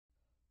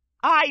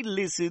I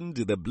listen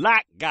to the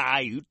Black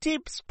Guy Who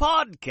Tips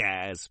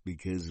podcast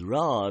because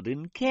Rod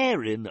and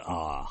Karen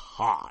are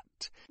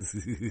hot.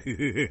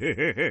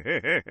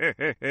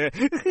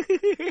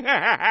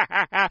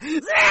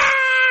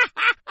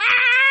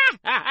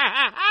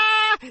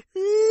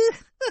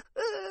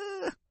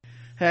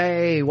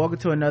 Hey, welcome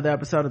to another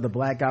episode of the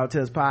Black Guy Who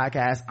Tips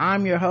podcast.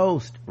 I'm your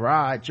host,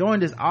 Rod,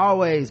 joined as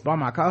always by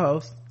my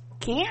co-host,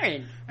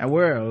 Karen. And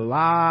we're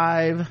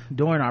live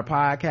doing our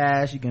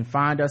podcast. You can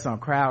find us on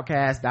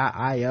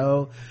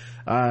crowdcast.io.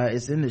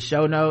 It's in the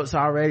show notes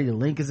already. The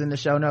link is in the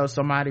show notes.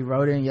 Somebody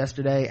wrote in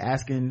yesterday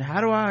asking,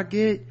 how do I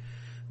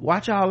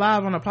watch y'all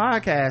live on the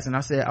podcast? And I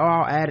said,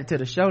 I'll add it to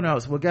the show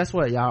notes. Well, guess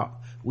what, y'all?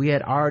 We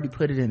had already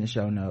put it in the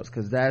show notes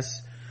because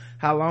that's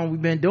how long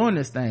we've been doing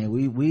this thing.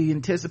 We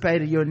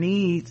anticipated your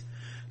needs.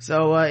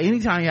 So,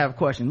 anytime you have a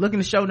question, look in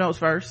the show notes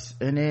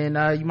first, and then,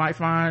 you might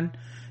find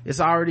it's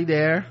already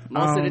there.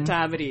 Most of the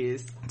time it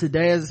is.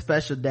 Today is a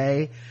special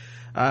day,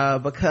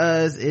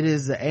 because it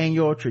is the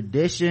annual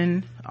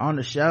tradition on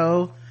the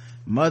show.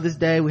 Mother's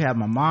Day, we have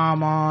my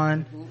mom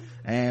on. Mm-hmm.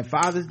 And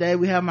Father's Day,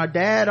 we have my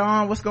dad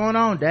on. What's going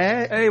on,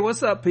 Dad? Hey,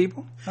 what's up,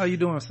 people? How you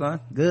doing, son?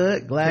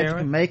 Good. Glad Karen, you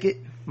can make it.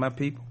 My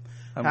people.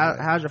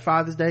 How's your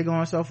Father's Day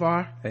going so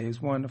far? Hey,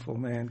 it's wonderful,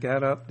 man.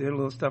 Got up, did a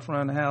little stuff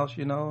around the house,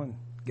 and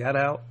got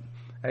out.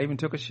 I even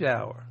took a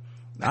shower.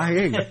 I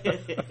hear you.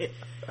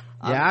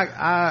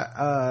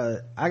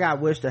 Yeah, I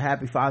got wished a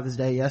happy Father's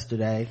Day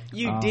yesterday.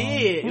 You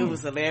did. It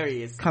was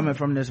hilarious. Coming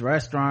from this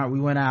restaurant, we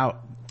went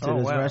out to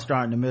this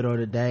restaurant in the middle of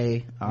the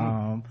day.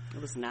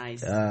 It was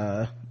nice.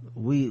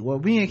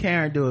 What me and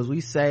Karen do is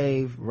we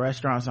save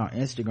restaurants on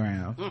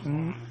Instagram.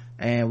 Mm-hmm.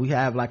 And we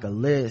have like a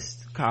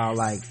list called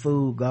like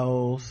food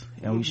goals,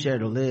 and we share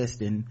the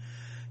list. And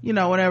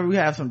whenever we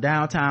have some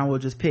downtime, we'll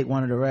just pick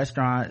one of the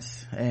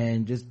restaurants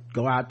and just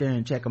go out there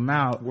and check them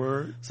out.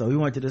 Word. So we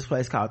went to this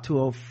place called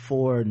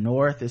 204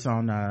 North. It's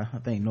on I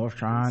think North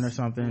Tryon or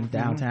something,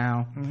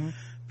 downtown.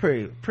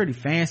 Mm-hmm. Pretty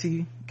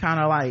fancy, kind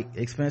of like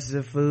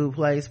expensive food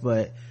place,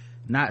 but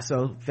not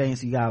so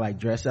fancy you gotta like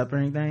dress up or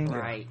anything.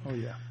 Right. Oh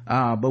yeah.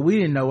 But we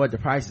didn't know what the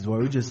prices were.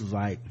 We just was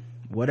like,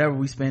 whatever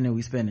we spending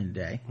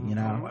today, Oh,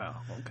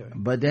 wow. Okay.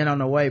 But then on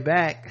the way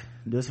back,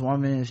 this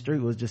woman in the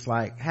street was just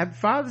like, happy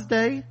Father's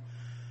Day.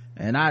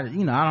 And I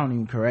don't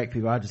even correct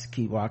people. I just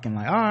keep walking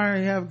like, all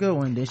right, have a good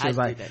one. Then she was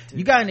like,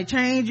 you got any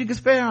change you can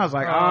spare? I was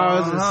like, oh,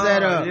 it's a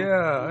setup.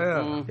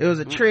 Yeah. It was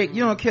a trick.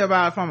 You don't care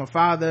about if I'm a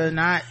father or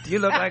not. You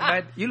look like my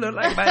dad. You look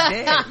like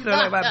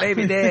my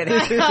baby daddy.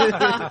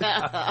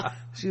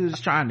 She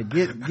was trying to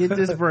get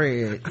this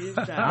bread.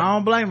 I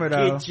don't blame her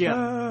though.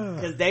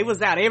 Because they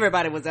was out.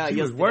 Everybody was out.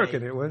 She was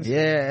working it, wasn't she?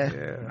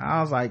 Yeah.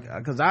 I was like,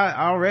 because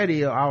I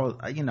was,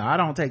 I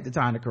don't take the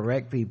time to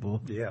correct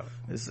people. Yeah.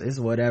 It's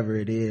whatever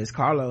it is.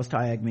 Carlos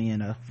tagged me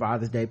in a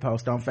Father's Day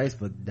post on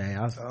Facebook today.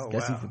 I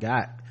guess he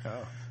forgot.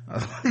 Oh.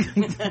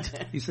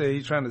 He said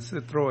he's trying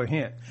to throw a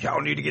hint.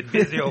 Y'all need to get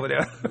busy over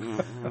there.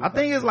 I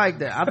think it's like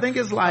that. I think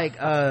it's like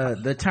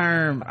the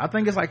term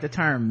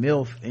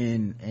MILF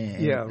in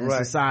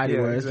society,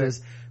 where it's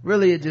just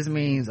really, it just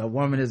means a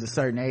woman is a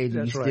certain age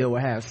and you still will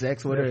have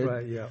sex with her.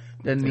 Right, yeah.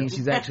 Doesn't mean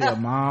she's actually a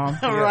mom.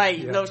 Right.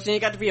 Yeah. No, she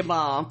ain't got to be a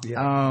mom.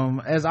 Yeah.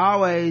 As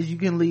always, you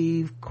can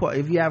leave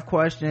if you have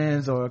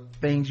questions or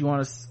things you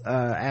want to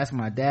ask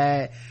my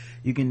dad,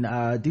 you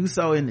can do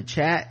so in the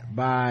chat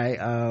by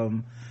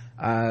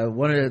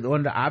one of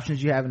the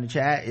options you have in the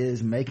chat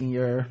is making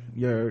your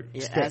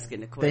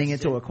thing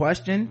into a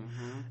question.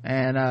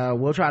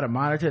 And we'll try to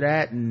monitor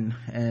that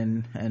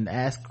and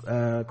ask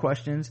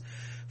questions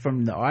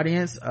from the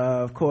audience.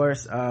 Of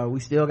course, we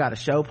still got a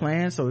show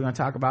planned, so we're going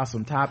to talk about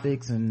some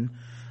topics and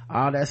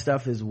all that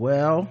stuff as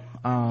well.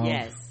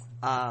 Yes.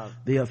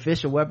 The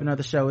official weapon of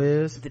the show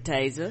is the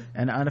taser,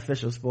 and the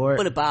unofficial sport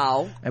bullet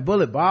ball. And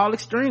bullet ball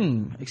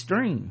extreme.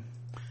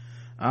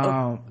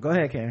 Go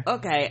ahead, Karen.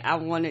 Okay, I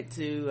wanted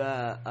to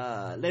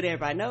let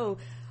everybody know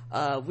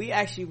we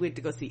actually went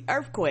to go see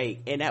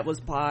Earthquake, and that was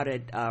part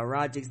of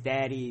Roger's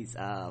daddy's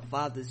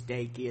Father's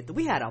Day gift.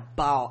 We had a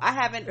ball.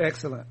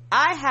 Excellent.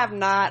 I have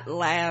not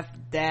laughed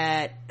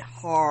that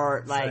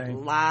hard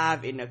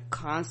live in a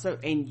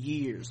concert in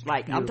years.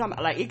 I'm talking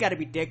about it got to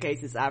be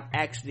decades since I've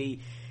actually.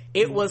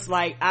 It was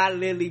like I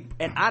literally,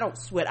 and I don't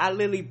sweat, I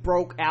literally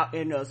broke out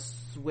in a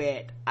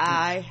sweat.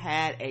 I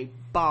had a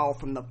ball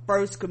from the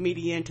first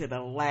comedian to the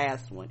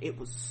last one. It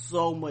was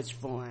so much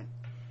fun.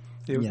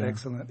 It was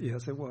excellent.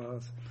 Yes, it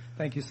was.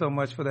 Thank you so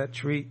much for that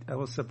treat. I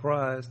was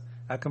surprised.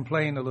 I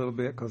complained a little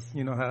bit because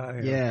you know how I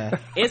am. Yeah.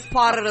 It's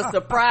part of the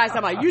surprise.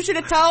 I'm like, you should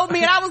have told me.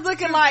 And I was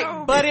looking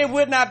like, but it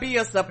would not be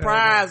a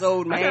surprise,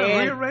 old man. I got to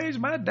rearrange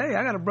my day.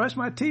 I got to brush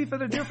my teeth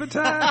at a different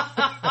time.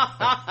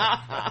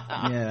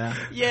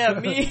 Yeah,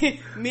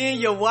 me and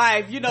your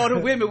wife,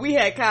 the women, we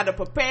had kind of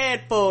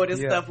prepared for it and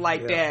stuff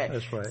like that.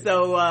 That's right.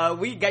 So,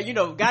 we got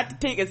the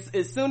tickets.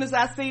 As soon as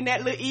I seen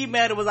that little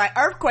email, it was like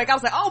Earthquake. I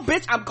was like, oh,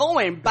 bitch, I'm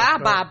going.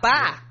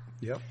 Bye.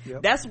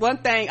 Yep. That's one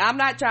thing. I'm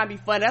not trying to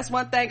be funny. That's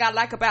one thing I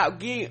like about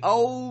getting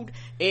old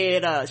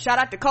And shout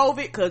out to COVID,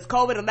 because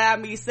COVID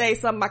allowed me to save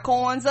some of my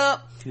coins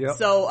up. Yep.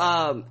 So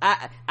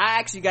I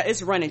actually got,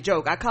 it's a running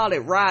joke, I call it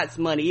Rod's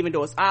money, even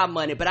though it's our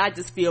money, but I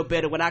just feel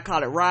better when I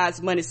call it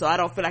Rod's money, so I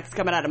don't feel like it's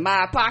coming out of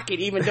my pocket,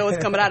 even though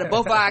it's coming out of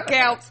both our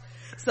accounts.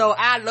 So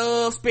I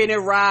love spending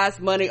Rod's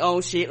money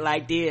on shit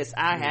like this.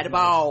 I had a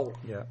ball.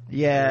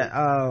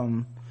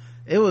 Yeah.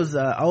 It was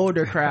an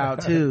older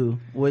crowd too,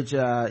 which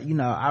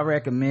I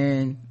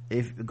recommend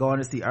if going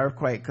to see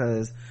Earthquake,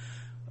 because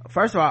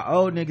first of all,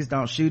 old niggas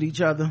don't shoot each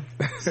other,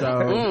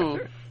 so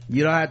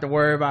you don't have to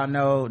worry about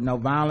no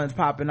violence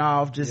popping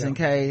off just in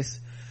case.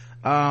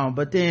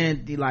 But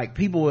then like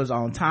people was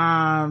on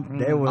time.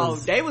 They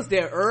was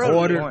there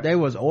early. They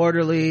was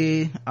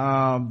orderly.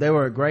 They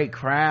were a great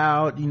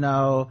crowd.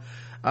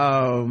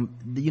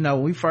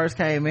 When we first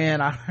came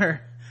in, I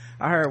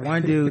heard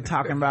one dude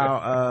talking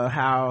about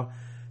how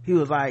he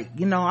was like,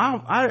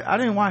 I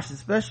didn't watch the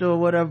special or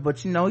whatever, but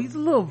he's a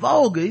little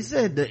vulgar. He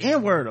said the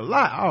N-word a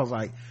lot. I was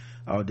like,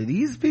 oh, do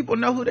these people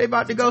know who they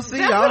about to go see?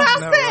 That's what I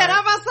said. Right? I'm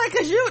about to say,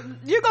 cause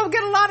you gonna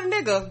get a lot of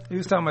nigga. He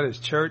was talking about his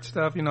church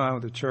stuff, I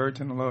went to church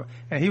and the Lord,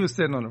 and he was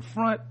sitting on the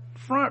front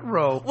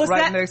row,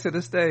 next to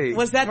the stage.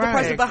 Was that the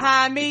person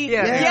behind me?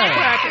 Yeah. He was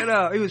cracking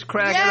up. He was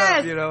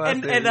cracking up,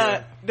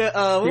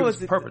 what was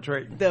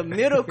perpetrating. The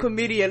middle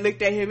comedian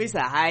looked at him. He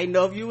said, I didn't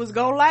know if you was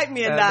gonna like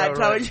me or not.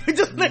 Right. You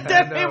just looked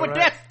at me with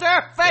that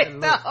stir face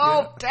the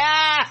whole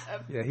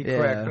time. Yeah, he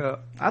cracked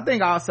up. I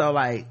think also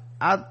I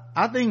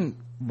think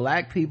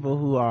black people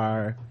who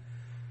are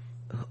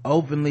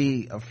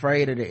openly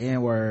afraid of the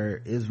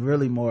N-word is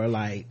really more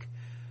like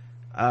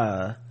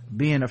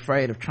being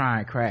afraid of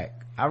trying crack.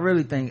 I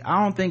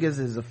don't think it's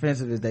as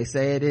offensive as they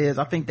say it is.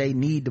 I think they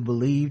need to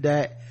believe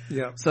that,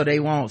 so they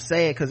won't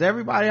say it, because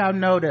everybody I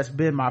know that's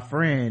been my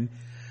friend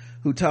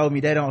who told me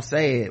they don't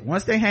say it,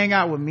 once they hang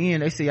out with me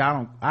and they see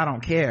I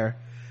don't care,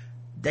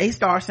 they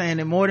start saying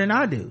it more than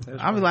I do.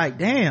 I was like,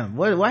 damn,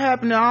 what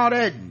happened to all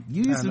that?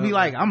 You used to be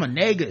like, I'm a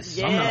negus.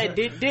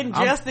 Didn't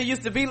Justin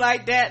used to be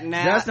like that?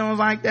 Nah. Justin was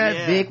like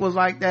that. Vic was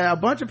like that. A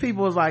bunch of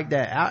people was like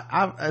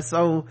that.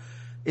 So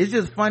it's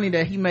just funny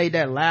that he made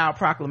that loud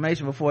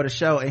proclamation before the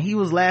show, and he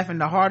was laughing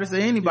the hardest of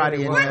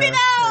anybody in there.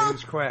 He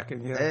was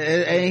cracking,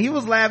 and he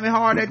was laughing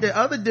hard at the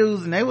other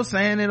dudes, and they were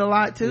saying it a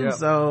lot too.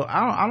 So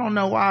I don't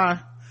know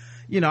why.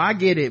 I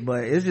get it,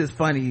 but it's just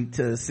funny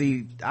to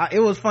see. It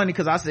was funny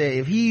because I said,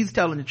 if he's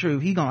telling the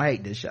truth, he gonna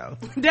hate this show.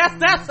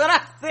 That's what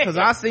I said. Because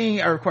I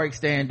seen Earthquake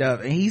stand up,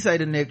 and he say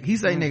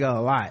nigga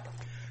a lot.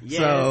 Yes,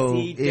 so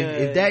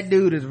if that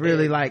dude is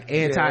really like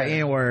anti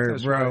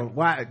N-word, bro,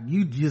 why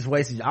you just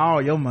wasted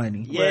all your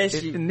money? Yes,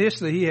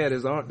 initially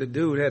the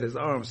dude had his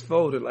arms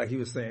folded like he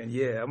was saying,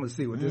 I'm gonna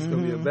see what this is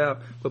gonna be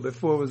about. But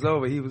before it was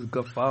over, he was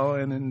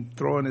guffawing and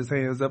throwing his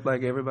hands up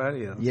like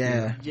everybody else.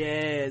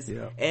 Yes.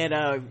 And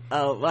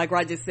like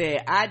Roger said,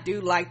 I do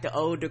like the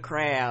older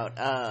crowd.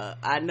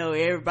 I know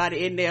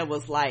everybody in there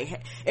was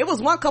like, it was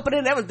one couple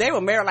in there they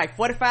were married like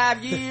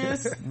 45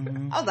 years.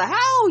 I was like,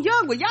 how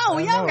young were y'all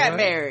when y'all got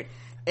married?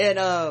 And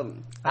I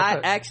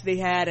actually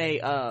had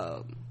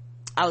I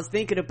was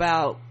thinking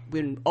about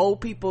when old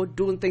people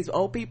doing things with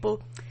old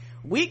people.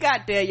 We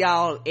got there,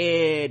 y'all,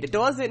 and the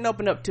doors didn't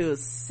open up till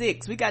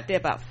 6. We got there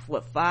about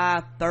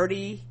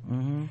 5:30,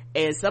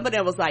 and some of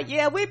them was like,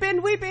 we've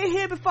been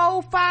here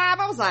before 5.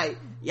 I was like,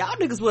 y'all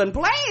niggas wasn't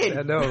playing.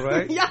 I know,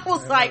 right? Y'all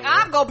was like,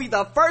 I'm gonna be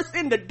the first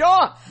in the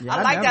door.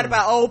 I like that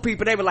about old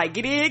people. They were like,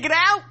 get in, get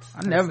out.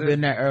 I've never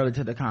been that early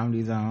to the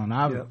Comedy Zone.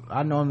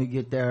 I normally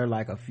get there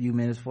like a few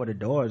minutes before the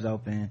doors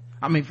open.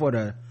 I mean, for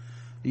the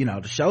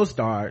show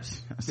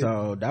starts.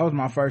 So that was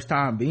my first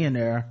time being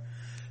there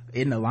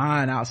in the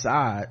line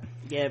outside.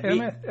 Yeah,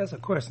 that's a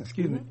question.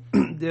 Excuse me.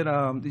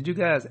 Did you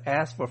guys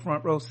ask for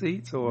front row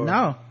seats or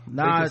no?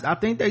 I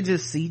think they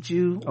just seat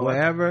you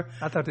wherever.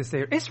 I thought they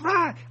said it's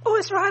Rod. Oh,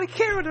 it's Rod and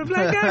Karen, the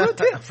black guy who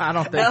tips. I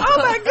don't think. Oh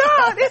my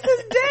God, this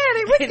is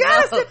Daddy. We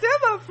gotta sit them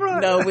up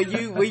front. No, when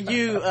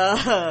you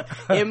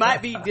it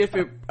might be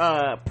different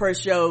per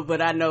show, but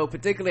I know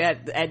particularly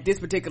at this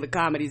particular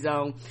Comedy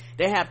Zone,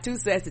 they have 2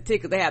 sets of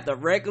tickets. They have the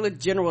regular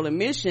general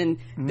admission,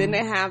 then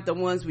they have the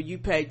ones where you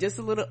pay just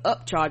a little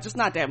upcharge, just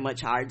not that much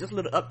higher, just a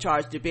little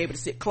upcharge to be able to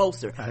sit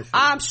closer.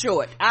 I'm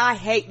short. I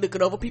hate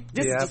looking over people.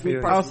 This is just me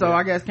personally. Also,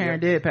 I guess Karen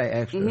did pay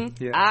extra.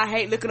 I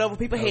hate looking over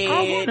people's heads.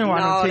 I wonder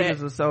why the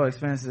tickets are so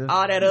expensive.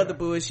 All that other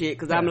bullshit,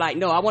 because I'm like,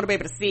 no, I want to be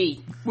able to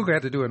see. We're gonna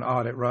have to do an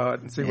audit,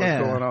 Rod, and see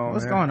what's going on.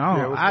 What's going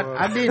on?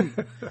 I didn't.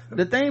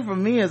 The thing for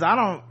me is I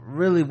don't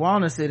really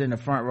want to sit in the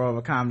front row of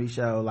a comedy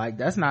show. Like,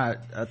 that's not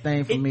a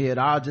thing for me at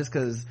all, just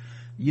because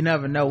you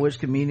never know which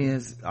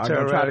comedians are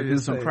going to try to do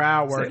some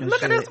crowd work and look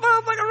shit. At this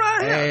motherfucker right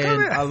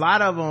here. And a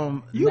lot of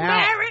them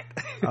married?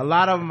 A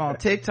lot of them on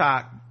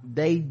TikTok,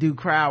 they do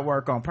crowd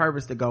work on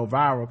purpose to go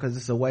viral, because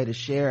it's a way to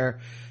share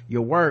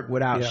your work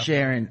without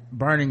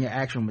burning your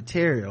actual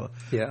material.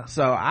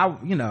 So I,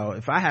 you know,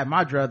 if I had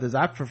my druthers,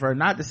 I prefer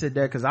not to sit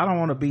there because I don't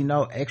want to be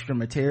no extra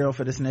material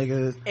for this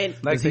nigga. And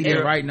like he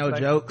didn't write no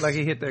jokes. Like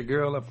he hit that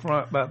girl up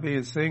front about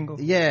being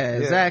single.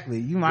 Exactly.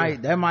 You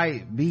might, that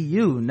might be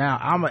you. Now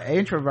I'm an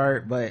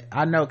introvert, but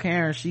I know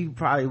Karen, she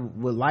probably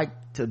would like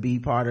to be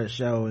part of the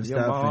show and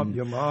stuff. And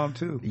your mom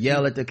too.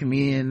 Yell at the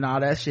comedian and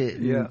all that shit.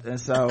 And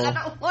so I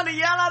don't want to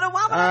yell at him.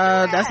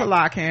 That's a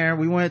lie, Karen.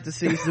 We went to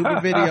see Super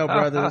Video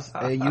Brothers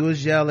and you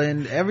was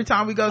yelling. Every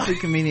time we go see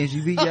comedians,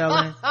 you be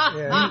yelling.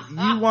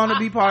 You want to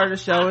be part of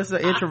the show. It's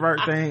an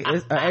introvert thing.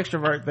 It's an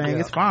extrovert thing.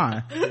 It's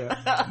fine.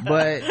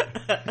 But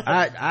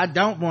I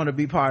don't want to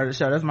be part of the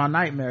show. That's my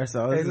nightmare.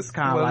 So it's just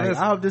kind of like,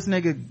 I hope this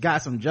nigga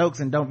got some jokes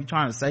and don't be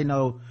trying to say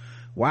no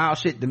wild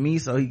shit to me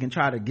so he can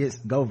try to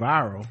go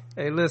viral.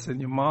 Hey, listen,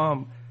 your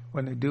mom,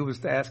 when the dude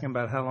was asking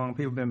about how long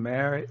people been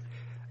married,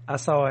 I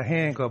saw a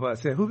hand go up. I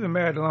said, "Who been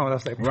married long?" I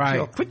was like,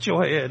 put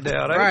your head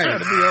down. I ain't trying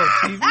to be on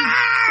TV.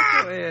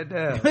 Put your head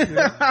down. You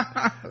know?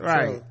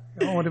 Right. So, I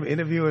don't want them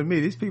interviewing me.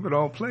 These people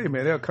don't play,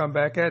 man. They'll come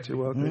back at you.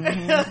 Well,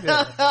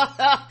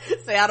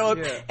 say I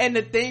don't. And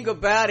the thing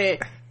about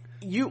it,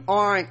 you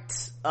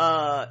aren't.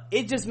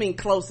 It just mean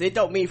closer. It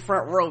don't mean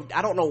front row.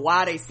 I don't know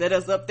why they set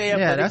us up there,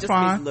 but it just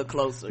means a little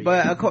closer.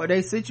 But of course,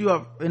 they sit you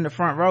up in the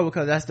front row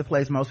because that's the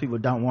place most people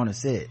don't want to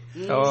sit.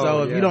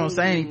 So if you don't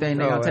say anything,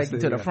 they're gonna take you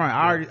to the front.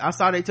 I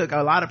saw they took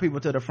a lot of people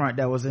to the front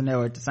that was in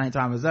there at the same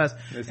time as us,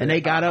 and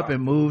they got up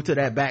and moved to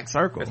that back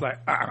circle. It's like,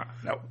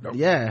 no.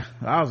 Yeah,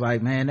 I was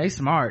like, man, they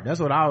smart. That's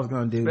what I was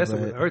gonna do.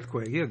 Especially with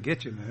earthquake, he'll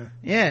get you, man.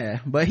 Yeah,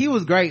 but he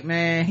was great,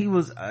 man. He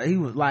was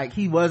like,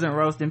 he wasn't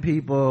roasting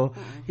people.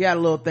 He had a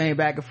little thing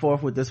back and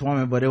forth with this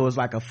woman, but it was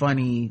like a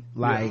funny,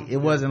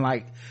 it wasn't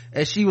like,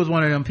 and she was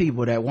one of them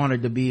people that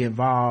wanted to be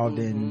involved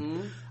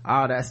and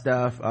all that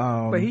stuff.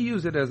 But he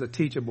used it as a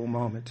teachable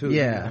moment too.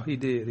 Yeah, you know? He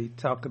did. He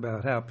talked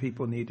about how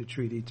people need to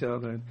treat each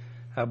other and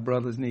how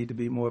brothers need to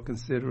be more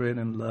considerate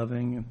and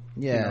loving, and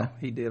you know,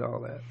 he did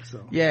all that.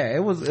 So yeah, it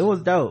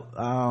was dope.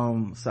 So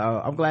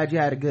I'm glad you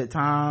had a good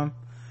time.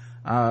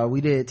 We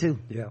did too.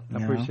 Yeah,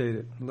 I appreciate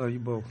it. Love you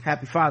both.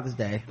 Happy Father's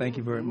Day. Thank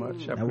you very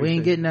much. We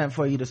ain't getting nothing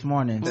for you this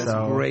morning. That's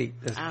so great.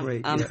 That's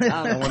great. I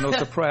don't want no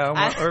surprise. I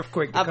want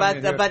earthquake to come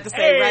in here. About to say,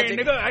 hey, Roger.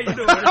 nigga, how you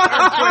doing? Earthquake.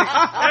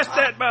 That's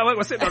that boy.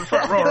 We're sitting on the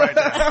front row right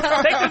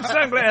now. Take them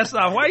sunglasses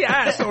off. Why your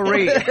eyes so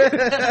red?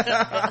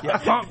 You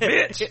punk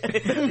bitch.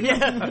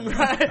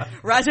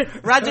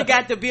 Roger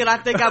got the bill. I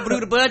think I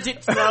blew the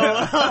budget. So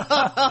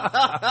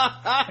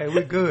hey,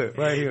 we good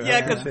right here.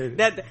 Yeah, because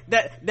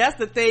that's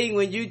the thing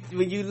when you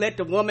let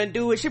the woman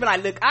do it. She be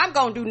like, look, I'm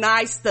gonna do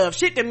nice stuff.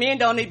 Shit the men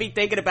don't even be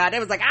thinking about. It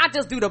was like, I'll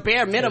just do the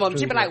bare minimum.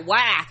 She be like,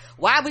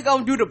 why we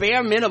gonna do the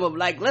bare minimum?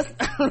 Like, let's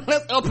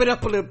up it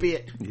up a little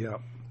bit. Yeah.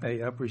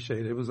 Hey, I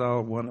appreciate it. It was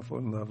all wonderful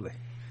and lovely.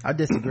 I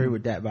disagree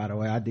with that, by the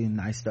way. I do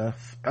nice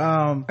stuff.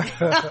 I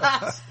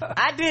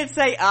did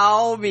say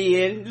all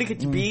men. Look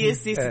at you being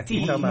sensitive.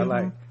 You talking about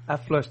like, I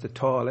flushed the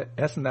toilet.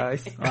 That's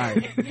nice.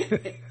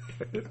 Right.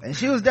 And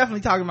she was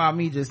definitely talking about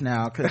me just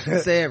now because she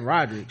said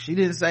Roderick. She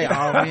didn't say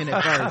all men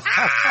at first.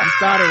 She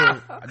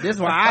started with, this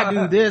why I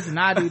do this and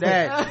I do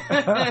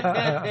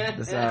that.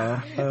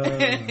 So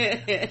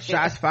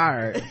shots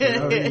fired for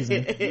no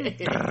reason.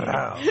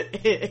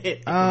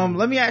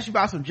 Let me ask you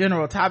about some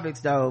general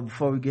topics though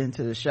before we get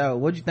into the show.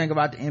 What'd you think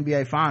about the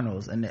NBA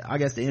finals and I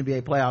guess the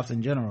NBA playoffs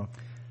in general?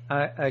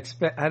 I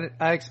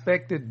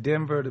expected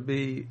Denver to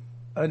be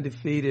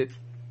undefeated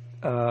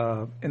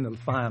in the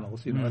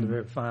finals, in the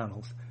very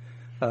finals.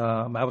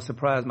 I was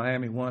surprised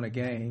Miami won a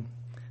game.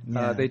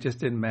 They just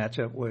didn't match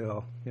up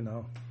well,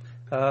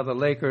 the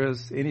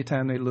Lakers,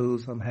 anytime they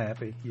lose, I'm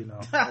happy,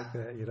 like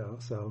that,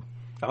 so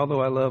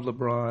although I love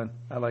LeBron,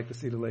 I like to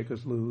see the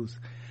Lakers lose.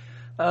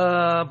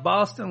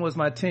 Boston was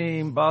my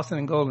team. Boston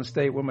and Golden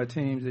State were my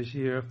teams this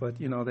year, but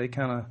they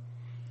kind of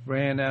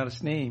ran out of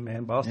steam,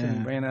 man.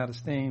 Boston ran out of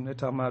steam. They're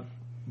talking about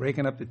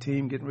breaking up the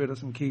team, getting rid of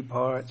some key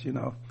parts,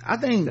 I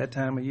think that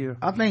time of year.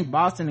 I think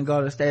Boston and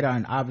Golden State are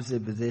in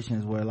opposite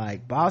positions where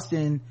like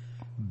Boston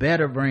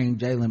better bring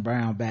Jaylen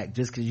Brown back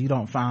just because you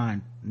don't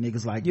find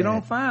niggas like you that.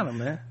 Don't find them,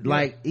 man.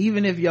 Like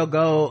even if your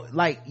goal,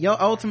 like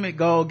your ultimate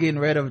goal getting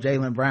rid of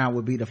Jaylen Brown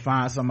would be to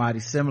find somebody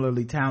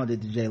similarly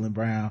talented to Jaylen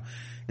Brown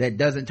that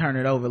doesn't turn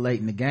it over late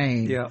in the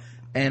game. Yeah.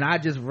 And I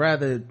just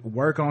rather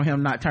work on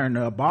him not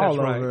turning the ball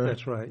over.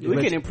 That's right. We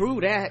can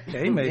improve that.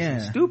 Yeah, he made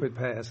some stupid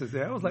passes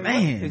there. I was like,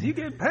 man, is you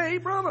getting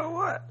paid, brother, or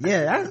what?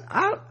 Yeah,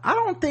 I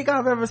don't think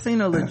I've ever seen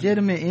a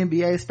legitimate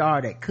NBA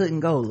star that couldn't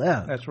go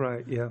left. That's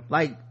right, yeah.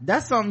 Like,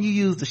 that's something you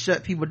use to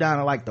shut people down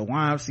at like the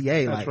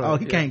YMCA. That's like, right,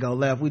 he can't go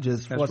left. We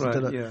just force him to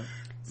the... Yeah.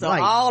 So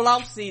like, all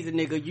off season,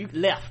 nigga, you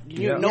left.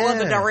 No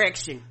other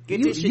direction.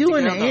 Get this shit you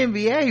together. in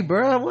the NBA,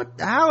 bro.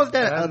 How is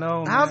that? I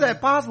know, how's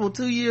that possible?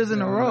 2 years in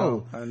a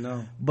row. I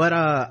know. But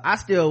I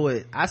still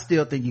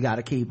think you got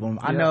to keep him.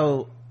 I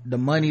know the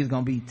money is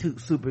gonna be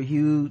super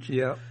huge.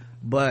 Yeah.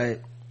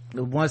 But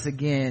once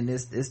again,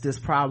 it's this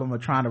problem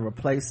of trying to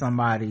replace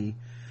somebody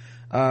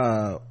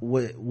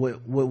with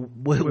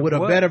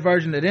a better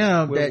version of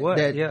them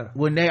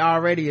when they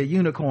already a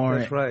unicorn.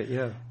 That's right,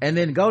 yeah. And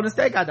then Golden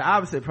State got the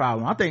opposite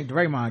problem. I think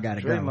Draymond got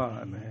to go.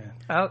 Draymond, man.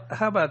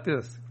 How about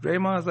this?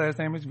 Draymond's last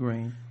name is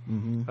Green.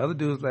 Mm-hmm. Other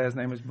dude's last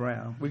name is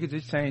Brown. We could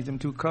just change them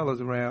two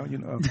colors around,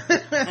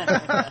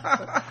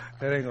 That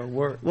ain't gonna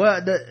work.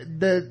 Well,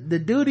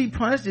 the dude he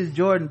punched is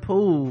Jordan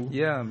Poole.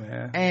 Yeah,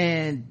 man.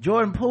 And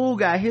Jordan Poole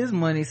got his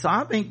money, so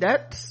I think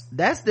that's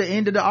the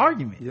end of the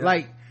argument. Yeah.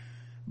 Like,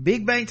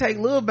 big bank take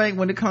little bank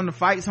when it comes to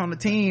fights on the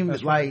team.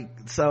 That's right.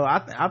 So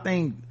I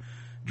think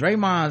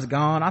Draymond's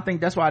gone. I think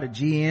that's why the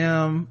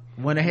GM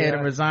went ahead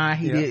and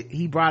resigned.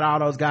 He brought all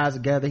those guys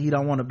together. He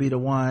don't want to be the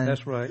one.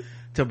 That's right.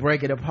 To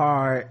break it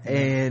apart.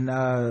 And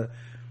I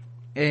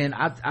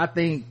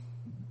think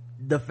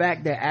the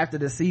fact that after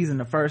the season,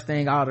 the first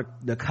thing all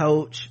the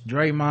coach,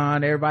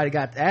 Draymond, everybody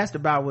got asked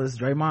about was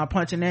Draymond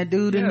punching that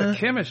dude in the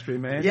chemistry,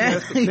 man. Yeah,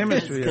 that's the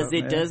chemistry. Because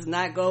it does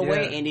not go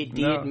away, and it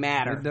did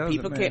matter.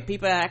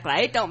 People act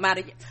like it don't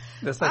matter.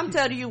 I'm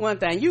telling you one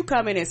thing: you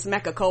come in and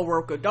smack a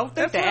coworker. Don't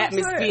think the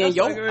atmosphere in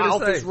your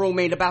office room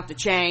ain't about to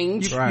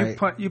change.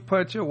 You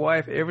punch your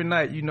wife every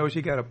night. You know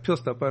she got a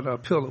pistol up under a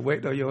pillow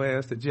waiting on your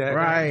ass to jack.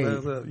 Right.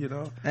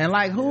 Up, And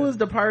like, who is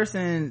the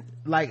person?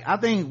 Like, I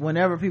think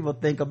whenever people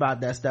think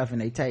about that stuff and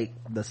they take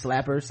the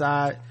slapper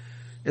side,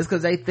 it's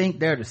because they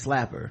think they're the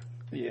slapper.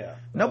 Yeah.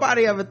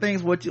 Nobody ever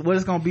thinks what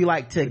it's gonna be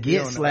like to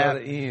get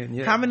slapped.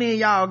 How many of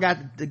y'all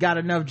got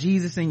enough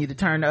Jesus in you to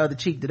turn the other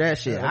cheek to that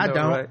shit? I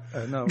don't. Right.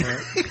 I know,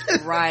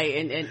 right? Right.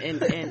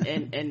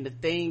 And the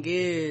thing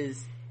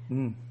is,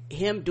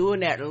 him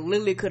doing that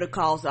literally could have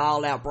caused an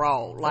all-out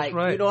brawl. Like,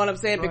 you know what I'm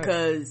saying?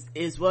 Because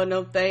it's one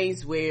of them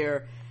things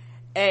where,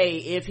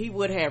 if he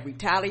would have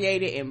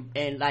retaliated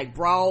and like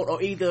brawled, or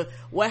either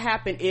what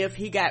happened if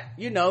he got,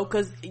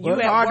 because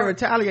it's hard to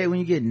retaliate when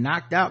you get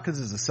knocked out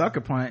because it's a sucker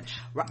punch.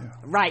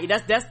 Right.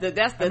 That's the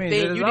thing.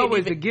 There's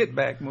always the get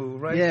back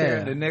move, right?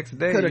 Yeah. The next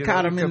day could have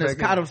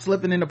caught him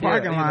slipping in the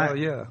parking lot.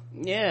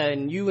 Yeah,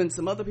 and you and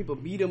some other people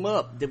beat him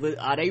up.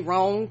 Are they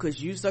wrong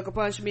because you sucker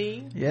punched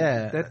me?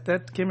 Yeah.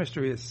 That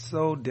chemistry is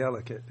so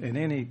delicate in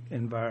any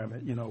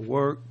environment.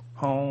 Work,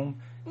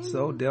 home.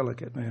 So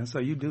delicate, man. So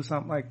you do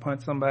something like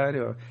punch somebody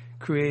or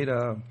create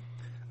a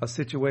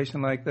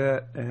situation like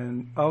that,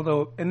 and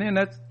then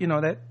that's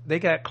that they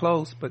got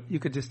close, but you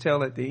could just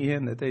tell at the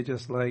end that they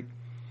just like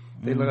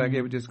they look like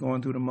they were just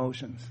going through the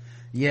motions.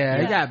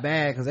 It got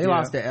bad because they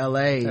lost to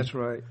LA. That's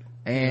right.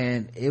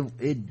 And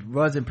it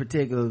wasn't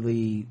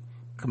particularly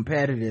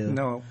competitive.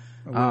 No.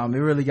 It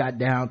really got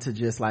down to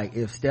just like,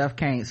 if Steph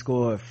can't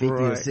score 50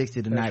 or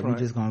 60 tonight, we're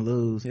just gonna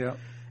lose. Yeah.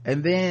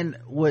 And then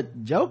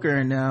with Joker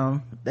and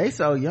them, they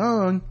so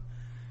young,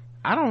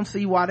 I don't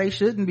see why they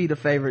shouldn't be the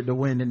favorite to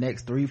win the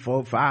next 3,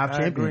 4, 5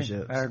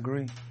 championships. I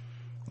agree.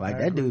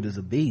 That dude is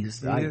a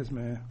beast. He is,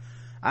 man.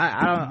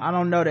 I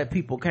don't know that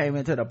people came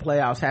into the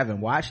playoffs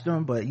having watched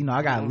them, but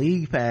I got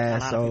League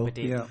Pass, so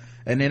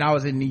and then I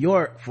was in New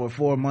York for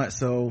 4 months,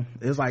 so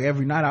it was like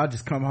every night I'll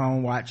just come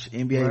home, watch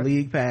NBA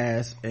League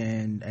Pass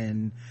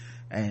and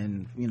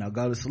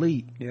go to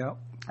sleep. Yeah.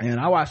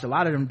 And I watched a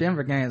lot of them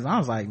Denver games, and I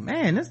was like,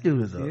 man, this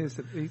dude is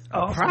he's a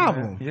awesome,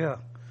 problem. Man.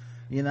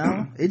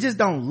 Yeah. It just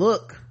don't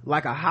look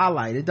like a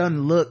highlight. It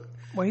doesn't look.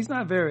 Well, he's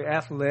not very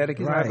athletic.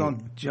 He's not going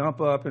to jump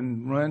up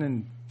and run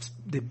and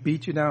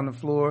beat you down the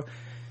floor.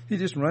 He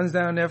just runs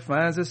down there,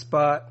 finds a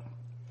spot.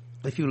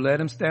 If you let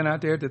him stand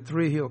out there at the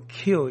 3, he'll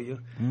kill you.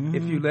 Mm-hmm.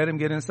 If you let him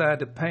get inside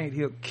the paint,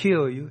 he'll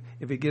kill you.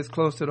 If he gets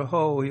close to the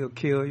hole, he'll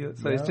kill you.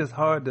 So it's just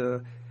hard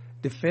to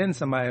defend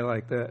somebody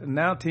like that. And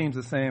now teams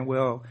are saying,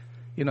 well,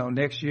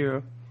 next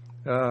year,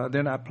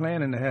 they're not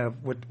planning to have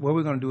what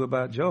we're going to do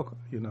about Joker.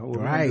 What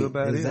we're going to do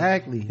about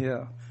exactly. him.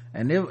 Yeah.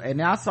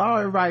 And I saw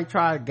everybody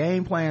try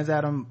game plans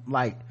at him.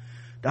 Like,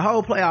 the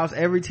whole playoffs,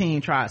 every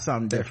team tried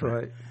something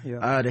different. That's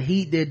right. Yeah. The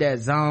Heat did that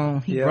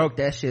zone. He broke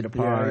that shit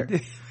apart. Yeah,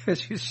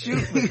 he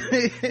shoot.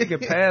 He can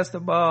pass the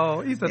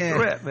ball. He's a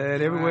threat,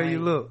 man. Everywhere you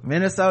look.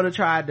 Minnesota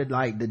tried to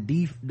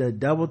the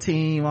double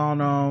team on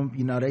them.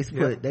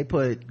 They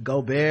put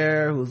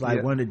Gobert, who's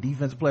like one of the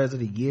defensive players of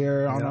the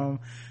year, on them.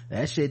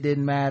 That shit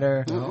didn't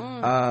matter.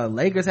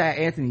 Lakers had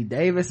Anthony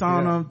Davis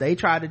on them. They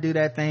tried to do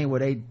that thing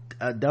where they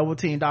double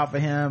teamed off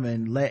of him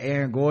and let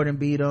Aaron Gordon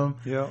beat him.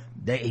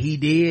 He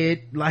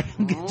did.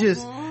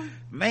 Just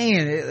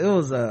man, it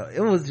was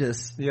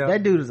just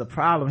that dude is a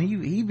problem.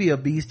 He be a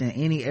beast in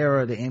any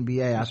era of the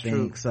NBA. I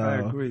think. So I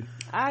agree.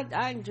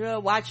 I enjoy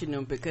watching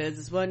him because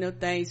it's one of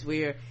those things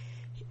where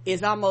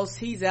it's almost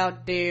he's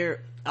out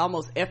there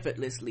almost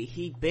effortlessly.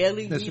 He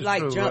barely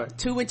jumped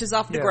 2 inches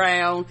off the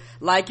ground.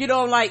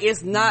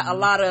 It's not a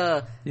lot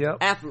of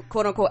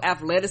quote unquote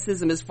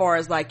athleticism as far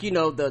as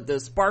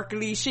the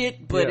sparkly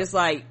shit, but it's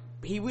like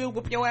he will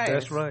whoop your ass.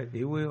 That's right,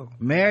 he will.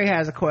 Mary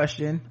has a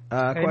question.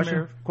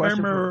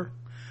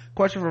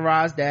 Question for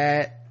Rod's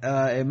dad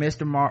and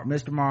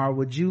Mr. Marr.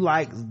 Would you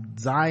like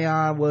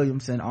Zion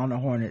Williamson on the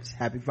Hornets?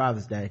 Happy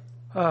Father's Day.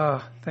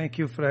 Thank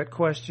you for that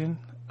question.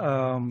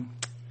 I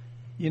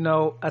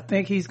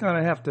think he's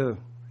gonna have to.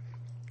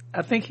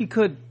 I think he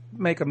could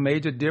make a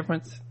major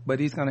difference, but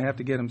he's going to have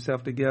to get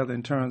himself together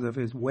in terms of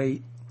his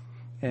weight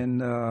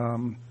and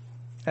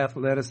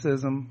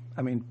athleticism.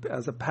 I mean,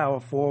 as a power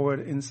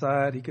forward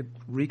inside, he could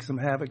wreak some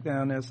havoc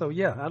down there. So,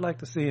 yeah, I'd like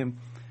to see him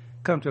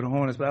come to the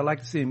Hornets, but I'd like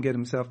to see him get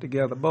himself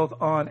together, both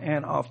on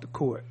and off the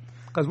court.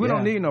 Because we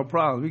don't need no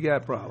problems. We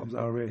got problems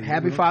already.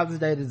 Happy Father's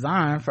Day to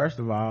Zion, first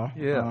of all.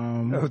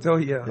 Yeah.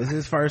 Yeah. This is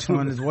his first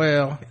one as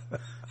well.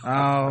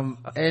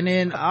 And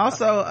then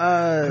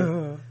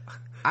also,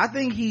 I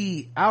think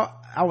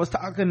I was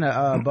talking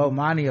to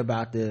Bomani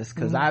about this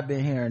because I've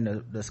been hearing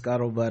the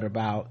scuttlebutt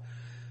about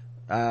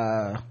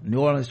New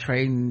Orleans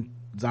trading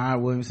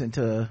Zion Williamson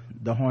to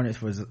the Hornets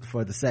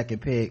for the second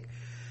pick.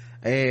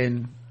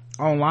 And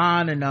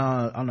online and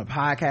on the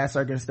podcast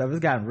circuit and stuff, it's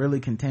gotten really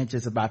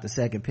contentious about the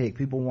second pick.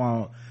 People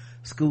want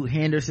Scoot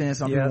Henderson,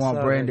 some people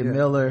want Brandon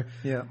Miller,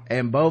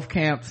 and both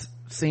camps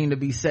seem to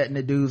be setting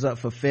the dudes up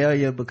for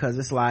failure, because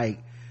it's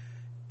like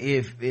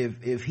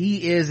if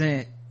he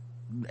isn't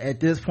at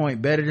this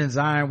point better than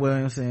Zion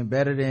Williamson,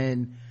 better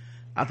than,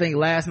 I think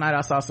last night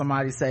I saw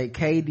somebody say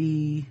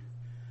KD,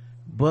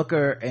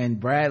 Booker, and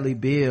Bradley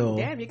Beal.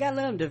 Damn, you gotta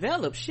let them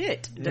develop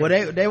shit.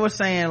 Well, they were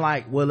saying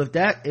like, well, if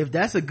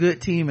that's a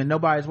good team and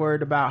nobody's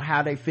worried about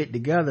how they fit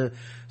together,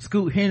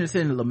 Scoot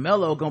Henderson and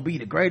LaMelo gonna be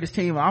the greatest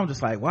team. I'm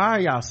just like, why are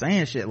y'all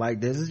saying shit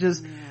like this? It's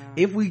just,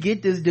 if we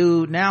get this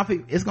dude now,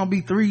 it's gonna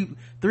be three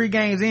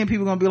games in,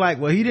 people gonna be like,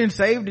 well, he didn't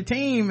save the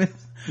team.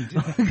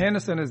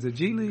 Henderson is the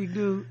G League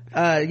dude?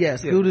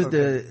 Scoot is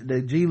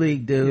the G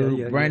League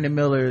dude. Brandon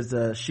Miller is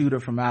a shooter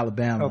from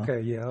Alabama.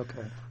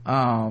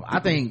 I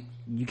think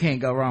you can't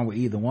go wrong with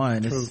either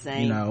one. It's,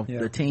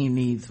 the team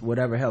needs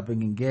whatever help it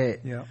can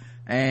get.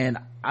 And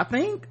I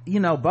think,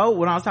 Bo,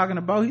 when I was talking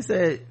to Bo, he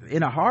said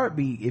in a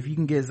heartbeat, if you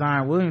can get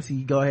Zion Williamson,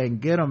 you go ahead and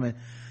get him. And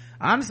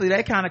honestly,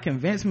 that kind of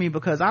convinced me,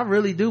 because I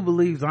really do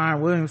believe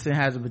Zion Williamson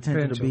has the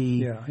potential to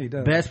be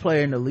best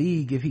player in the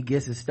league if he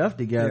gets his stuff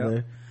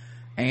together.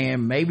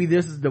 And maybe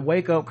this is the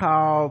wake up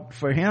call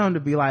for him to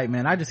be like,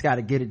 man, I just got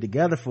to get it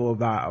together for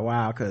about a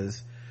while,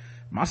 because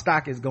my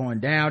stock is going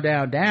down,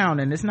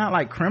 and it's not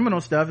like criminal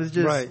stuff. It's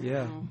just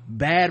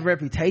bad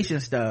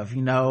reputation stuff,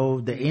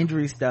 the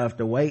injury stuff,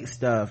 the weight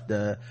stuff,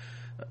 the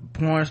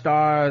porn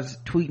stars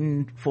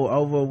tweeting for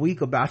over a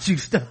week about you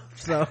stuff.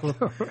 So,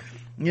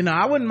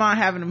 I wouldn't mind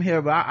having him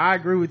here, but I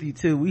agree with you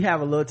too. We have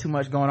a little too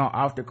much going on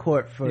off the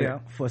court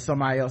for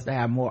somebody else to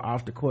have more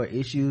off the court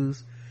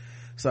issues.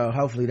 So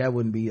hopefully that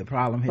wouldn't be a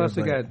problem here. Plus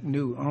we got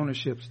new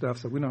ownership stuff,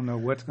 so we don't know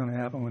what's going to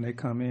happen when they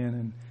come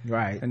in,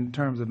 and in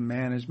terms of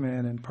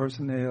management and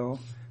personnel,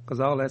 because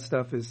all that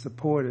stuff is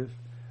supportive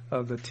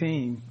of the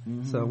team.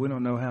 So we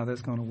don't know how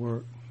that's going to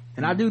work.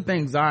 And I do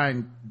think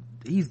Zion,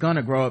 he's going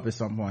to grow up at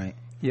some point.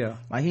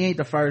 Like, he ain't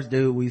the first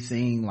dude we've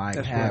seen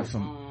have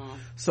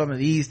some of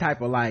these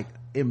type of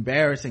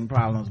embarrassing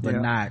problems, but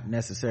not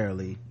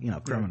necessarily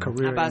criminal.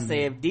 I'm about to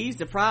say, if these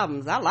the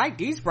problems, I like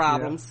these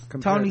problems.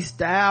 Tony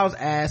Styles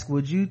asked,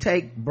 would you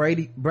take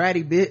Bradley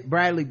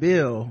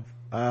Beal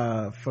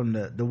from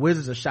the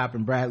Wizards are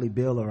shopping Bradley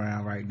Beal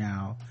around right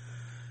now,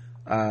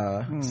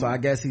 so I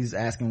guess he's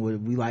asking,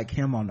 would we like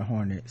him on the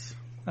Hornets?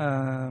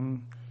 I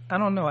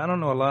don't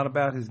know a lot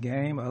about his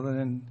game other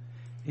than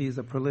he's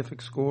a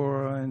prolific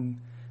scorer, and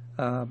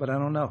but I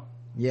don't know.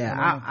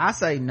 I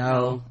say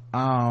no.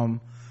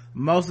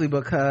 Mostly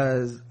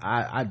because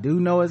I do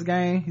know his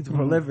game. He's a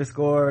prolific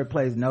scorer,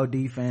 plays no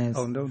defense.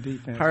 No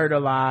defense. Hurt a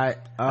lot.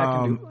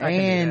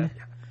 And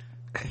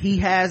he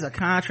has a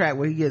contract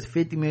where he gets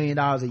 $50 million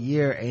a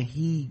year, and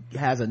he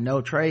has a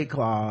no trade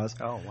clause.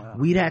 Oh, wow.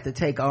 We'd have to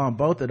take on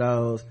both of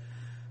those.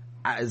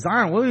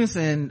 Zion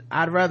Williamson,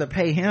 I'd rather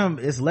pay him.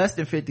 It's less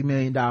than $50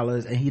 million,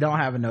 and he don't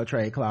have a no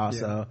trade clause.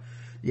 So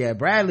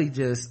Bradley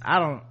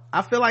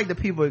I feel like the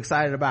people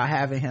excited about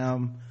having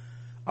him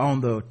on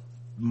the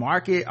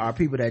market are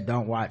people that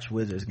don't watch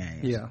Wizards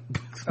games.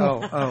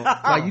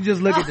 Like, you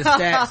just look at the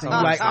stats and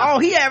you're like, oh,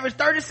 he averaged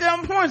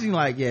 37 points. You're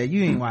like, yeah,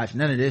 you ain't watching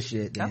none of this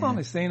shit. I've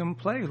only seen him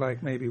play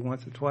maybe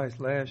once or twice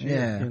last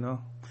year.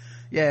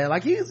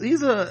 Like, he's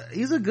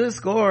a good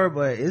scorer,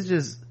 but it's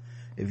just,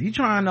 if you're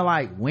trying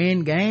to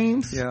win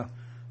games,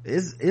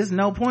 it's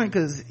no point,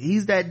 because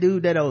he's that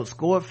dude that'll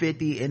score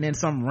 50, and then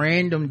some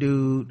random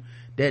dude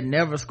that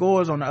never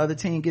scores on the other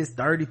team gets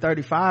 30,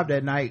 35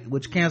 that night,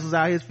 which cancels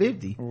out his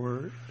 50.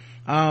 Word.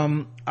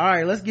 All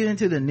right, let's get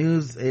into the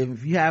news.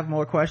 If you have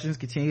more questions,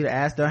 continue to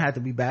ask. Don't have to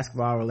be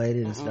basketball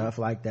related and stuff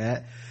like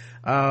that.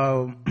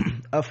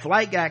 A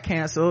flight got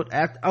canceled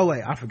after,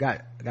 I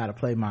forgot, I gotta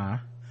play my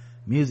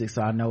music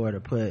so I know where to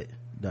put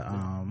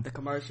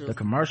the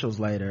commercials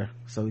later,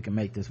 so we can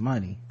make this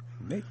money.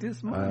 You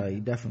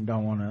definitely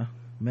don't want to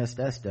mess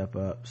that step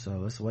up, so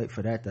let's wait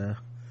for that to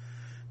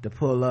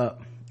pull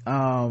up.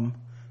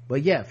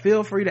 But yeah,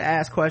 feel free to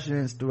ask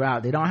questions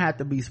throughout. They don't have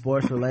to be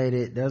sports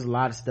related. There's a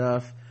lot of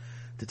stuff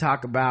to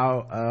talk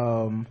about,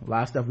 a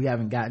lot of stuff we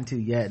haven't gotten to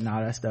yet and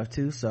all that stuff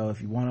too. So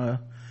if you want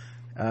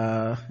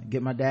to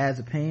get my dad's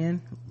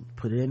opinion,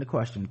 put it in the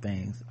question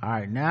things. All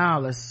right, now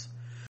let's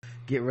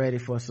get ready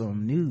for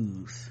some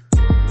news.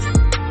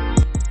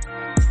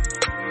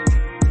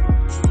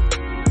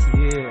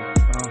 Yeah.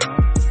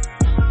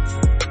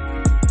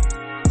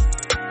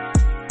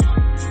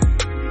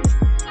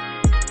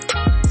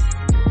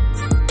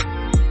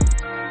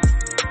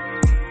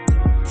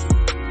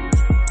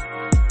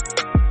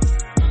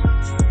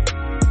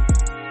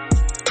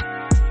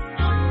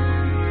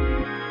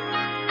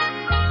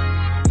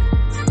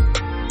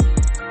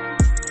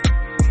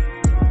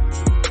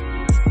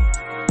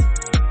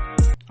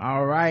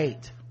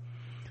 right.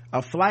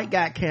 A flight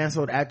got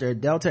canceled after a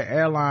Delta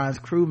Airlines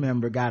crew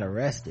member got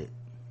arrested.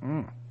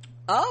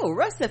 Oh,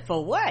 arrested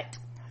for what?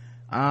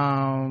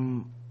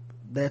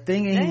 The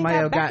thing he might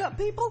have got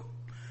people.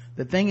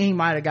 The thing he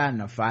might have gotten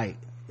in a fight.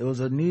 It was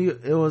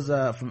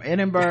from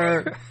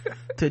Edinburgh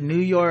to New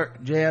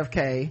York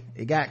JFK.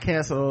 It got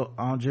canceled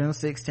on June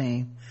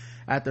 16th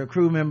after a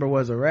crew member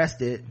was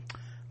arrested.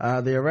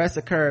 The arrest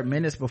occurred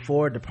minutes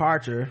before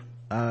departure,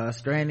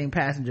 stranding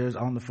passengers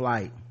on the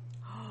flight.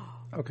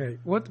 Okay,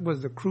 what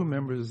was the crew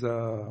members?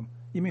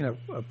 You mean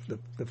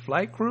the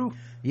flight crew?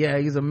 Yeah,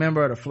 he's a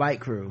member of the flight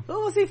crew. Who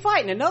was he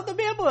fighting? Another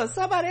member or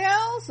somebody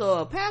else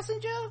or a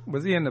passenger?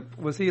 Was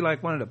he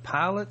like one of the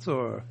pilots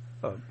or?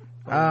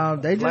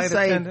 They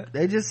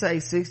just say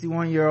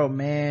 61-year-old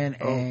man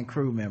and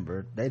crew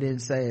member. They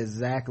didn't say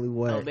exactly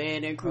what. Oh,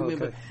 man and crew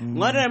member.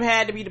 One of them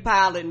had to be the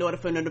pilot in order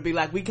for them to be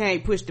like, we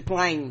can't push the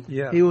plane.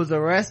 Yeah. He was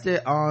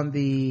arrested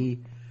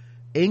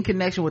in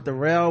connection with the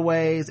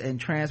Railways and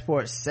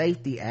Transport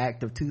Safety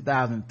Act of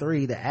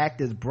 2003. The act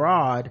is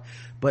broad,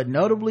 but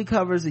notably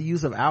covers the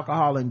use of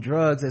alcohol and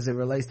drugs as it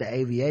relates to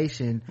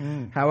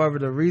aviation. However,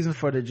 the reasons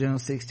for the June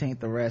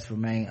 16th arrest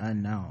remain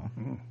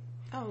unknown.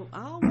 Oh,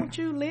 I don't want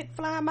you lit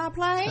flying my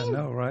plane. I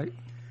know, right?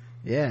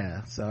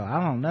 Yeah, so I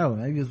don't know.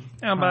 Maybe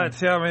somebody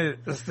tell me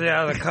to stay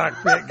out of the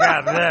cockpit.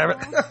 God damn it!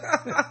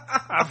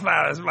 I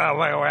fly this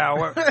motherfucker where I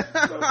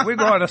work. We're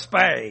going to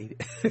Spain.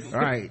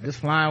 Right, just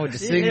flying with the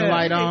signal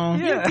light on.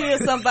 You kill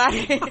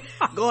somebody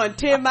going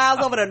 10 miles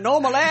over the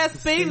normal ass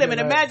speed limit.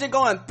 Imagine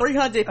going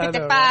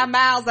 355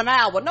 miles an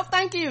hour. No,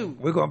 thank you.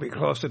 We're gonna be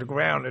close to the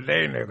ground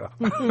today,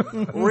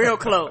 nigga. Real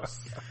close.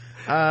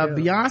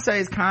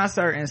 Beyonce's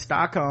concert in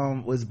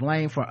Stockholm was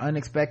blamed for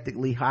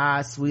unexpectedly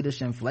high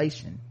Swedish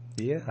inflation.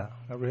 Yeah,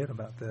 I read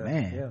about that.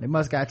 Man, they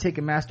must got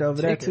Ticketmaster over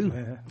there too.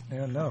 Man.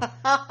 Yeah, no.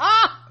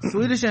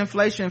 Swedish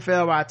inflation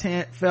fell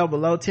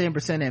below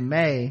 10% in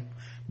May,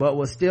 but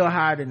was still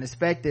higher than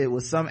expected,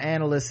 with some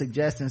analysts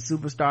suggesting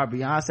superstar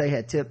Beyonce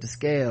had tipped the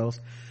scales.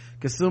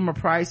 Consumer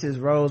prices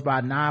rose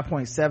by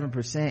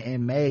 9.7%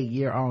 in May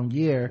year on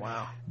year.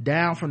 Wow.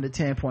 Down from the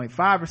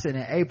 10.5%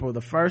 in April,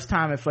 the first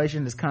time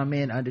inflation has come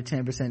in under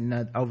 10%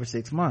 in over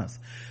 6 months.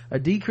 A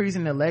decrease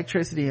in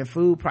electricity and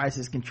food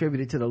prices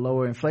contributed to the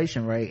lower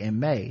inflation rate in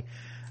May.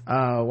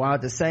 While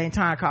at the same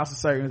time costs of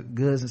certain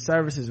goods and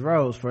services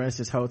rose, for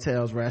instance,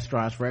 hotels,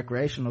 restaurants,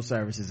 recreational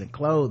services, and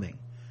clothing,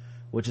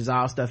 which is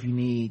all stuff you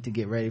need to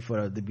get ready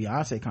for the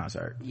Beyonce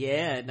concert.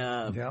 Yeah,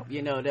 and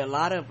you know, there are a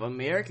lot of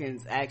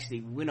Americans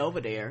actually went over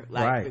there,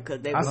 like, right,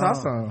 because they I saw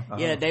some.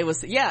 Yeah, they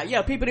was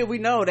people that we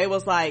know, they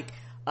was like,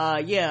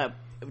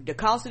 the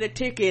cost of the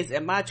tickets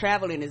and my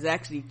traveling is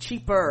actually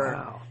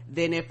cheaper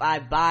than if I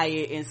buy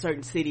it in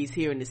certain cities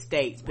here in the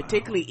States,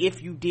 particularly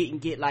if you didn't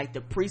get like the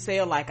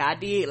pre-sale like I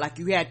did, like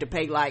you had to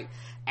pay like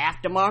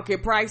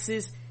aftermarket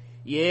prices.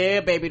 Yeah,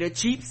 baby, the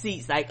cheap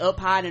seats, like up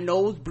high in the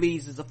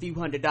nosebleeds, is a few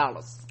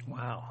 $100s.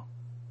 Wow.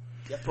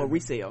 For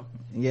resale.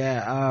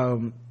 Yeah,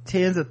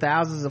 tens of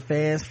thousands of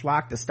fans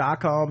flocked to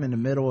Stockholm in the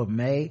middle of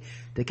May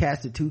to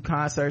catch the two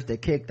concerts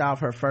that kicked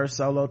off her first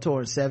solo tour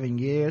in 7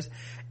 years.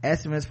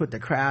 Estimates put the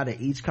crowd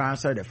at each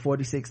concert at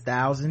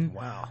 46,000.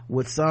 Wow.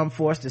 With some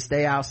forced to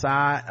stay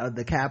outside of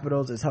the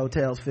capitals as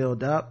hotels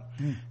filled up.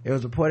 It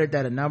was reported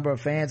that a number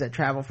of fans had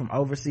traveled from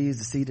overseas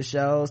to see the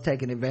shows,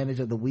 taking advantage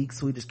of the weak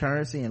Swedish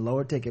currency and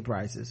lower ticket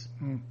prices.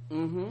 Hey,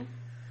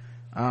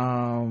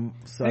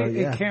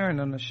 Karen,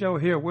 on the show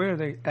here, where are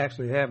they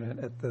actually having it?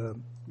 At the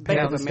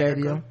Panther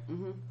Stadium.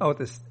 Oh,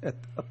 at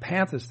a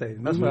Panther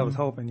Stadium. That's what I was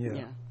hoping.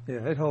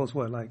 Yeah, it holds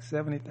what, like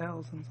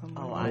 70,000 something.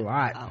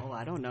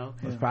 I don't know.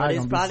 It's probably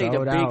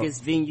the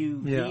biggest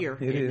venue here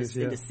in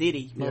the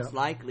city, most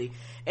likely.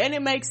 And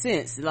it makes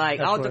sense. Like,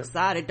 all jokes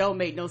aside, it don't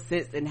make no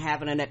sense in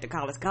having it at the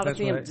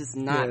Coliseum. It's just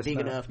not big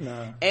enough.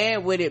 No.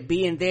 And with it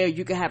being there,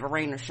 you can have a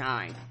rain or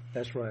shine.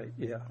 That's right.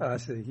 Yeah, I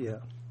see. Yeah.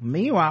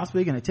 Meanwhile,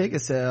 speaking of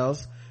ticket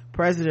sales,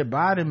 President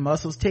Biden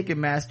muscles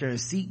Ticketmaster and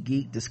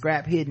SeatGeek to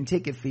scrap hidden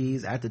ticket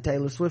fees after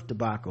Taylor Swift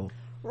debacle.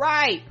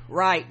 Right.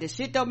 The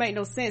shit don't make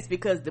no sense,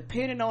 because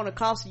depending on the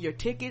cost of your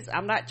tickets,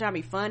 I'm not trying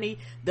to be funny,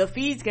 the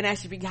fees can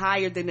actually be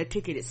higher than the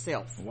ticket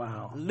itself.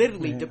 Wow.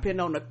 Literally, depend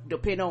on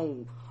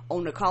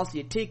the cost of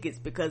your tickets,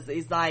 because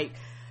it's like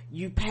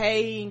you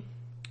pay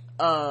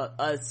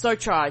a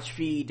surcharge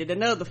fee, then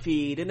another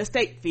fee, then a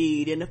state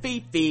fee, then a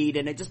fee,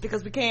 and just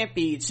because we can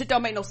feed, shit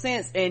don't make no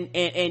sense,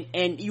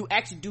 and you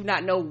actually do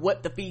not know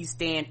what the fees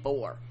stand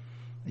for.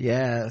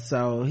 Yeah,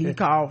 so he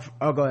called.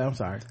 Oh, go ahead.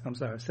 I'm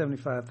sorry.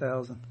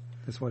 75,000.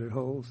 That's what it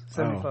holds.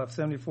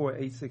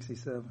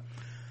 74,867.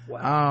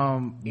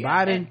 Wow.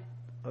 Biden.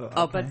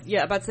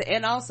 But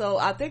and also,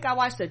 I think I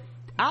watched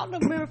I don't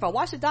remember if I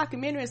watched a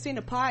documentary and seen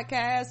a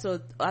podcast,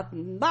 or I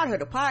might have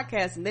heard a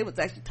podcast, and they was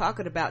actually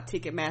talking about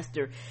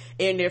Ticketmaster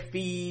and their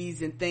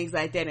fees and things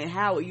like that, and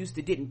how it used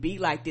to didn't be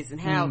like this, and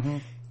how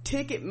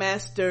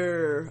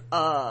Ticketmaster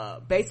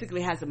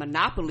basically has a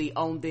monopoly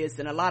on this,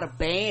 and a lot of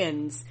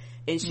bands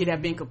and shit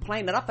have been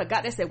complaining. And I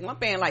forgot, they said one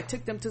band like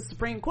took them to the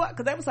Supreme Court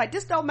because they was like,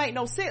 this don't make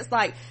no sense.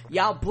 Like,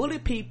 y'all bully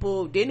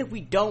people, then if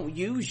we don't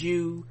use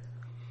you,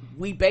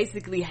 we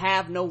basically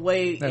have no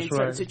way in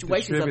certain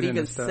situations of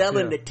even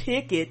selling the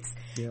tickets,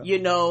 you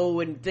know,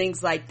 and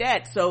things like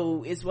that.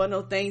 So it's one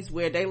of those things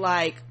where they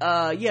like,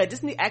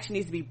 this actually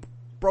needs to be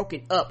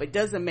broken up. It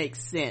doesn't make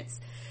sense.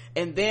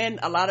 And then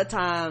a lot of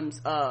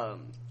times,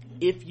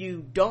 if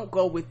you don't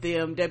go with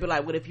them, they'll be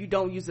like, well, if you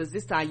don't use us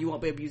this time, you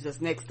won't be able to use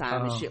us next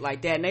time and shit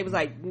like that. And they was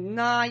like,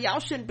 nah, y'all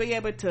shouldn't be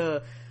able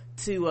to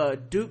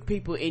duke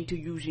people into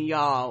using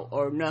y'all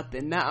or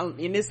nothing. Now,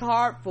 and it's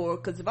hard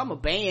cause if I'm a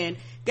band,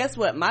 guess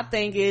what? My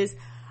thing is,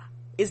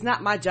 it's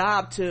not my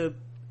job to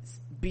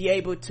be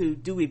able to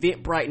do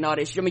Eventbrite and all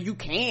that shit. I mean, you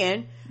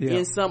can,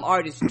 and some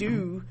artists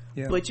do,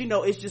 but you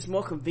know, it's just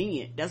more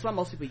convenient. That's why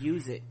most people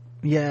use it.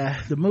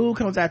 Yeah, the move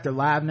comes after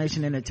Live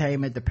Nation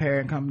Entertainment, the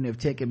parent company of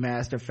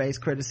Ticketmaster, faced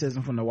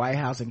criticism from the White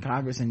House and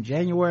Congress in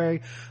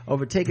January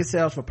over ticket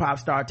sales for pop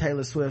star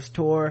Taylor Swift's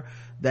tour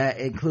that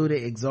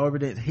included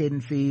exorbitant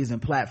hidden fees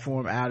and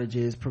platform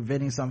outages,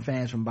 preventing some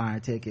fans from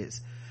buying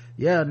tickets.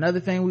 Yeah, another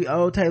thing we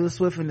owe Taylor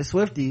Swift and the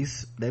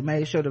Swifties, they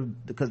made sure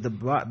because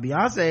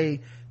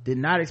Beyonce did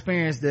not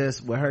experience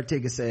this with her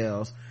ticket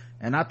sales.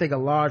 And I think a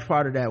large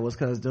part of that was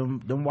because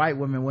them white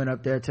women went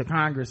up there to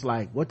Congress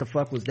like, what the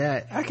fuck was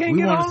that? I can't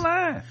get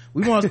online.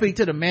 We want to speak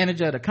to the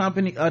manager of the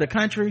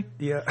country.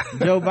 Yeah.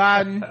 Joe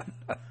Biden.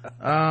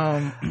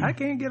 I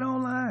can't get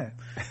online.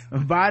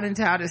 Biden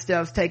touted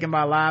steps taken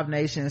by Live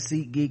Nation,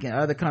 SeatGeek, and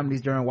other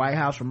companies during White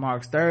House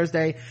remarks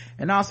Thursday,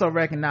 and also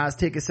recognized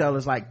ticket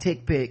sellers like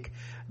TickPick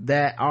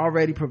that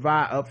already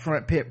provide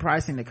upfront pit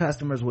pricing to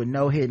customers with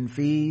no hidden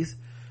fees.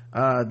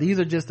 These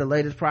are just the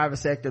latest private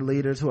sector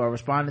leaders who are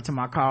responding to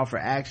my call for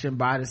action,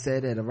 Biden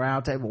said at a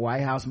roundtable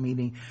White House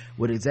meeting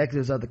with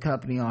executives of the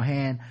company on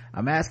hand.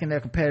 I'm asking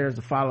their competitors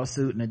to follow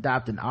suit and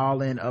adopt an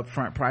all-in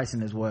upfront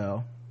pricing as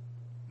well.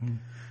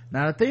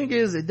 Now the thing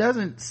is, it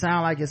doesn't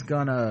sound like it's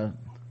gonna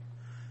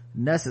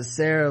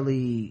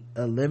necessarily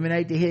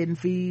eliminate the hidden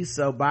fees.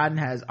 So Biden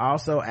has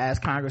also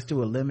asked Congress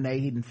to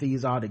eliminate hidden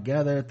fees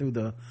altogether through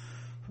the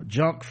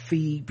Junk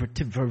Fee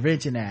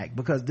Prevention Act,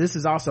 because this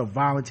is also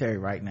voluntary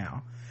right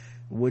now,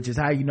 which is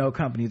how you know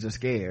companies are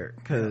scared,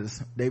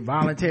 because they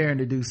volunteering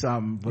to do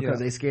something because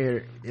they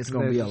scared it's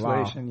going to be a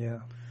law.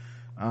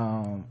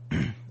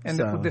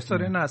 So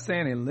they're not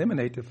saying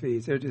eliminate the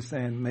fees, they're just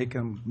saying make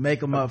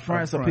them up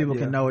front so people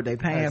can know what they're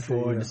paying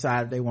for and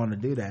decide if they want to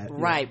do that,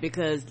 right?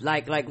 Because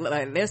like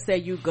let's say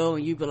you go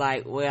and you be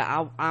like,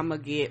 well, I'm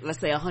gonna get, let's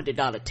say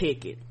 $100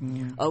 ticket,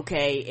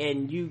 okay,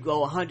 and you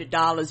go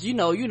 $100, you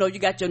know you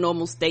got your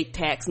normal state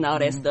tax and all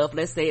that stuff.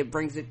 Let's say it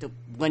brings it to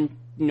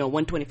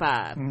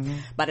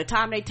 $125. By the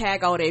time they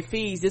tag all their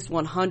fees, this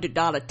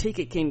 $100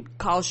 ticket can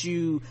cost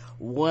you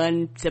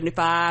 $175,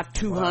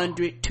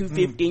 $200,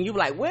 $250, and you be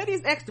like, where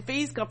these extra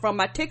fees come from?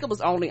 My ticket was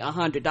only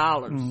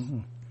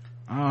 $100.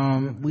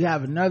 We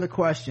have another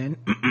question.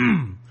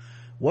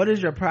 What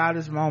is your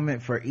proudest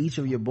moment for each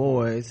of your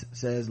boys,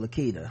 says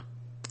Lakita?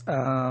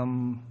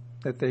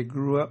 That they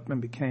grew up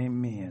and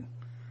became men.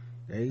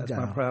 There you go.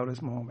 That's my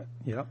proudest moment.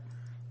 Yep.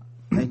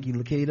 Thank you,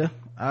 Lakita.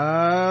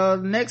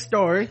 Next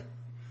story.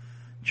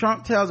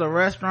 Trump tells a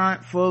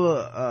restaurant full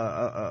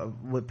of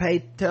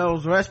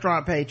tells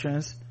restaurant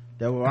patrons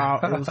that it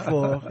was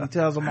full. He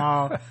tells them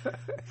all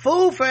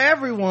food for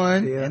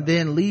everyone, and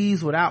then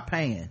leaves without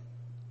paying.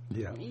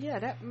 Yeah,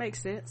 that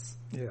makes sense.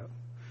 Yeah.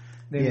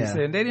 Then he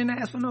said they didn't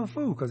ask for no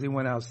food because he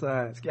went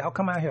outside. Y'all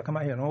come out here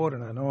and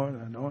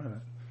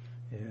order.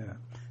 Yeah.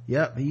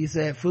 Yep. He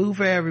said food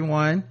for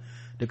everyone,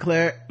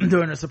 declared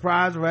during a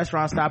surprise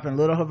restaurant stop in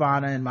Little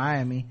Havana in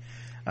Miami.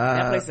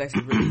 That place is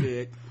actually really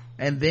good.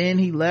 And then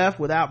he left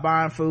without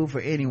buying food for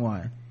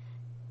anyone.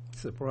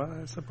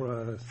 Surprise.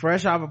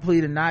 Fresh off a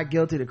plea to not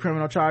guilty to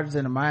criminal charges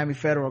in the Miami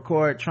federal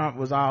court, Trump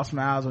was all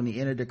smiles when he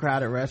entered the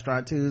crowded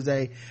restaurant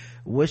Tuesday,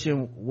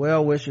 wishing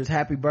well-wishers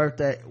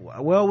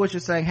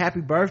saying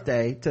happy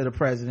birthday to the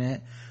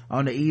president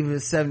on the eve of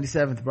his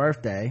 77th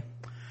birthday.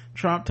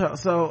 Trump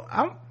here's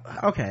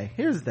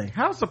the thing.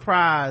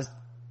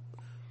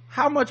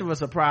 How much of a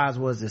surprise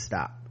was this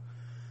stop?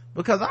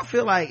 Because I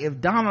feel like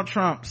if Donald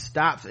Trump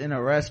stops in a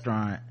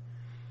restaurant,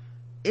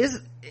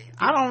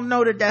 I don't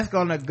know that that's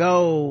gonna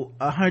go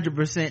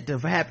 100% to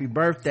happy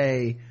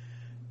birthday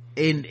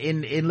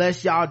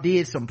unless y'all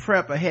did some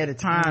prep ahead of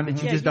time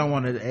that you just don't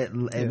want to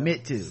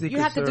admit to. You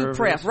have to do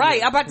prep,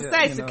 right? I'm about to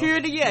say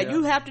security.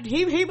 You have to.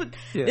 He was.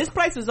 This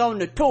place was on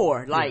the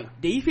tour. Like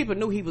these people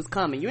knew he was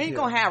coming. You ain't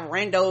gonna have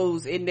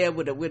randos in there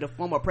with a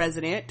former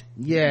president.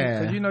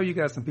 Yeah, so you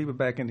got some people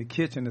back in the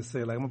kitchen that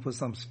say like, I'm gonna put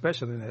something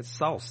special in that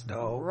sauce,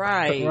 dog.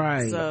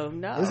 Right. So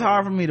no, it's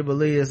hard for me to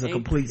believe it's a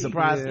complete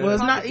surprise. Well,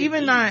 it's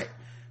not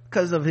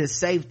because of his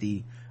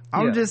safety.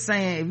 I'm just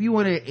saying, if you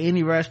went to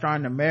any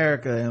restaurant in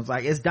America and it's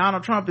like, it's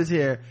Donald Trump is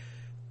here,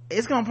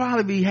 it's gonna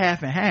probably be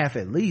half and half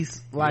at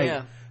least.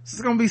 Like, it's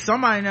gonna be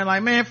somebody in there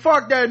like, man,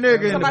 fuck that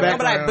nigga. Somebody gonna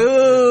be like,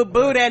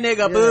 boo that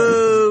nigga,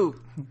 boo.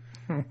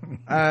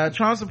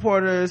 Trump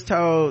supporters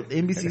told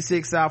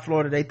NBC6 South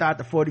Florida they thought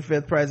the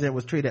 45th president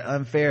was treated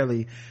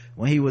unfairly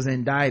when he was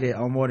indicted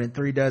on more than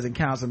 36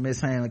 counts of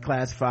mishandling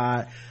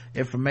classified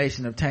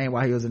information obtained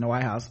while he was in the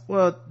White House.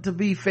 Well, to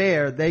be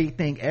fair, they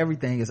think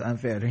everything is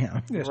unfair to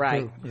him. That's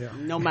right. true. Yeah.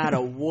 No matter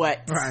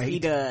what Right. he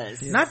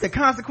does. Not the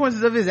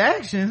consequences of his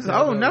actions.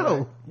 Oh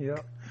no. Right.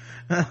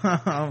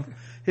 Yeah.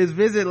 His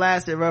visit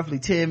lasted roughly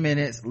 10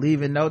 minutes,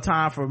 leaving no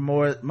time for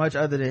much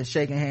other than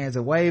shaking hands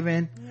and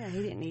waving. Yeah,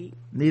 he didn't eat.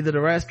 Neither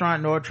the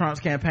restaurant nor Trump's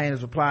campaign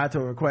has replied to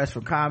a request for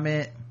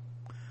comment.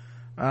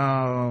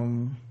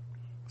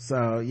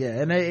 So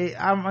yeah, and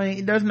I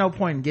mean, there's no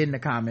point in getting a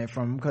comment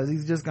from him because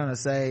he's just gonna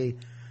say,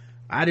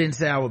 I didn't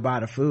say I would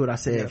buy the food. I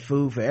said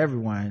food for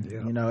everyone.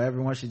 Yeah. You know,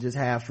 everyone should just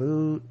have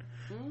food.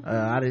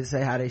 I didn't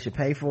say how they should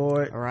pay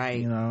for it. Right.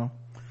 You know.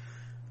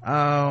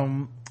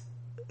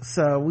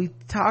 So we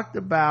talked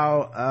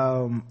about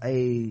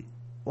we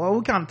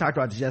kind of talked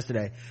about this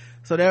yesterday.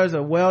 So there was a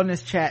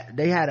wellness chat.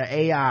 They had an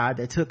AI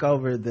that took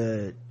over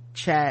the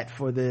chat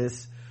for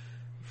this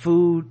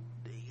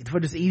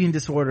eating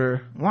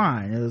disorder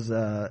line. It was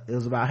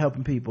about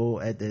helping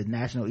people at the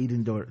National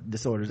Eating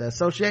Disorders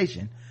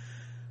Association.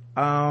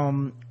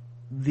 The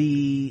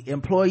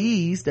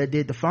employees that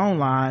did the phone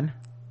line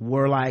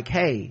were like,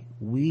 hey,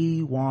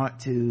 we want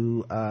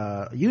to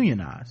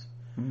unionize.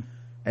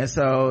 And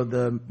so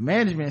the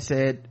management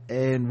said,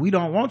 and we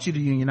don't want you to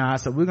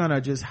unionize, so we're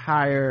gonna just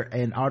hire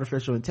an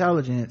artificial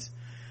intelligence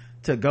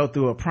to go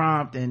through a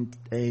prompt and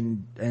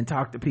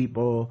talk to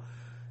people.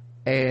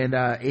 And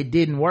it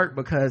didn't work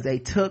because they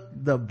took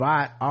the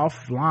bot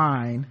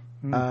offline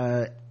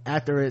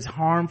after its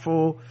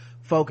harmful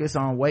focus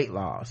on weight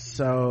loss.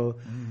 So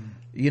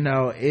you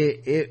know,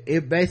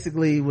 it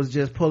basically was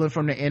just pulling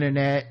from the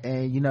internet,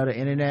 and you know, the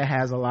internet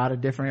has a lot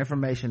of different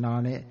information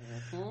on it.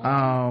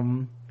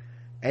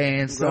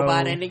 And so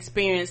robot ain't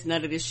experienced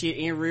none of this shit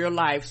in real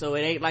life, so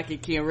it ain't like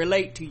it can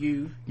relate to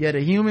you. Yeah, the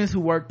humans who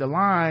work the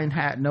line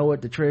know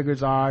what the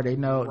triggers are. They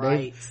know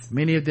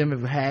many of them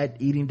have had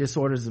eating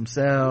disorders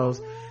themselves,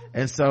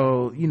 and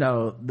so you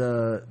know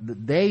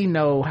they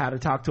know how to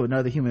talk to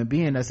another human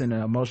being that's in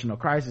an emotional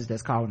crisis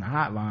that's calling the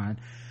hotline,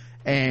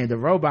 and the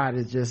robot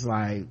is just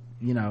like,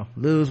 you know,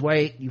 lose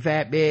weight, you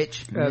fat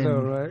bitch. I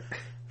know, right?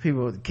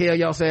 People kill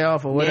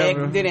yourself or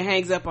whatever. Yeah, then it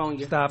hangs up on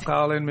you. Stop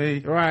calling me.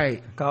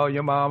 Right. Call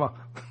your mama.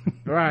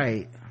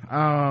 Right.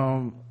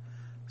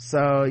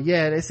 So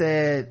yeah, they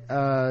said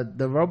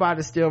the robot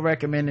is still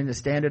recommending the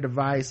standard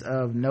device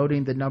of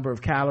noting the number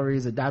of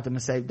calories, adopting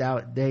a safe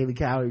daily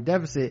calorie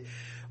deficit,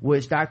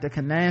 which Dr.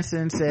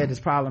 Knudsen said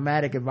is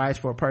problematic advice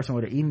for a person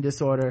with an eating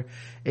disorder.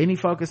 Any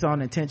focus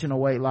on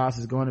intentional weight loss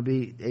is going to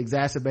be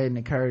exacerbating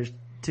encouraging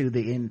to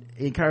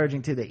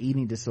the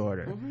eating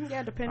disorder.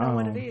 Yeah, depending on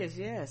what it is.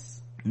 Yes.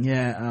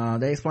 Yeah,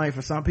 they explain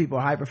for some people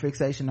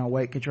hyperfixation on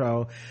weight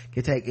control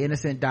can take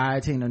innocent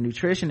dieting or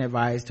nutrition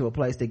advice to a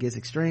place that gets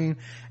extreme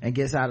and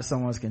gets out of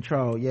someone's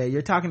control. Yeah,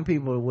 you're talking to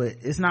people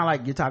it's not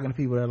like you're talking to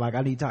people that are like,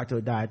 I need to talk to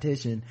a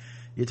dietitian.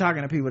 You're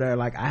talking to people that are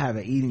like, I have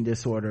an eating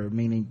disorder,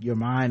 meaning your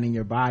mind and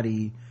your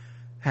body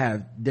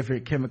have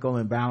different chemical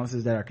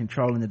imbalances that are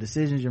controlling the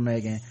decisions you're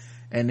making.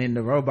 And then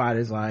the robot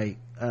is like,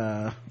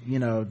 you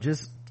know,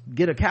 just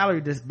get a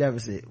calorie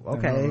deficit.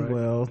 Okay, right.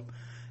 Well,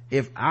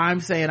 if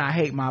I'm saying I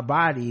hate my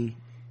body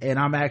and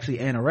I'm actually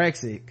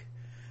anorexic,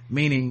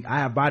 meaning I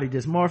have body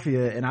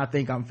dysmorphia and I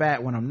think I'm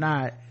fat when I'm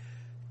not,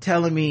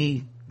 telling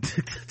me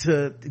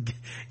to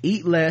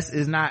eat less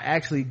is not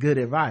actually good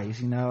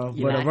advice, you know.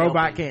 But a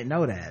robot can't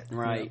know that,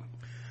 right?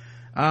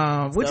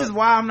 Which is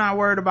why I'm not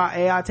worried about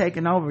AI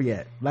taking over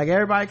yet. Like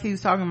everybody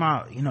keeps talking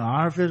about, you know,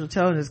 artificial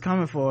intelligence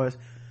coming for us.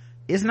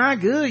 It's not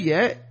good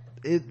yet.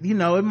 It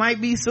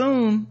might be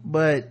soon,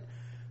 but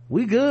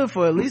we good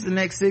for at least the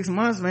next 6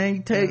 months,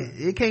 man.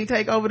 It can't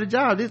take over the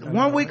job. This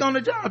 1 week on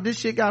the job, this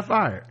shit got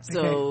fired.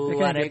 So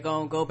are they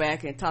gonna go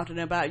back and talk to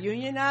them about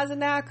unionizing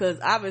now? Because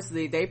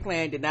obviously they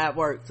plan did not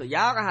work, so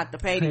y'all gonna have to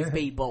pay these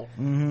people.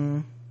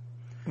 Yeah,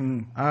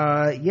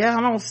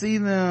 I don't see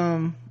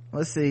them.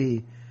 Let's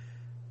see.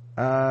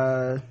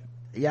 I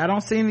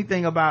don't see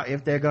anything about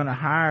if they're gonna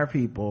hire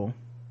people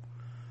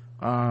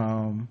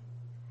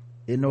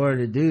in order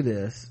to do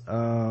this.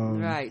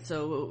 Right,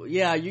 so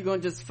yeah, you're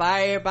gonna just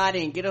fire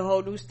everybody and get a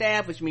whole new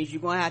staff, which means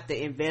you're gonna have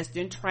to invest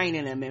in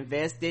training them,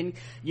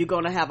 you're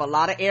gonna have a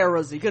lot of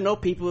errors. You can know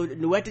people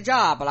new at the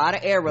job, a lot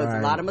of errors, right.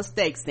 A lot of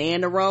mistakes,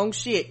 saying the wrong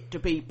shit to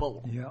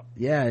people.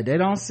 Yeah, they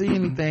don't see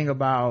anything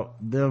about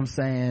them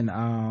saying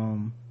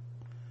hiring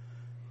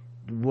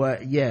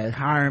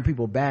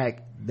people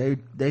back.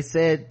 They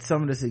said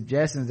some of the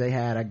suggestions they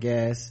had, I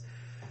guess.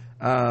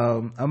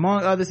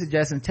 Among other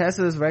suggestions,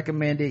 Tesla's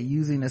recommended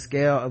using a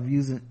scale of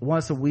using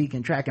once a week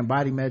and tracking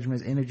body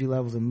measurements, energy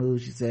levels, and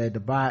mood. She said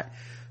the bot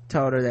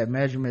told her that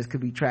measurements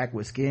could be tracked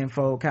with skin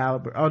fold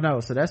caliber. Oh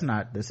no, so that's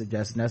not the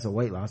suggestion, that's a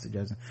weight loss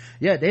suggestion.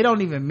 Yeah, they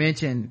don't even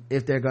mention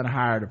if they're gonna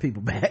hire the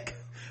people back,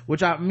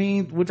 which I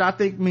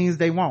think means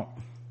they won't.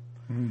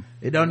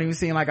 It don't even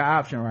seem like an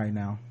option right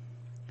now.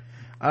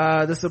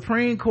 The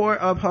Supreme Court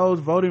upholds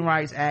Voting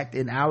Rights Act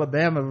in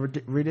Alabama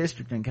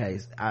redistricting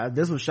case.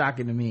 This was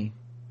shocking to me.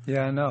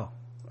 Yeah, I know.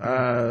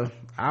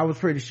 I was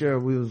pretty sure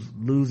we was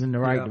losing the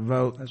right to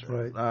vote. That's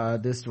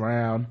right. This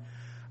round.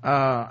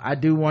 I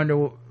do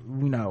wonder,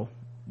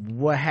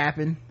 what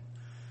happened.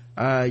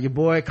 Your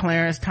boy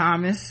Clarence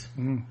Thomas,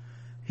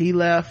 he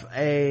wrote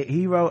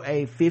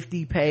a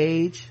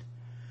 50-page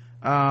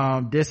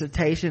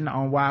dissertation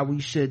on why we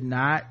should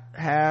not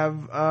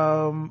have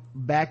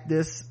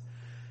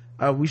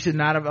we should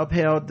not have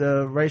upheld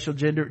the racial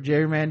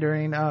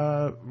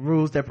gerrymandering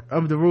rules that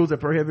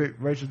prohibit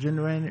racial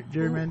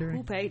gerrymandering.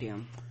 Who paid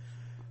him?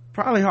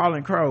 Probably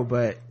Harlan Crow,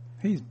 but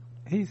he's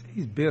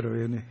bitter,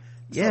 isn't he?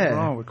 Something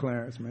wrong with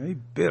Clarence, man. He's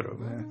bitter,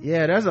 man.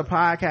 Yeah, there's a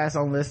podcast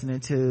I'm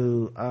listening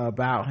to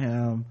about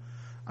him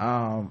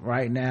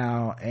right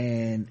now,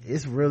 and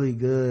it's really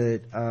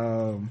good.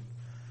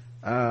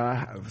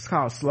 It's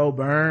called Slow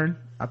Burn.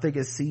 I think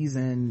it's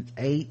season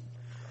 8,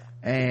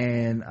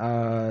 and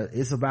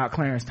it's about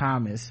Clarence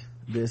Thomas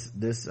this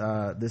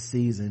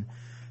season.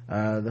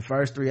 The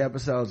first 3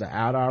 episodes are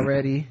out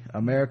already.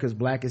 America's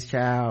Blackest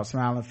Child,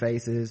 Smiling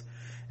Faces,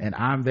 and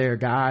I'm Their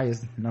Guy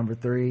is number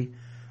 3.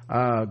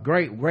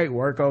 Great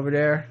work over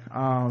there.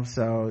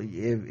 So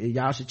if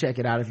y'all should check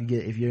it out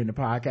if you're into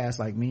podcasts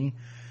like me.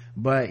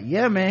 But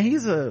yeah, man,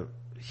 he's a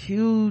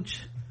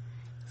huge,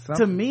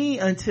 to me,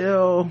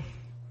 until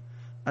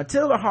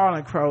the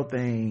Harlan Crow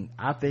thing,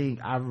 I think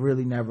I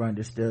really never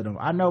understood him.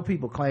 I know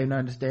people claim to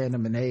understand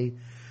him and they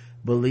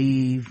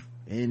believe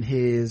in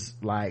his,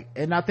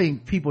 and I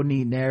think people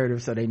need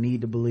narrative, so they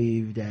need to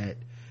believe that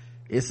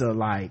it's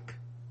a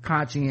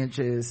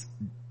conscientious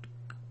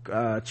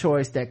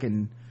choice that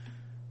can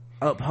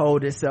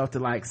uphold itself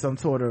to some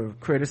sort of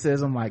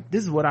criticism,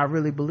 this is what I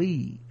really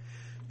believe.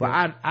 But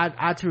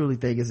I truly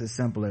think it's as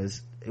simple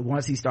as,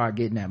 once he started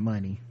getting that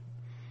money,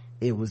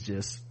 it was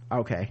just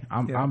okay,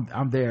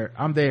 I'm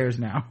theirs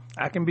now.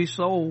 I can be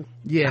sold.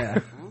 Yeah.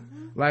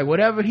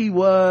 Whatever he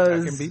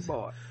was, I can be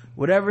bought.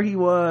 Whatever he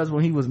was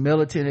when he was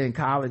militant in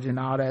college and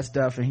all that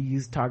stuff, and he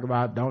used to talk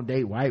about don't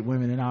date white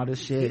women and all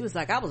this shit. He was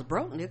like, I was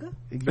broke, nigga.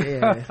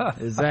 Yeah,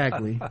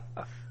 exactly.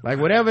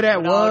 Whatever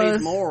that was, all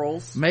these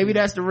morals. Maybe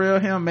that's the real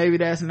him, maybe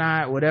that's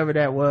not. Whatever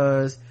that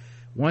was,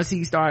 once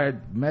he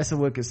started messing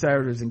with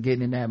conservatives and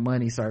getting in that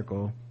money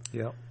circle,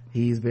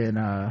 he's been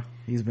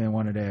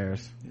one of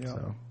theirs.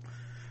 So,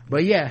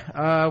 but yeah,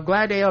 I'm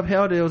glad they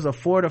upheld it. It was a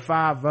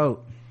 4-5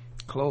 vote.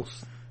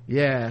 Close.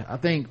 Yeah, I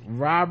think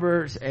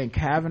Roberts and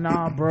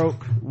Kavanaugh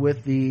broke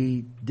with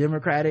the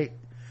Democratic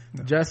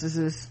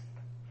justices.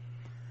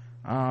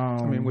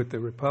 With the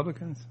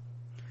Republicans?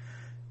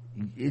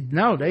 They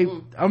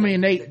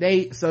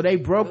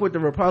broke with the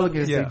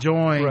Republicans to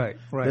join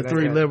the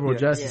 3 liberal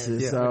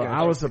justices. So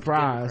I was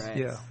surprised.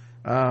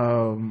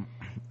 And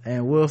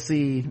we'll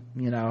see,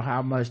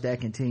 how much that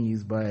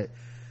continues, but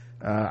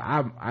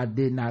I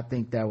did not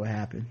think that would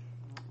happen.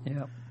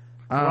 Yeah.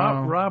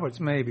 Roberts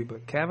maybe,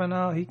 but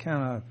Kavanaugh, he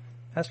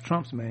that's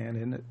Trump's man,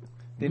 isn't it?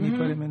 Didn't he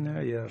put him in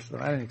there? Yeah, so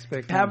I didn't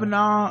expect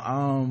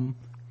Kavanaugh,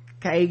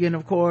 Kagan,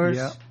 of course.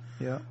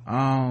 Yeah.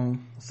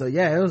 So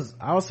yeah,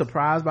 I was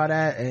surprised by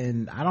that,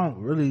 and I don't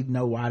really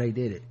know why they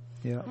did it.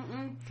 Yeah.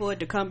 For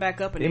it to come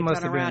back up and they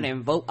turn around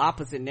and vote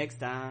opposite next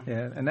time.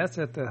 Yeah, and that's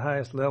at the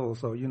highest level,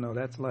 so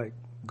that's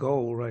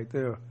gold right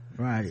there.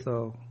 Right.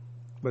 So,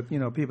 but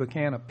people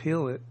can't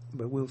appeal it,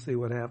 but we'll see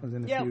what happens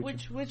in the future. Yeah,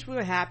 which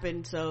will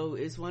happen. So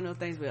it's one of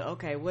those things where,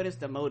 okay, what is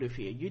the motive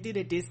here? You did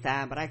it this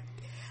time, but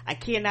I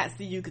cannot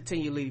see you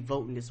continually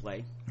voting this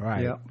way.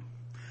 Right. Yep.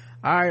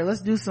 All right,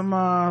 let's do some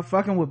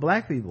fucking with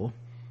black people.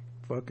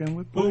 Fucking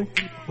with black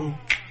people.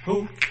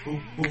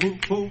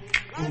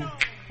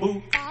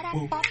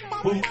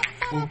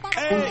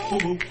 Hey,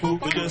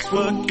 we're just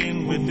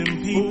fucking with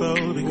them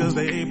people because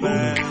they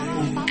black.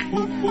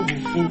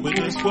 We're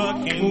just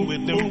fucking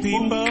with them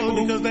people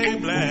because they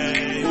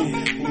black.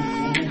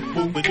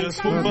 We're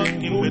just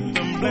fucking with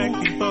them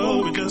black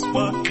people. We're just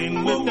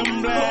fucking with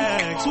them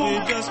blacks.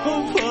 We're just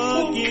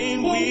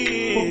fucking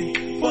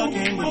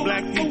with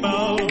black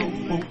people.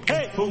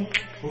 Hey,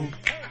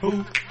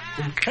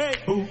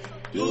 hey,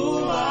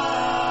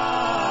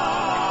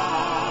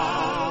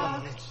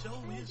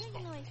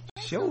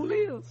 Show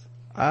lives.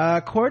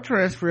 Court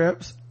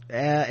transcripts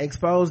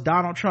exposed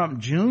Donald Trump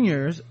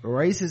Jr.'s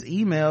racist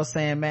emails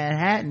saying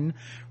Manhattan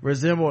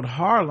resembled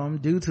Harlem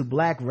due to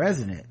black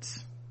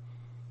residents.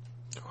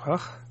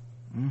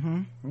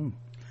 You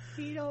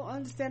don't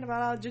understand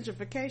about all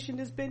gentrification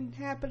that's been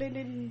happening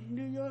in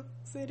New York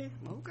City?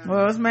 Okay.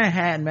 Well, it's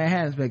Manhattan.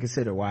 Manhattan's been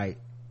considered white.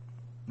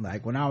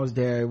 When I was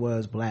there, it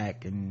was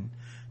black and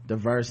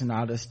diverse and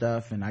all this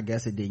stuff, and I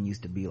guess it didn't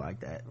used to be like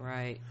that.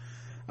 Right.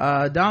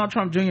 Donald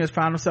Trump Jr. has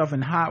found himself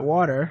in hot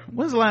water.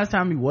 When's the last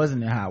time he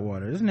wasn't in hot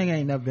water? This nigga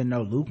ain't never been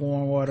no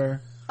lukewarm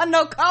water.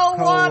 No cold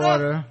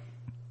water.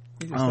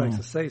 He just likes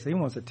to say so. He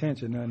wants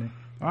attention, doesn't he?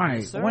 Right.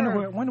 Yes,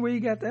 wonder where you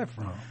got that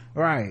from.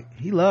 Right.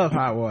 He loved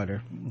hot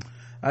water.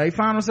 He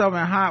found himself in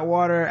hot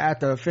water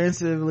after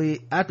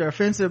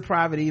offensive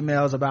private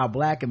emails about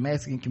black and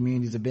Mexican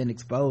communities have been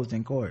exposed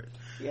in court.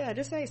 Yeah,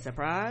 this ain't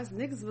surprise.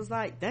 Niggas was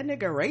like, that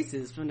nigga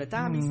racist from the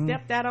time he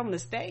stepped out on the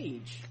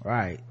stage.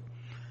 Right.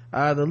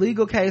 The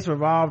legal case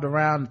revolved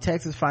around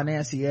Texas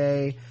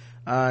financier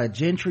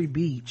Gentry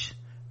Beach,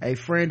 a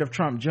friend of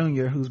Trump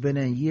Jr., who's been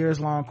in a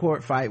years-long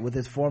court fight with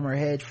his former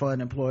hedge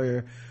fund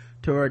employer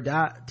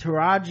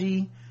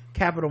Taraji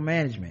Capital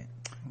Management.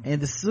 In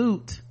the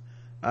suit,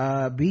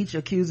 Beach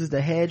accuses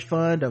the hedge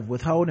fund of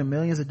withholding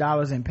millions of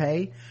dollars in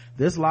pay.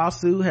 This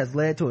lawsuit has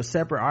led to a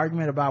separate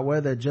argument about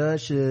whether a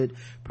judge should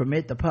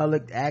permit the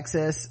public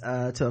access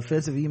to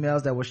offensive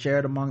emails that were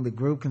shared among the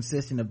group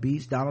consisting of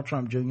Beach, Donald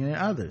Trump Jr., and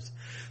others.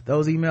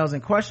 Those emails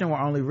in question were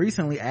only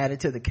recently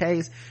added to the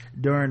case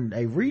during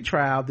a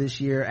retrial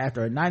this year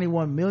after a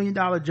 $91 million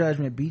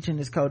judgment Beach and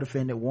his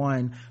co-defendant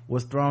won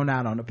was thrown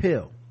out on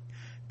appeal.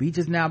 Beach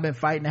has now been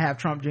fighting to have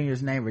Trump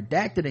Jr.'s name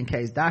redacted in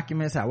case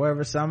documents.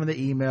 However, some of the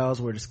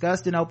emails were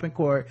discussed in open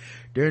court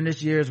during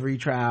this year's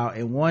retrial.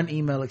 In one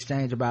email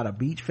exchange about a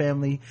Beach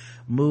family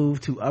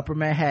move to Upper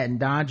Manhattan,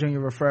 Don Jr.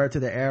 referred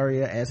to the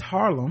area as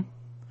Harlem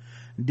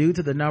due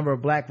to the number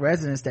of black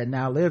residents that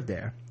now live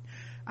there.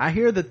 I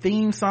hear the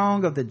theme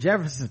song of the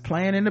Jeffersons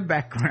playing in the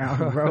background,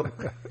 he wrote.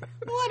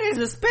 What is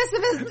as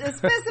expensive as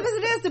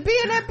it is to be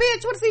in that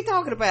bitch? What is he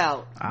talking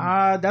about?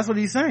 That's what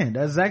he's saying.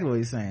 That's exactly what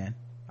he's saying.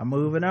 I'm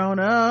moving on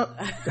up.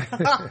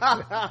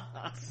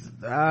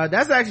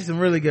 That's actually some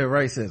really good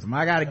racism.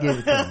 I gotta give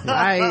it to him.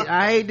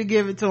 I hate to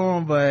give it to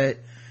him, but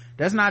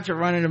that's not your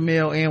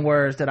run-of-the-mill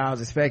N-words that I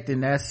was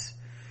expecting. That's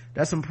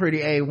some pretty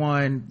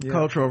A1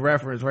 cultural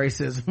reference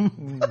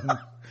racism.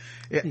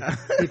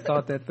 He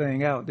thought that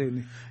thing out,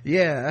 didn't he?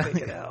 Yeah.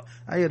 Take it out.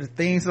 I hear the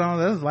theme song.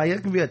 That was like,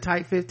 it can be a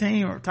type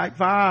 15 or type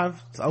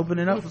 5. It's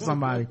opening up for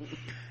somebody.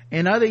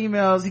 In other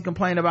emails, he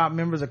complained about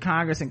members of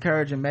Congress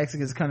encouraging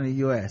Mexicans to come to the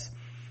U.S.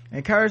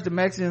 Encourage the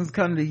Mexicans to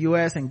come to the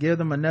U.S. and give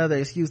them another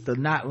excuse to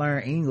not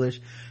learn English.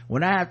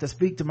 When I have to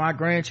speak to my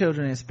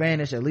grandchildren in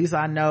Spanish, at least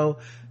I know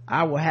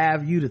I will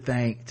have you to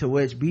thank. To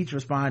which Beach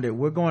responded,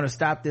 we're going to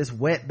stop this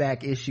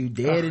wetback issue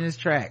dead in its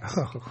tracks.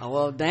 Oh,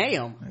 well,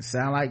 damn. It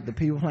sound like the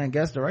people playing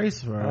Guess the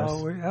Race for us.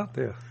 Oh, we're out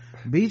there.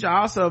 Beach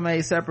also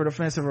made separate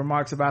offensive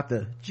remarks about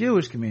the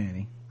Jewish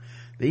community.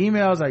 The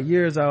emails are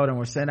years old and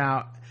were sent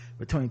out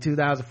between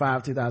 2005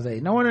 and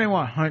 2008. No wonder they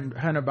want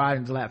Hunter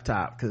Biden's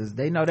laptop, because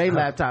they know their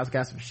laptops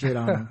got some shit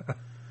on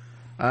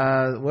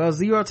them. Well,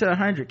 0 to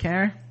 100,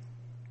 Karen?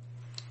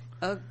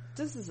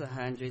 This is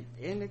 100.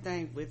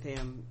 Anything with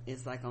him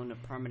is like on the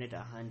permanent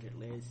 100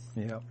 list.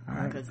 Yeah,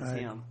 because it's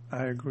him.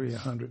 I agree,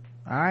 100.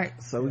 All right,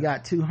 so we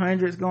got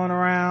 200s going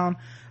around.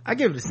 I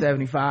give it a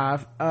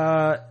 75.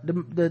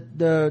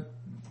 The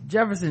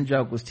Jefferson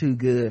joke was too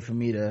good for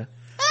me to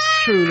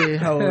truly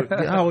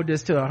hold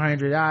this to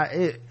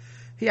 100.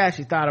 He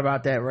actually thought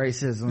about that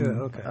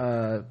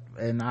racism,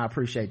 and I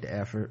appreciate the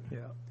effort.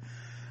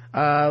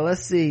 Yeah.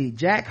 Let's see,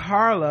 Jack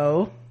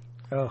Harlow,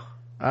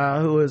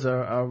 who is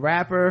a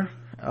rapper,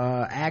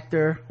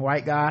 actor,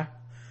 white guy,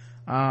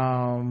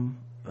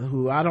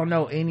 who I don't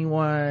know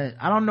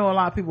a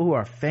lot of people who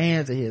are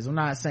fans of his. I'm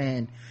not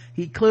saying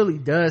he clearly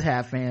does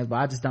have fans, but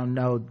I just don't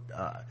know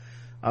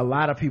a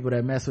lot of people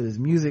that mess with his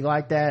music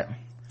like that.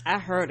 I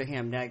heard of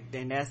him,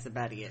 then that's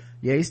about it.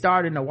 Yeah, he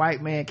starred in the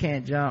White Man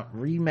Can't Jump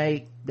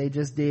remake they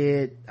just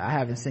did. I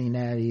haven't seen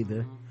that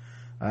either.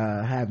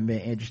 Haven't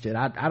been interested.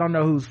 I don't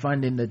know who's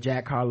funding the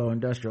Jack Harlow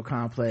Industrial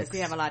Complex. Does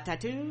he have a lot of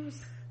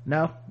tattoos?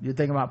 No, you're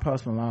thinking about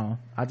Post Malone.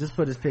 I just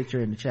put his picture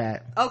in the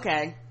chat.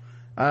 Okay.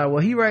 Well,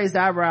 he raised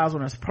eyebrows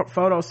when a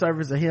photo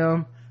surfaced of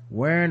him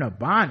wearing a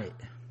bonnet.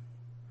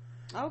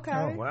 Okay.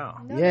 Oh, wow.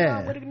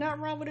 Nothing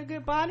wrong with a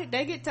good bonnet.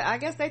 I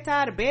guess they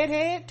tired of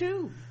bedhead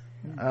too.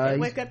 They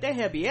wake up, they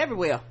heavy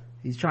everywhere.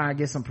 He's trying to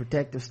get some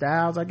protective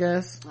styles, I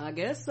guess. I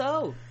guess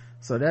so.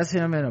 So that's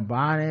him in a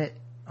bonnet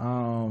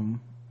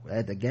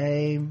at the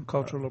game.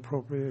 Cultural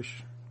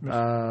appropriation.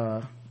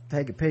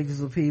 Taking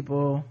pictures with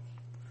people.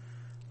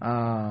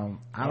 I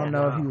don't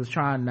know if he was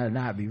trying to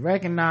not be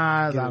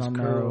recognized. I don't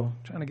know.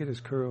 Trying to get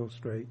his curls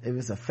straight. If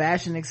it's a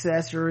fashion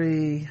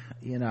accessory,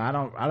 I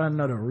don't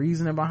know the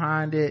reasoning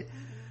behind it,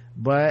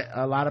 but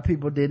a lot of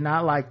people did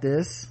not like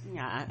this.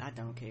 Yeah, I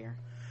don't care.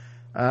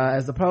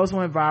 As the post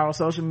went viral,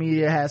 social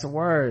media had some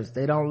words.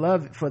 They don't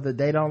love it for the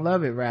 "They Don't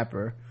Love It"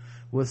 rapper,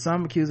 with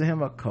some accusing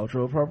him of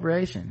cultural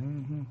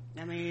appropriation.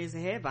 I mean, it's a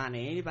head bonnet.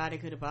 Anybody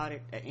could have bought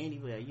it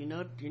anywhere. You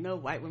know,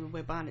 white women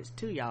wear bonnets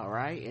too, y'all,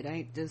 right? It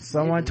ain't just.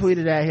 Someone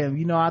tweeted at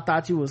him, I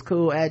thought you was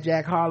cool at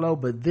Jack Harlow,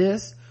 but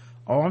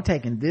I'm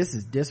taking this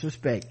as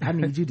disrespect. I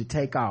need you to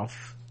take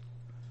off.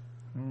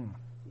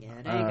 Yeah,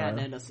 they ain't got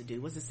nothing else to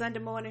do. Was it Sunday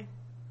morning?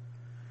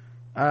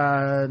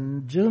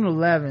 June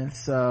 11th,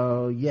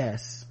 so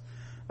yes.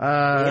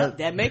 Yep,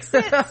 that makes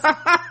sense.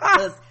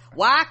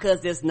 Why?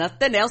 Because there's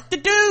nothing else to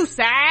do,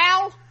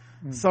 Sal.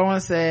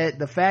 Someone said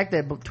the fact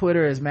that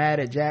Twitter is mad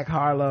at Jack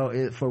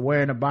Harlow for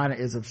wearing a bonnet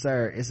is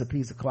absurd. It's a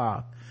piece of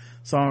cloth.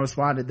 Someone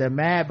responded, they're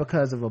mad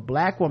because if a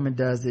black woman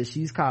does this,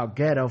 she's called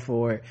ghetto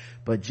for it,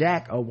 but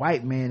Jack, a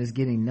white man, is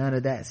getting none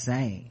of that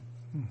same.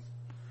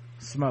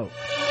 Smoke.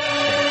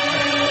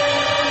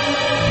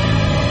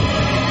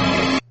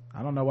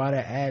 I don't know why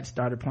that ad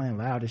started playing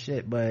loud as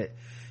shit, but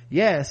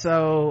yeah,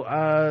 so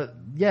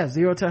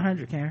 0 to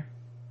 100, Karen.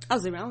 I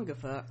don't give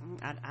a fuck.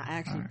 I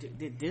actually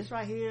did this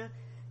right here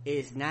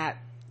is not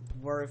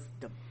worth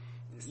the,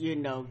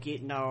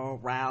 getting all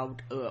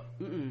riled up.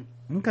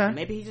 Okay,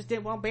 maybe he just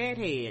didn't want bad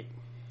head.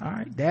 All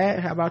right, Dad,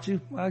 how about you?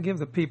 Well, I'll give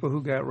the people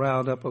who got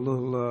riled up a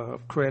little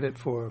credit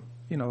for,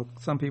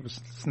 some people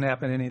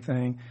snapping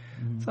anything.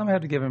 Some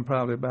have to give him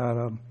probably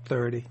about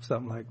 30,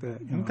 something like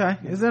that. Okay,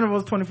 his interval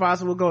is 25,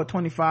 so we'll go at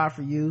 25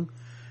 for you.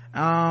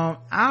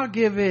 I'll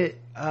give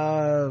it,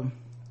 man,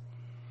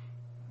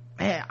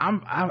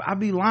 I'd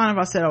be lying if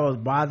I said I was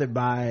bothered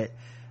by it,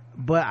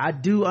 but I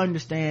do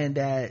understand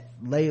that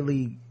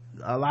lately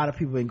a lot of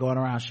people been going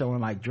around showing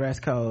like dress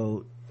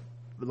code,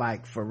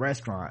 like for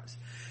restaurants.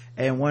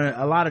 And when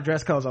a lot of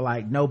dress codes are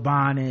like no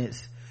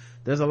bonnets,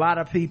 there's a lot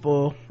of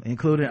people,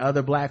 including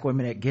other black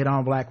women, that get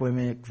on black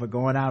women for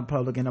going out in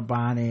public in a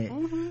bonnet,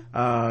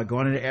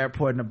 going to the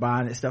airport in a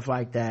bonnet, stuff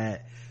like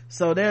that.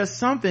 So there's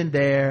something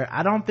there.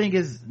 I don't think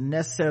it's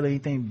necessarily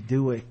anything to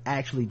do with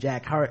actually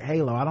Jack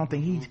Harlow.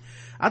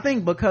 I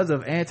think because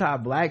of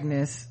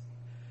anti-blackness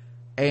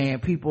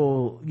and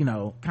people,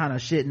 kind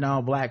of shitting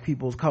on black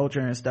people's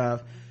culture and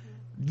stuff,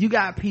 you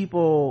got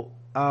people,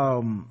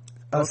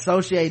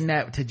 associating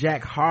that to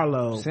Jack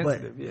Harlow.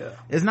 Sensitive, but yeah.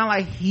 It's not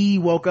like he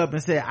woke up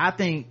and said, I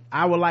think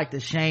I would like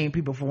to shame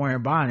people for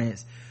wearing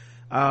bonnets.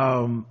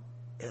 And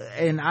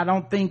I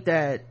don't think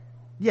that,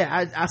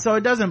 so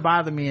it doesn't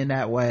bother me in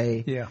that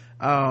way. Yeah.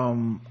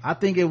 I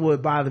think it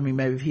would bother me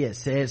maybe if he had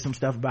said some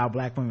stuff about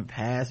black women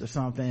past or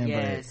something.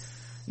 Yes.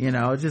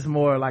 But, it's just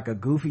more like a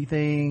goofy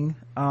thing.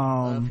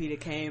 If he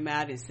came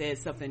out and said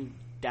something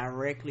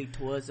directly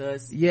towards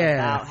us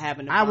about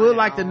having I would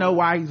like to know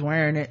why he's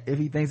wearing it, if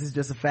he thinks it's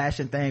just a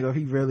fashion thing or if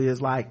he really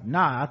is like,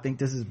 nah, I think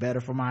this is better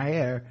for my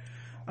hair,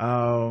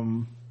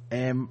 and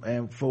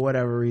for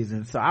whatever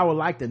reason. So I would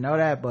like to know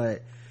that,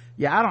 but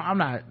I'm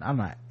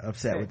not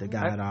upset with the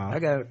guy at all. I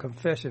got a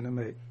confession to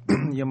make.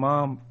 Your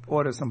mom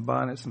ordered some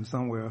bonnets from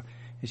somewhere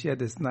and she had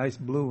this nice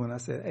blue, and I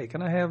said, hey,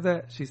 can I have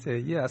that? She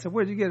said, yeah. I said,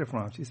 where'd you get it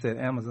from? She said,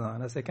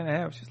 Amazon. I said, can I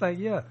have it? She's like,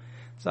 yeah.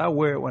 So I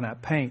wear it when I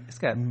paint. It's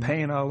got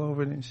paint all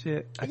over it and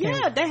shit.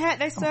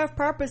 They serve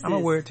purposes. I'm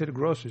gonna wear it to the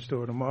grocery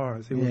store tomorrow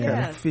and see what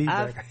kind of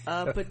feedback.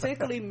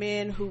 Particularly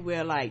men who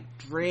wear like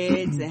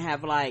dreads and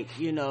have like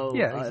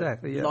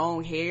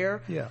long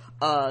hair. Yeah.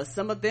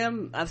 Some of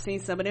them, I've seen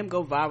some of them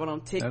go viral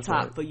on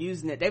TikTok for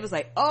using it. They was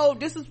like, oh,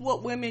 this is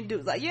what women do.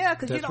 It's like, yeah,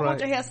 because you don't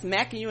want your hair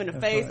smacking you in the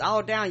face,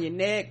 all down your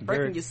neck,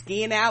 breaking your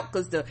skin out.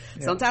 Because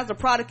sometimes the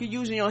product you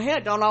use in your hair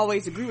don't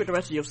always agree with the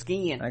rest of your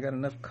skin. I got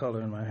enough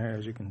color in my hair,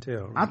 as you can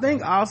tell. I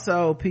think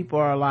also people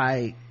are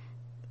like,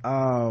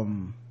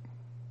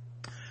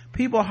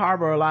 people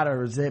harbor a lot of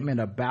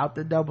resentment about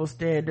the double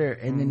standard,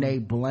 and then they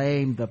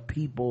blame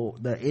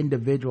the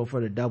individual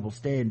for the double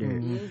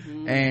standard.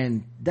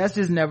 And that's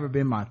just never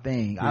been my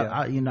thing.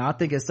 I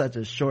think it's such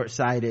a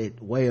short-sighted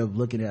way of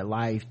looking at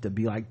life to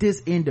be like,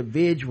 this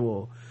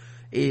individual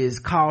is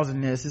causing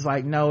this. It's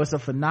like, no, it's a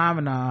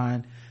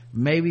phenomenon.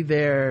 Maybe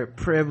they're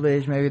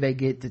privileged, maybe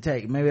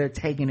they're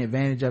taking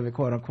advantage of it,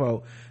 quote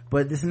unquote,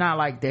 but it's not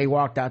like they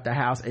walked out the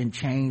house and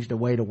changed the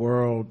way the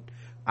world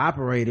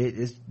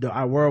operated.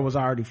 Our world was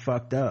already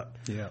fucked up.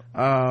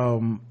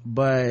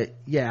 But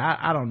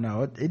I don't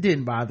know, it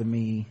didn't bother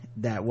me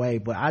that way,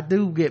 but I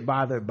do get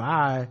bothered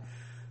by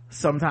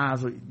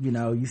sometimes,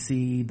 you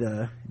see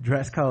the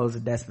dress codes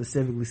that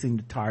specifically seem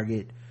to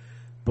target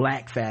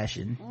black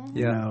fashion.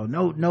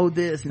 No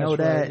this, no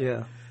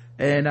that.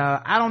 And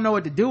I don't know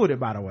what to do with it,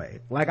 by the way.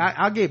 Like,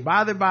 I'll get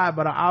bothered by it,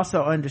 but I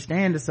also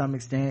understand to some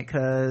extent,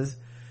 because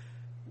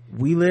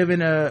we live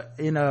in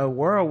a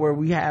world where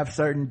we have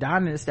certain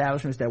dining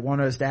establishments that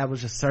want to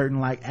establish a certain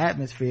like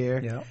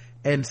atmosphere,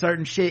 and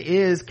certain shit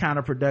is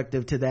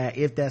counterproductive to that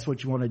if that's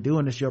what you want to do,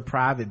 and it's your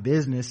private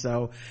business.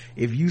 So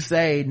if you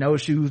say no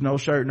shoes, no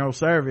shirt, no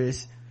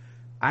service,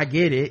 I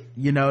get it,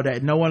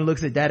 that no one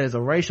looks at that as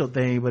a racial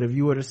thing. But if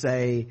you were to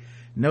say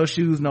no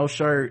shoes, no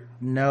shirt,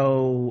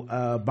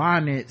 no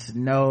bonnets,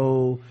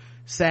 no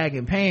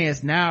sagging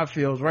pants, now it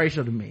feels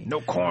racial to me. No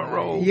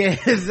cornrows. Yeah,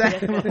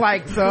 exactly.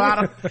 Like, so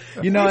I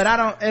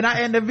don't,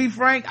 and to be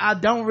frank, I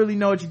don't really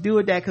know what you do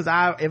with that, because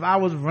if I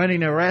was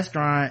running a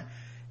restaurant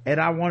and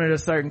I wanted a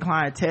certain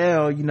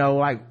clientele,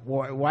 like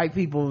white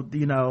people,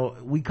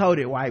 we code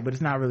it white, but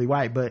it's not really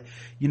white, but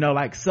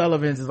like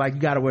Sullivan's is like, you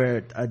gotta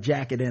wear a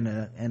jacket and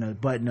a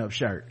button-up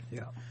shirt.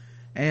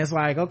 And it's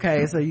like,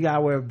 okay, so you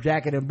gotta wear a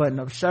jacket and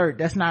button-up shirt.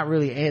 That's not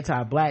really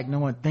anti-black. No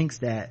one thinks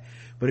that.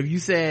 But if you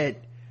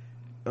said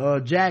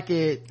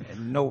jacket,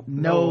 no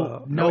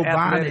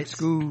athletic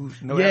shoes,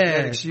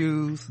 athletic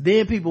shoes,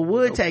 then people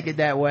would take it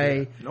that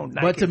way.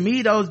 But to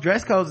me, those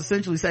dress codes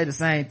essentially say the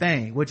same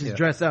thing, which is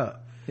dress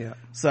up.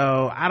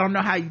 So I don't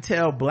know how you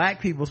tell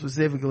black people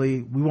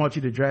specifically, we want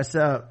you to dress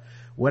up,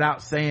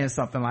 without saying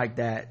something like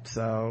that.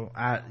 So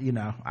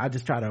I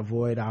just try to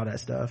avoid all that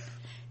stuff.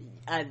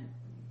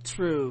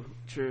 True.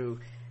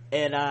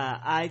 And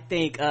I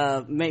think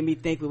made me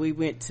think when we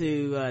went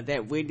to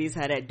that Wendy's,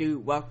 how that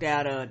dude walked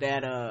out of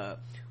that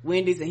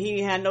Wendy's and he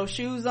didn't have no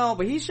shoes on,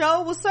 but he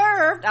sure was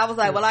served. I was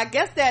like, well, I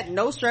guess that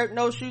no shirt,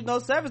 no shoes, no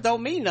service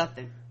don't mean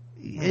nothing.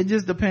 It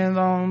just depends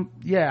on,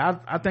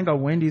 I think a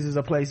Wendy's is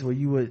a place where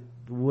you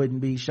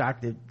wouldn't be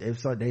shocked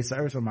if they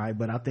serve somebody,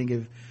 but I think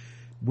if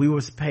we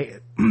was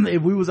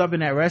up in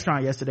that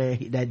restaurant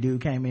yesterday, that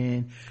dude came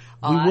in,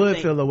 we would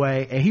feel the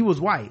way, and he was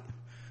white.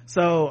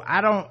 So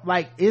I don't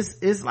like,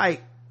 it's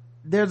like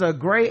there's a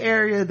gray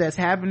area that's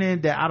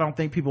happening that I don't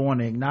think people want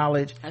to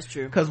acknowledge. That's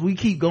true. Cause we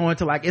keep going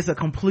to like, it's a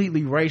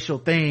completely racial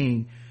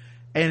thing.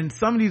 And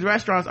some of these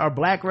restaurants are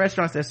black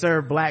restaurants that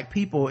serve black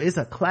people. It's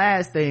a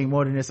class thing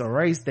more than it's a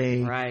race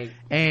thing. Right.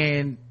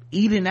 And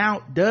eating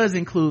out does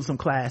include some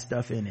class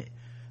stuff in it.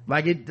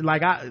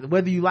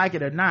 Whether you like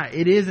it or not,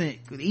 it isn't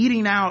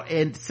eating out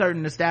in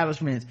certain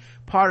establishments.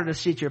 Part of the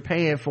shit you're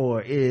paying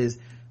for is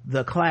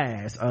the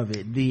class of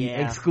it, the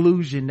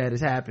exclusion that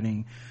is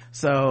happening.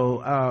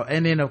 So,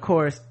 and then of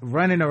course,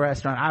 running a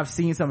restaurant, I've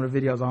seen some of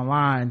the videos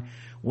online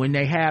when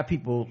they have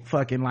people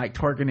fucking like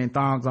twerking in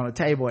thongs on a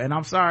table. And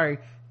I'm sorry,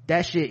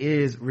 that shit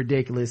is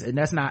ridiculous. And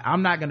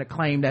I'm not gonna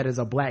claim that as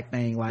a black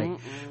thing.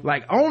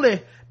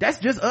 That's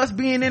just us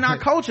being in our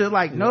culture.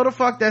 Like, no, the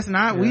fuck that's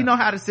not. We know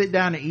how to sit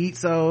down and eat.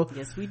 So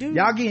yes, we do.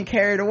 Y'all getting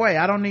carried away.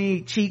 I don't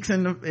need cheeks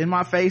in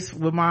my face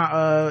with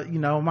my,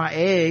 my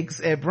eggs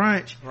at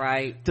brunch.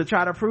 Right. To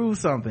try to prove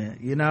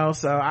something,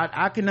 So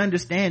I can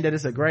understand that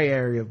it's a gray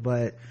area,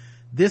 but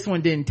this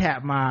one didn't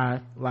tap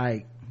my,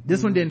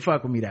 this one didn't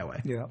fuck with me that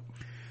way. Yeah.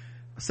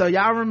 So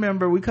y'all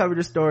remember we covered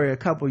this story a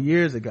couple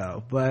years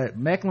ago, but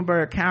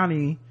Mecklenburg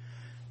County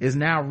is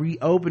now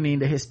reopening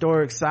the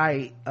historic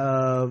site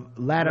of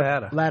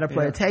Latta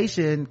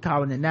Plantation,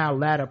 calling it now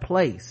Latta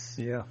Place.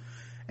 Yeah.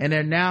 And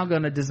they're now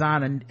going to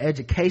design an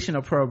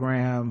educational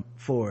program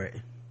for it.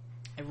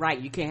 Right.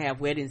 You can't have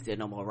weddings there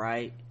no more,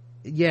 right?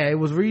 Yeah, it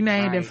was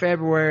renamed in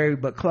February,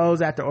 but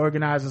closed after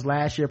organizers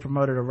last year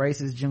promoted a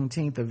racist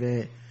Juneteenth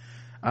event.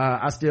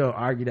 I still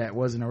argue that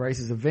wasn't a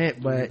racist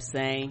event, but I'm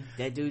saying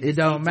that dude, it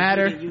don't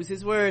matter. He didn't use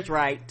his words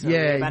right. So yeah,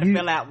 everybody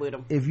fell out with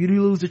him. If you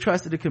lose the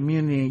trust of the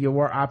community and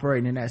you're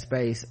operating in that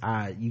space,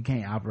 you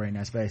can't operate in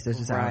that space. That's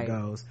just how it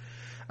goes.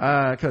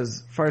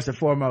 Cause first and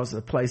foremost,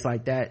 a place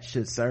like that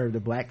should serve the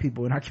black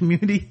people in our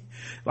community.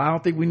 I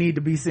don't think we need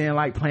to be seeing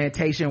like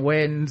plantation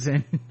weddings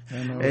and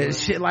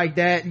shit like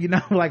that,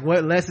 like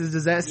what lessons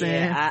does that send?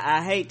 Yeah,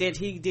 I hate that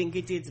he didn't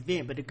get to his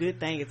event, but the good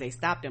thing is they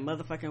stopped them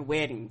motherfucking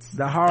weddings.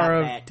 The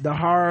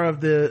horror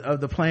of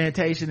the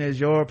plantation is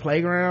your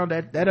playground.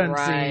 That doesn't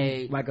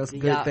seem like a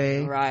good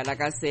thing. Right.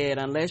 Like I said,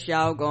 unless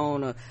y'all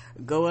gonna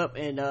go up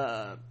and,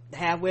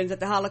 have weddings at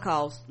the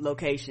Holocaust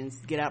locations,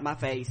 get out my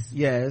face.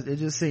 Yeah, it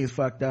just seems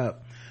fucked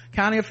up.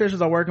 County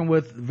officials are working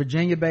with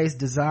Virginia-based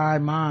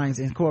Design Minds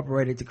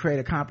Incorporated to create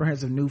a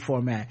comprehensive new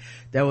format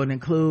that would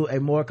include a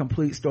more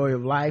complete story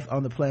of life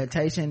on the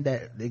plantation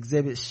that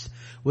exhibits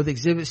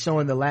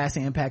showing the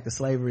lasting impact of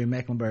slavery in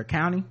Mecklenburg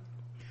County.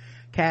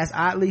 Cass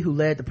Otley, who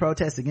led the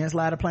protest against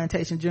Latta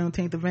Plantation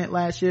Juneteenth event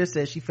last year,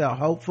 said she felt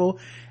hopeful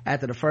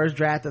after the first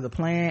draft of the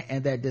plan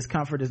and that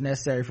discomfort is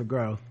necessary for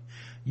growth.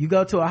 You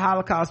go to a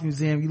Holocaust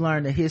museum, you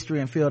learn the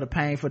history and feel the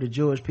pain for the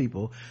Jewish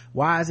people.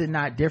 Why is it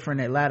not different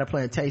at Latta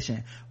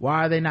Plantation?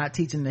 Why are they not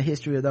teaching the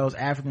history of those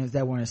Africans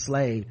that were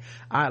enslaved?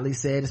 Otley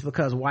said it's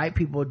because white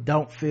people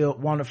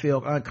want to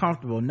feel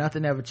uncomfortable.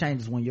 Nothing ever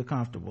changes when you're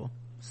comfortable.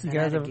 Have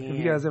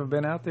you guys ever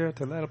been out there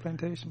to Latta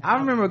Plantation? I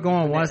remember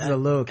going once as a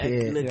little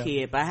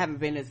kid. But I haven't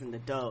been as an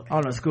adult.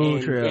 On a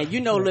school trip. Yeah,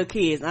 little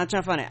kids. I'm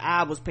trying to find it.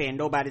 I was paying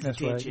nobody's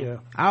attention. Right, yeah.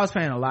 I was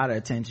paying a lot of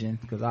attention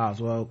because I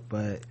was woke,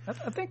 but I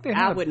think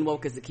I wasn't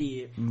woke as a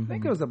kid. I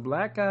think it was a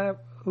black guy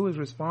who was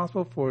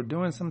responsible for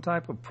doing some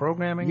type of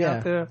programming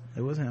out there.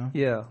 It was him.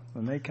 Yeah,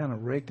 and they kind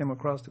of raked him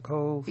across the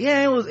coals.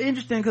 Yeah, it was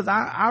interesting because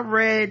I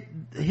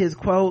read his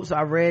quotes,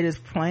 I read his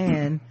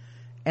plan.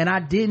 And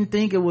I didn't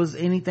think it was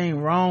anything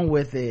wrong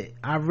with it.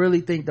 I really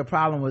think the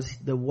problem was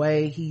the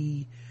way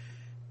he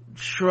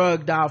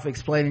shrugged off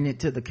explaining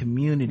it to the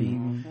community.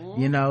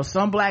 Mm-hmm.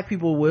 Some black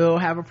people will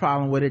have a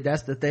problem with it.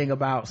 That's the thing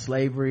about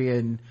slavery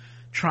and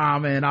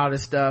trauma and all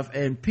this stuff.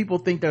 And people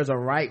think there's a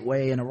right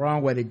way and a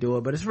wrong way to do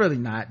it, but it's really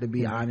not, to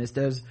be honest.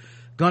 There's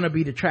gonna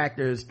be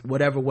detractors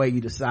whatever way you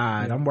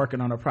decide. I'm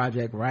working on a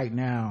project right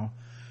now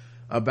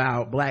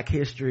about black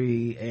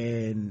history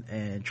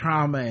and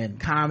trauma and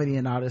comedy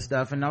and all this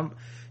stuff, and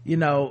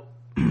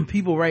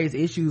people raise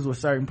issues with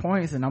certain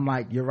points and I'm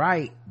like, you're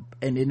right,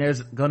 and then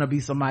there's gonna be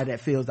somebody that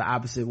feels the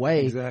opposite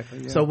way.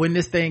 Exactly, yeah. So when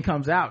this thing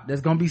comes out,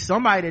 there's gonna be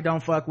somebody that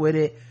don't fuck with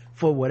it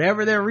for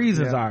whatever their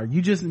reasons are.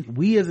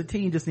 We as a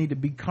team just need to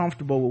be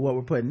comfortable with what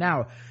we're putting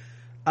out.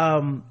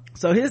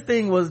 So his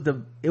thing was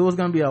it was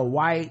gonna be a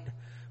white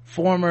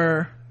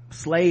former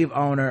slave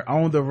owner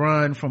on the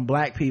run from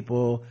black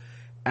people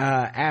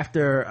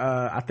after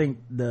I think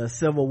the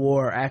Civil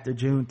War, after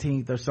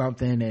Juneteenth or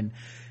something, and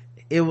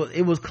it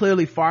was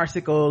clearly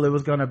farcical. It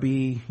was gonna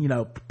be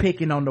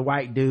picking on the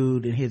white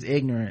dude and his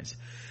ignorance,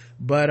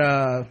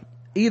 but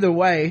either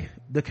way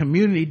the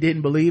community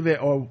didn't believe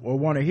it or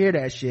want to hear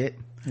that shit.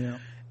 Yeah.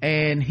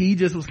 And he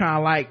just was kind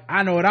of like,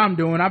 I know what I'm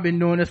doing, I've been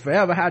doing this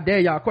forever, how dare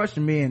y'all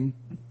question me? And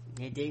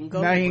It didn't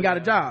go. Now he ain't got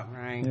a job.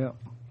 Right. Yeah.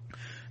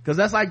 Because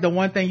that's like the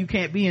one thing you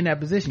can't be in that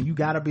position. You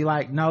got to be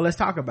like, no, let's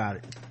talk about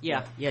it.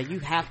 Yeah, you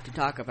have to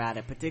talk about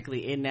it,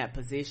 particularly in that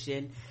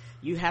position.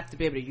 You have to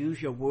be able to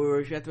use your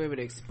words. You have to be able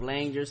to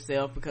explain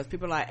yourself, because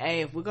people are like,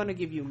 hey, if we're going to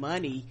give you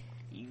money,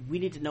 we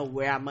need to know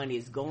where our money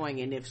is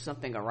going, and if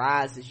something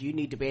arises, you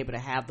need to be able to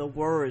have the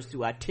words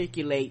to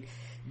articulate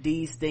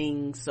these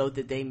things so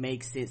that they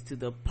make sense to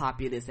the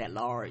populace at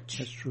large.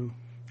 That's true.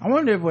 I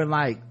wonder if when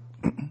like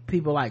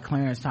people like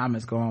Clarence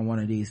Thomas go on one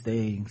of these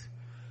things,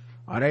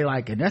 are they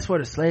like, and that's where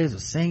the slaves were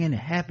singing and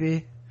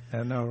happy,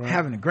 I know, right?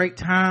 having a great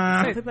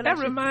time. That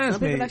reminds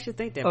me. People actually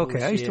think that. Okay,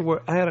 bullshit. I used to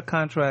work. I had a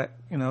contract.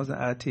 I was in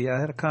IT. I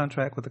had a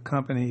contract with a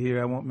company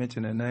here. I won't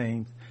mention their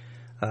names,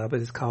 but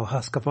it's called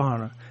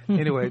Husqvarna.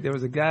 Anyway, there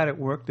was a guy that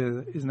worked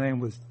there. His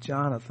name was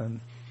Jonathan,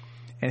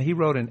 and he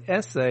wrote an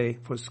essay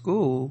for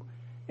school,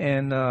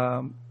 and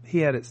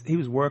he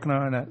was working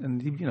on it,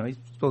 and he's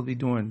supposed to be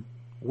doing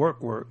work,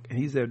 and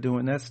he's there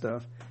doing that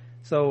stuff.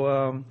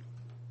 So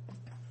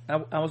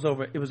I was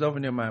over. It was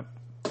over near my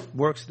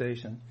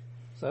workstation.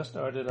 So I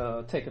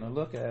started taking a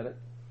look at it.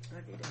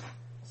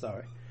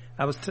 Sorry.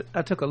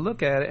 I took a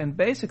look at it, and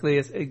basically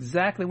it's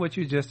exactly what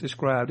you just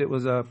described. It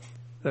was a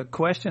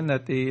question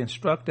that the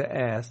instructor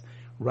asked,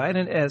 write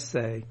an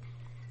essay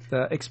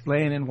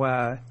explaining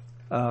why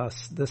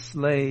the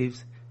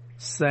slaves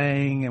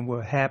sang and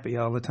were happy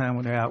all the time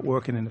when they're out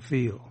working in the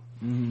field.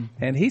 Mm-hmm.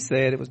 And he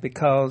said it was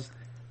because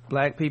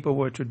black people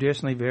were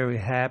traditionally very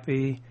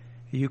happy.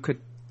 You could,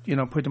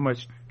 pretty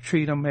much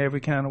treat them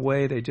every kind of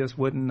way. They just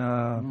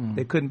wouldn't,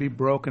 they couldn't be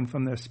broken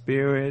from their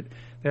spirit.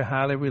 They're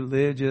highly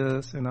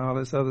religious and all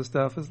this other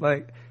stuff. It's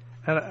like,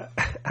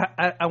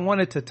 I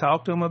wanted to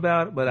talk to him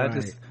about it, but right. I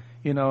just,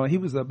 he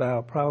was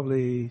about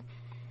probably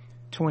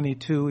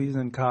 22. He's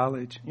in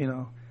college,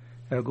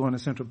 going to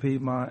Central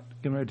Piedmont,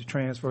 getting ready to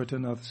transfer to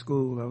another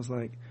school. I was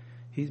like,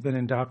 he's been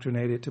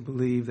indoctrinated to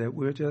believe that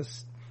we're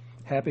just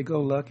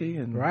happy-go-lucky,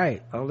 and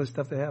right. all this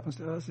stuff that happens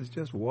to us is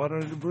just water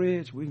under the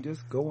bridge. We can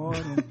just go on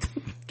and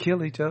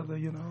kill each other,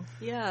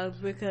 Yeah,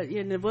 because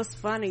what's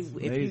funny,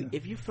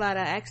 if you flat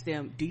out ask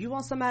them, do you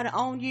want somebody to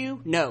own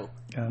you? No.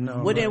 I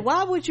know. Well, then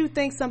why would you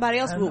think somebody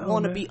else would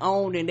want to be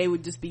owned, and they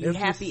would just be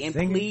happy and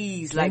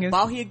pleased, like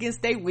bought here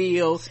against their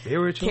will,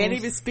 can't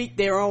even speak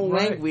their own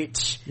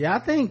language. Yeah, I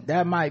think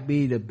that might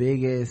be the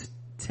biggest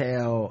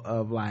tell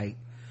of like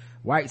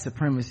white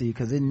supremacy,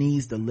 because it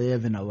needs to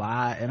live in a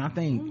lie. And I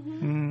think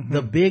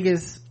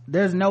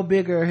there's no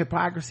bigger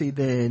hypocrisy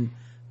than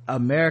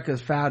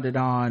America's founded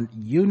on,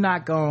 you're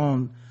not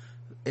gonna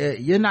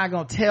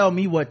tell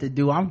me what to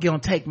do, I'm gonna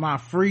take my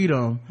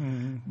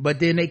freedom. But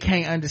then they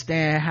can't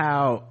understand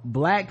how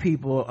black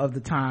people of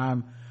the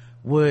time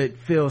would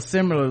feel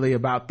similarly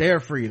about their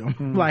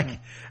freedom. Like,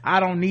 I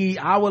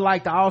would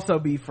like to also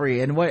be free.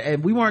 And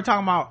we weren't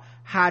talking about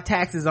high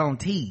taxes on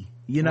tea,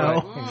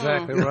 Right.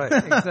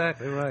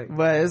 Exactly right.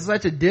 But it's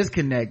such a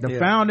disconnect. The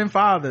founding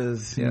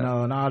fathers,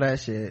 and all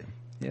that shit.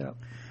 Yeah.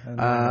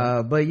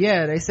 But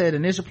yeah, they said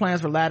initial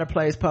plans for latter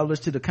plays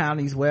published to the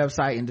county's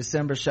website in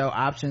December show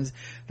options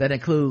that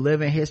include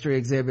living history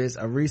exhibits,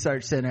 a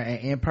research center, and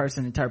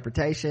in-person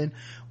interpretation.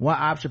 One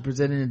option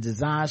presented in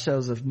design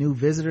shows a new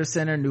visitor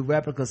center, new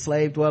replica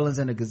slave dwellings,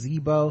 and a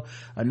gazebo.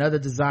 Another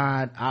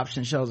design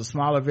option shows a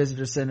smaller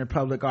visitor center,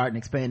 public art, and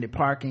expanded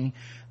parking.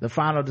 The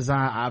final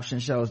design option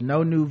shows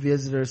no new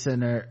visitor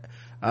center,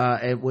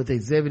 with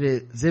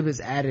exhibits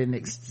added in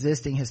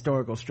existing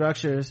historical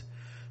structures.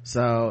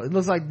 So it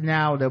looks like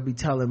now they'll be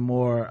telling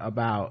more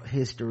about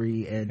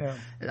history, and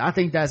I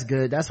think that's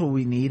good. That's what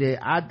we needed.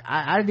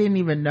 I didn't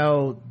even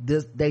know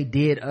they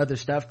did other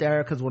stuff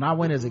there, because when I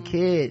went as a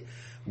kid,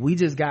 we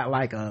just got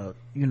like a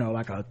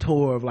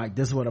tour of like,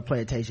 this is what a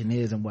plantation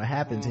is and what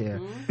happens here.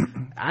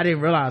 I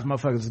didn't realize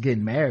motherfuckers was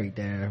getting married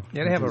there.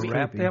 Yeah, they have a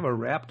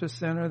raptor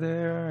center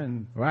there,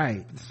 and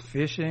right,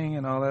 fishing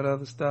and all that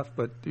other stuff.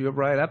 But you're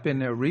right, I've been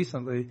there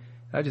recently.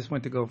 I just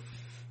went to go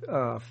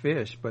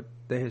fish, but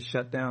they had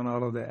shut down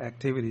all of the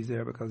activities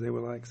there because they were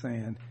like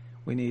saying,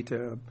 we need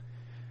to,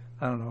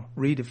 I don't know,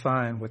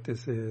 redefine what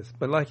this is.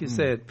 But like you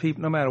said,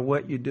 people, no matter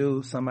what you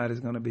do,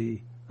 somebody's going to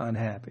be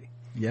unhappy.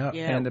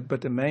 Yeah.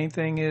 But the main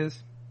thing is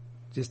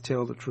just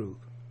tell the truth.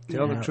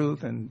 Tell the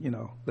truth, and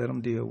let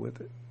them deal with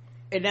it.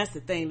 And that's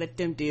the thing, let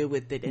them deal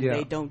with it, and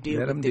they don't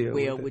deal with it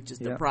well, which is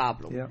the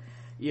problem.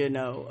 In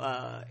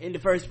the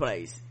first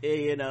place,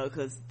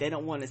 because they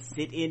don't want to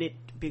sit in it,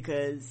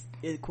 because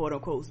it quote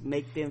unquote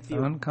make them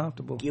feel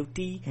uncomfortable,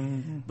 guilty.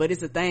 But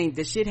it's a thing,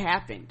 the shit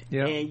happened,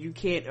 and you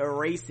can't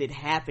erase it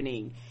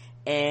happening.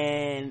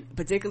 And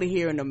particularly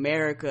here in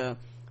America,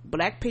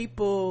 black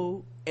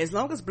people, as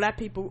long as black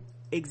people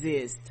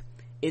exist,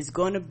 it's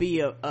going to be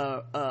you're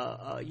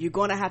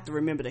going to have to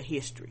remember the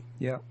history.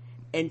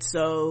 And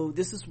so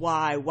this is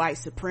why white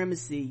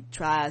supremacy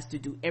tries to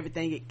do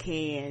everything it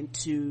can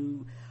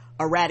to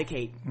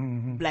eradicate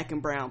black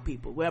and brown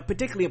people, well,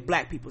 particularly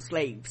black people,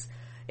 slaves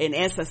and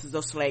ancestors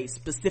of slaves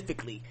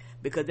specifically,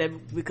 because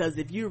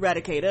if you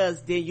eradicate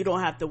us, then you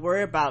don't have to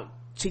worry about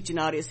teaching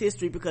all this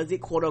history because it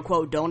quote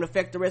unquote don't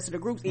affect the rest of the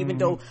groups, even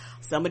though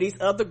some of these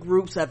other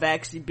groups have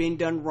actually been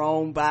done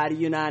wrong by the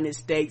United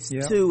States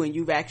too, and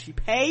you've actually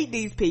paid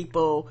these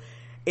people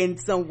in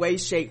some way,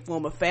 shape,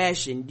 form, or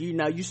fashion.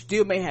 You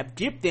still may have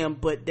dipped them,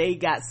 but they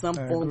got some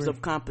forms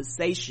of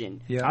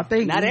compensation. Yeah, I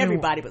think not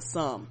everybody, but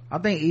some. I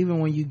think even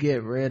when you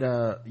get rid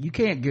of, you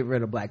can't get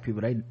rid of black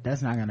people.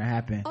 That's not going to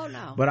happen. Oh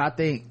no. But I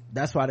think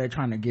that's why they're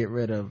trying to get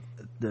rid of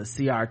the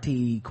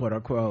CRT, quote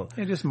unquote.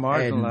 And just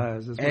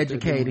marginalize,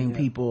 educating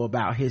people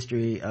about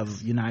history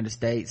of United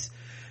States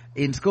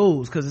in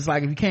schools, because it's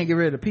like, if you can't get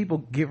rid of people,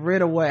 get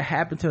rid of what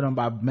happened to them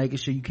by making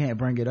sure you can't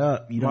bring it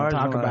up. You don't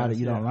talk about it,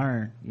 you don't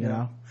learn, you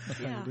know.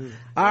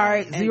 All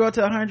right, 0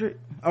 to 100.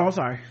 Oh, I'm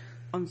sorry.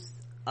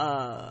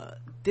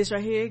 This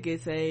right here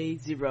gets a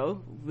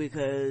 0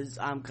 because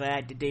I'm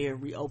glad that they're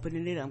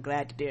reopening it. I'm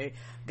glad that they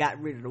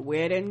got rid of the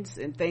weddings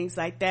and things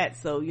like that.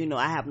 So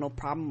I have no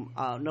problem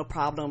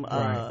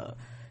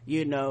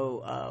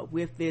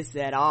with this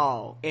at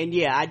all.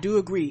 And I do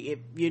agree. If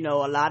a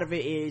lot of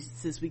it is,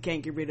 since we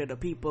can't get rid of the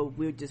people,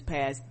 we'll just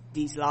pass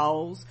these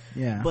laws.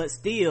 But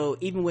still,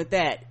 even with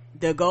that,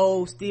 the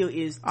goal still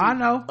is to, I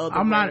know,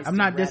 I'm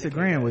not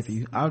disagreeing with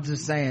you. I'm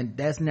just saying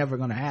that's never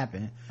going to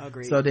happen.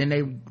 Agreed. So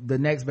then the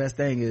next best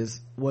thing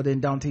is, well, then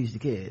don't teach the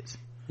kids.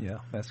 Yeah,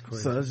 that's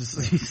crazy. So it's just,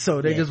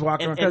 they just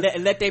walk around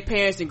and let their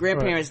parents and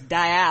grandparents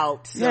die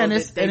out. So and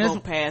they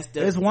won't pass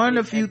the. It's one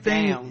of the few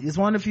things. Down. It's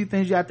one of the few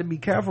things you have to be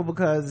careful,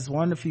 because it's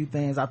one of the few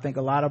things I think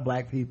a lot of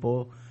black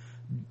people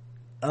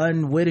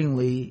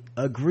unwittingly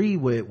agree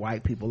with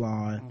white people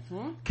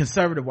on.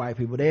 Conservative white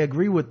people, they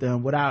agree with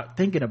them without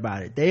thinking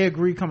about it. They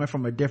agree coming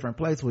from a different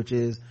place, which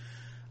is,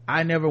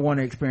 I never want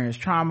to experience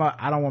trauma.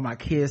 I don't want my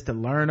kids to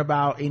learn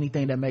about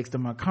anything that makes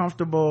them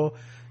uncomfortable.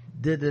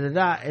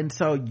 And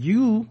so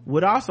you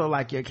would also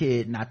like your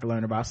kid not to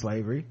learn about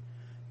slavery.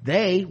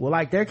 They would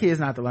like their kids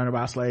not to learn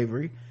about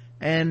slavery.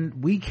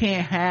 And we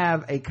can't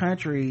have a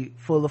country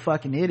full of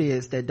fucking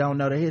idiots that don't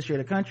know the history of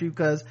the country,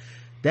 because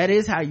that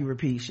is how you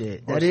repeat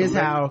shit. That is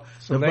how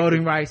the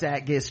Voting Rights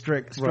Act gets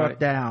struck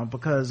down,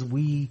 because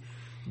we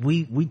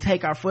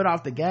take our foot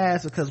off the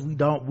gas because we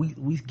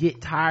get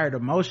tired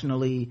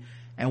emotionally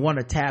and want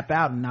to tap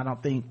out. And I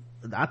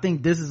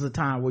think this is a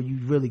time where you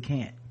really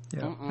can't.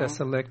 That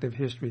selective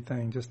history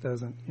thing just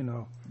doesn't,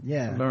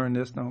 learn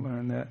this, don't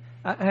learn that.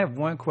 I have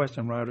one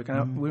question, Roderick.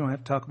 We don't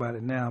have to talk about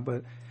it now,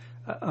 but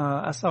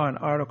I saw an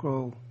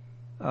article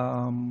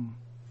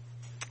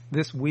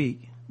this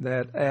week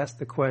that asked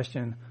the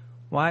question,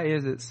 why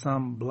is it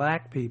some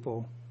black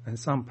people and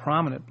some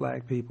prominent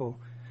black people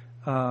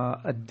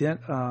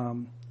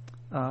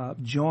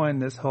join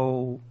this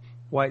whole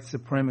white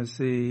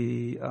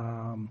supremacy,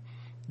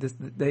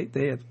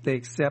 they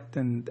accept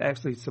and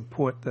actually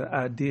support the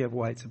idea of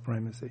white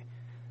supremacy,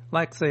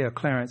 like say a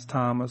Clarence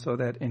Thomas or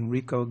that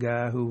Enrico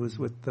guy who was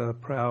with the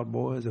Proud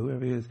Boys or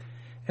whoever he is.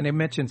 And they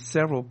mentioned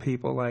several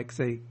people, like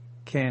say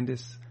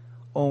Candace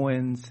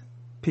Owens,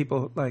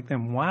 people like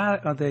them. Why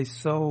are they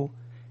so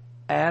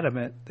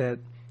adamant that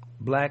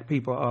black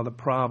people are the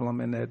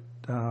problem and that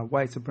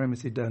white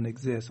supremacy doesn't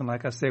exist? And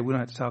like I said, we don't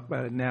have to talk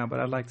about it now,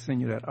 but I'd like to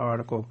send you that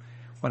article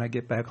when I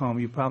get back home.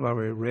 You probably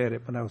already read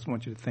it, but I just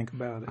want you to think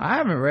about it. I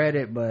haven't read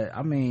it, but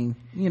I mean,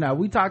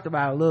 we talked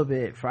about it a little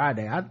bit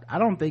Friday. I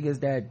don't think it's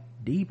that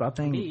deep. I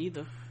think me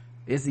either.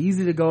 It's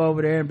easy to go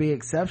over there and be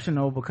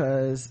exceptional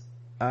because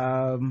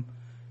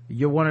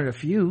you're one of the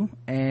few,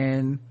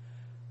 and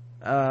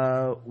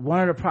one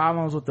of the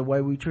problems with the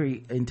way we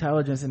treat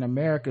intelligence in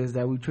America is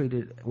that we treat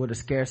it with a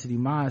scarcity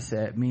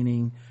mindset,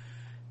 meaning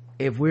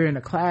if we're in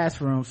a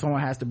classroom,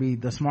 someone has to be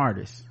the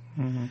smartest.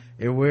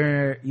 If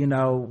we're,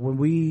 when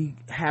we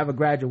have a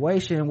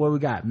graduation, what we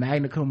got?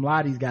 Magna cum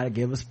laude's got to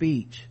give a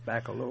speech.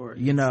 Baccalaureate.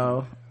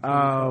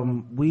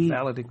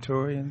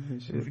 Valedictorian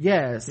and shit.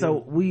 Yeah.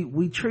 So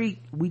we treat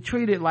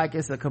it like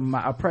it's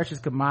a precious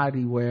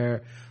commodity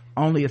where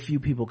only a few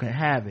people can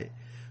have it.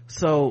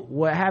 So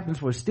what happens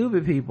for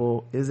stupid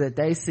people is that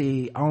they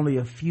see only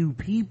a few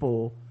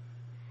people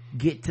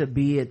get to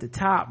be at the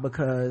top,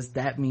 because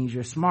that means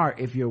you're smart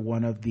if you're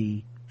one of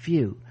the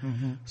few.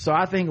 So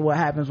I think what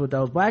happens with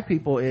those black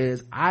people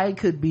is, I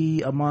could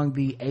be among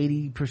the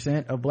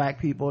 80% of black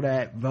people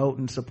that vote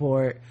and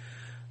support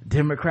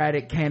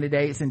Democratic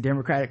candidates and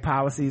Democratic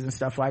policies and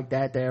stuff like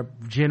that. They're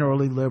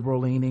generally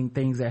liberal leaning,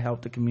 things that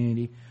help the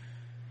community.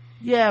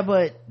 Yeah,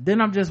 but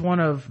then I'm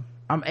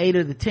 8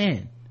 of the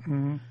 10.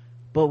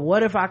 But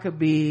what if I could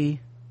be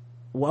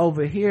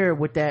over here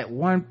with that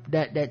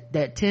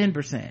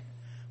 10%?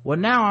 Well,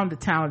 now I'm the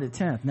talented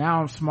 10th.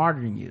 Now I'm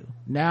smarter than you.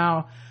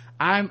 Now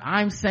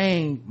I'm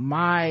saying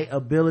my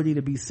ability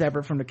to be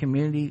separate from the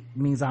community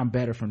means I'm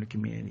better from the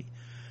community.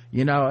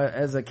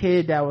 As a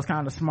kid that was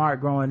kind of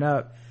smart growing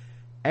up,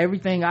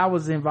 everything I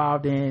was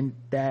involved in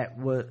that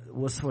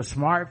was for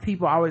smart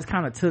people always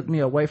kind of took me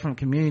away from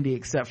community,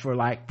 except for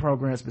like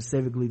programs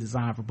specifically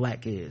designed for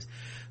black kids.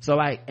 So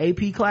like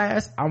AP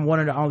class, I'm one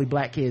of the only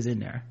black kids in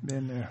there.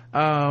 Been there.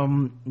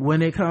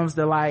 When it comes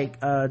to like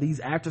these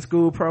after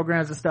school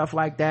programs and stuff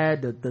like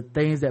that, the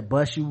things that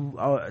bus you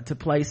to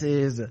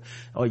places,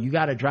 or you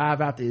got to drive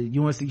out to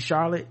UNC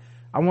Charlotte,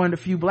 I'm one of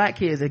the few black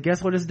kids, and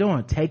guess what it's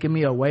doing? Taking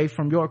me away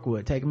from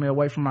Yorkwood, taking me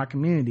away from my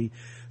community.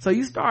 So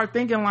you start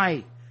thinking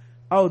like,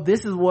 oh,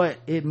 this is what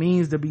it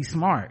means to be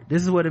smart.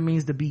 This is what it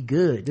means to be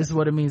good. This is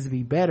what it means to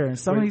be better. And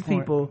so many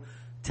people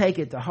take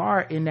it to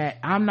heart in that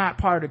I'm not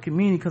part of the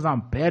community because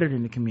I'm better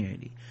than the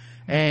community.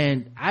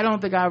 And I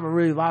don't think I ever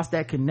really lost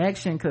that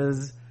connection,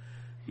 because,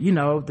 you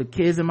know, the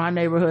kids in my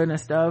neighborhood and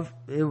stuff,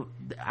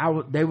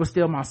 they were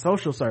still my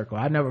social circle.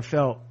 I never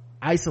felt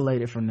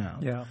isolated from them.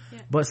 Yeah.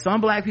 But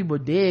some black people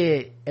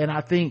did, and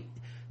I think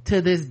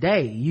to this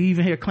day, you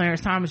even hear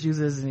Clarence Thomas use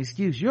it as an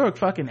excuse. You're a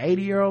fucking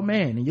 80-year-old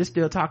man and you're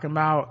still talking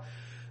about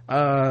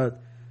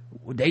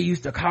they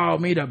used to call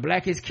me the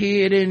blackest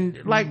kid,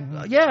 and like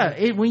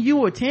when you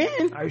were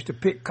 10, I used to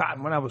pick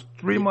cotton when I was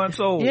 3 months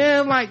old.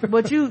 Yeah, like,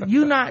 but you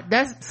not,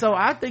 that's, so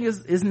I think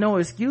it's no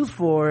excuse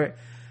for it.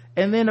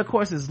 And then of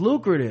course it's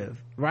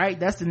lucrative, right?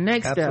 That's the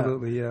next step.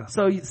 Absolutely, yeah.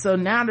 So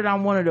now that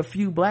I'm one of the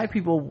few black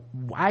people,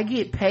 I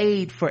get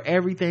paid for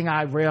everything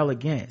I rail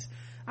against.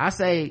 I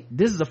say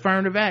this is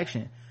affirmative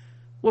action.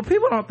 Well,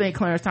 people don't think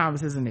Clarence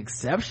Thomas is an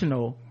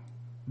exceptional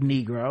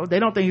Negro. They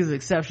don't think he's an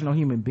exceptional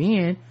human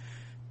being,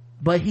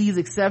 but he's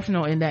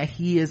exceptional in that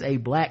he is a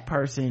black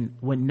person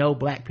when no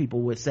black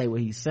people would say what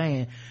he's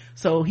saying.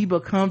 So he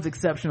becomes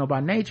exceptional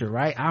by nature,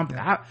 right?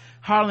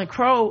 Harlan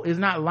Crow is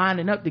not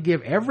lining up to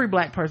give every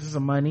black person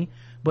some money,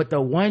 but the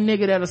one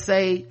nigga that'll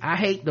say, I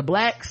hate the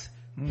blacks,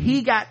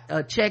 he got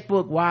a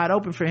checkbook wide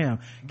open for him.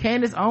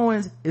 Candace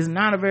Owens is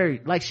not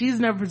she's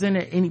never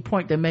presented any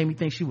point that made me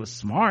think she was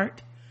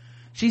smart.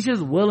 She's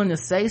just willing to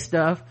say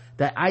stuff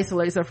that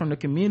isolates her from the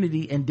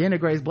community and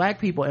denigrates black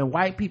people, and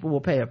white people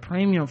will pay a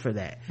premium for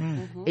that.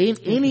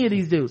 Any of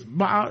these dudes,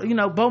 you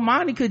know,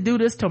 Bomani could do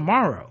this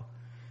tomorrow.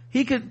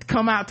 He could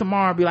come out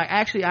tomorrow and be like, I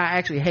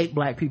actually hate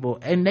black people,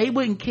 and they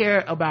wouldn't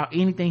care about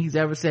anything he's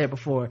ever said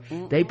before.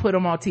 They put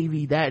him on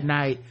TV that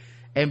night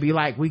and be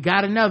like, we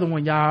got another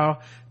one,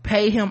 y'all.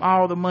 Pay him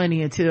all the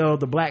money until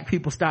the black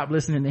people stop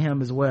listening to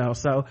him as well.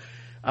 So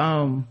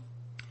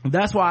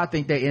that's why I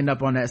think they end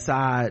up on that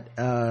side,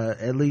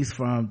 at least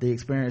from the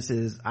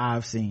experiences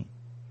I've seen.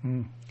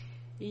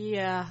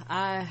 Yeah,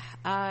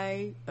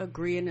 I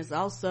agree. And it's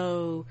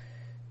also,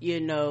 you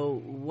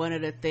know, one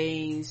of the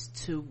things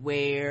to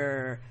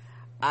where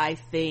I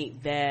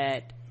think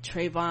that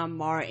Trayvon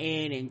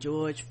Martin and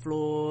George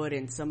Floyd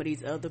and some of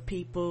these other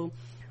people,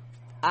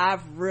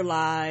 I've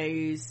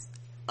realized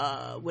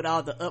with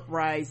all the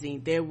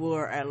uprising, there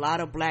were a lot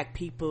of black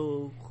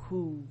people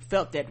who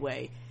felt that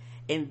way.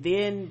 And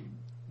then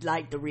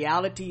like the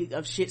reality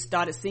of shit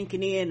started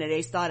sinking in, and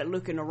they started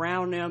looking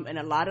around them, and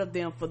a lot of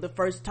them for the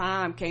first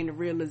time came to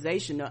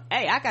realization of,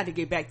 hey, I got to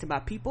get back to my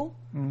people.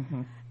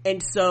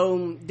 And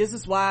so this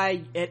is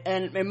why,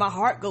 and my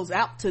heart goes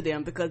out to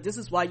them, because this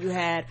is why you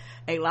had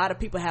a lot of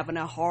people having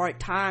a hard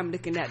time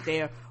looking at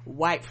their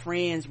white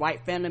friends,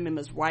 white family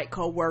members, white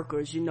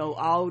co-workers, you know,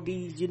 all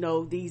these, you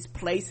know, these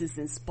places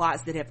and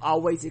spots that have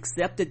always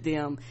accepted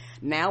them.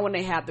 Now when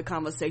they have the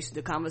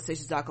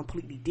conversations are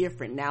completely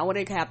different. Now when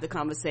they have the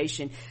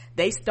conversation,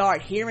 they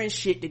start hearing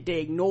shit that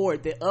they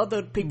ignored. The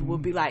other people will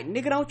be like,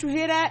 nigga, don't you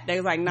hear that?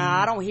 They're like,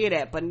 nah, I don't hear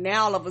that. But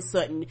now all of a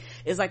sudden,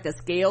 it's like the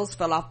scales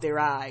fell off their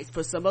eyes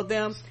for some of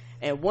them.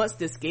 And once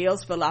the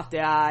scales fell off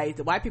their eyes,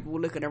 the white people were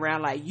looking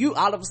around like, you,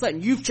 all of a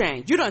sudden, you've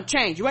changed. You done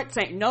changed. You ain't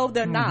saying, no,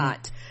 they're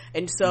not.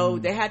 And so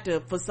they had to,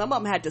 for some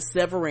of them had to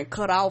sever and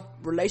cut off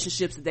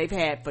relationships that they've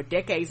had for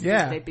decades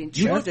since they've been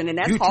children. And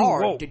that's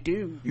hard to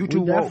do. You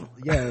too woke.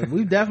 Yeah,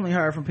 we've definitely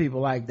heard from people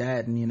like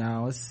that. And, you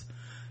know,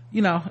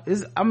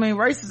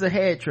 race is a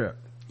head trip.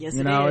 Yes,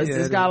 you know, it is.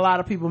 It's got a lot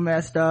of people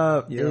messed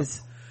up. Yeah.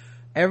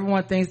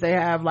 Everyone thinks they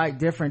have like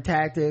different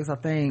tactics. I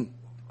think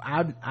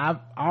I've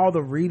all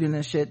the reading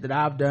and shit that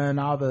I've done,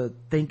 all the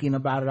thinking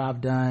about it I've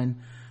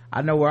done,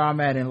 I know where I'm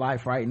at in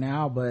life right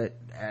now, but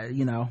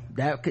you know,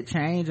 that could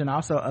change, and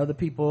also other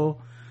people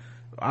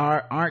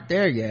aren't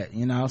there yet,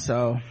 you know.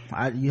 So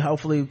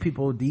hopefully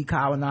people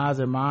decolonize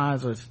their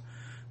minds or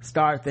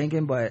start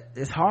thinking, but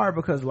it's hard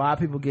because a lot of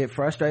people get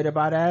frustrated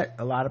by that.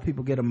 A lot of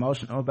people get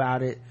emotional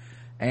about it,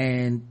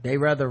 and they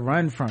rather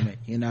run from it,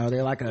 you know.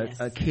 They're like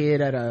a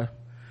kid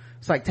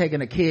it's like taking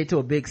a kid to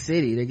a big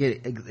city. They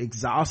get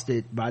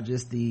exhausted by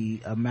just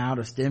the amount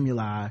of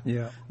stimuli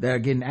that are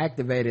getting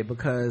activated,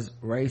 because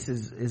race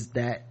is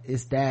that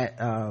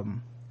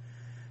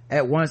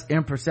at once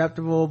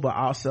imperceptible but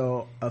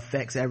also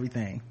affects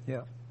everything.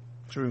 Yeah,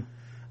 true.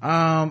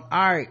 All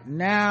right,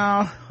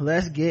 now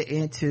let's get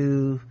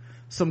into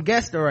some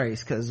guest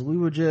race, because we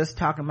were just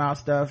talking about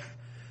stuff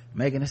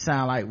making it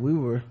sound like we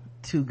were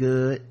too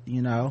good,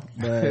 you know,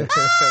 but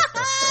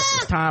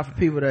it's time for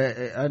people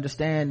to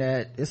understand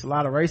that it's a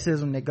lot of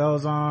racism that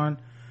goes on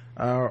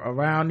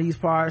around these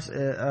parts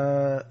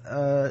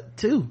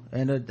too,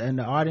 and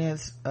the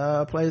audience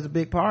plays a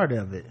big part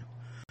of it.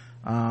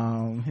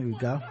 Here we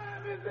go.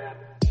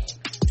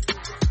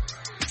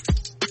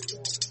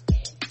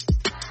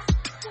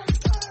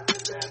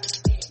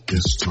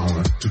 It's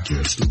time to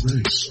guess the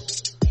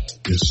race.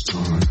 It's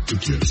time to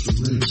guess the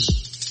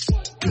race.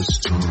 It's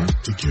time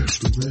to guess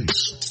the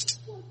race.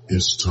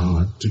 It's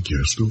time to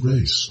guess the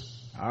race.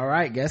 All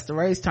right, guess the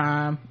race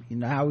time. You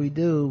know how we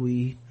do.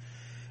 We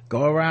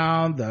go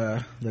around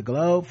the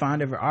globe, find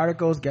different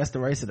articles, guess the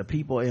race of the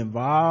people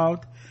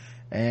involved,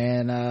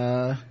 and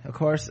of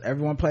course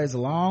everyone plays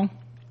along.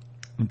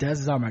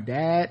 This is on my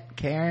dad,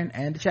 Karen,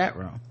 and the chat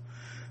room.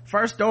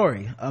 First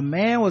story: a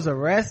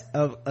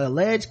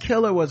alleged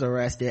killer was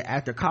arrested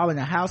after calling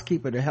a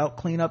housekeeper to help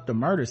clean up the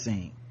murder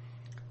scene.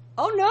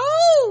 Oh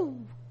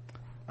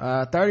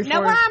no! 34.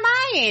 Now why am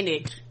I in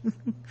it?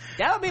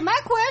 That would be my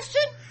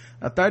question.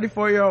 A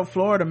 34-year-old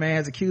Florida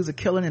man is accused of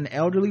killing an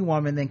elderly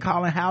woman, then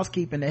calling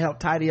housekeeping to help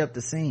tidy up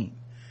the scene.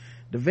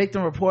 The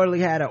victim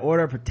reportedly had an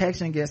order of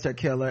protection against her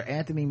killer,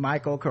 Anthony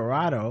Michael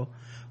Corrado,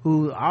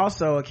 who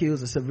also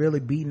accused of severely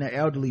beating an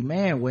elderly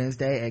man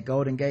Wednesday at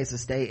Golden Gates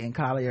Estate in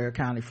Collier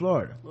County,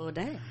 Florida. Well,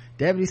 damn.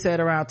 Deputies said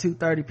around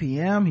 2:30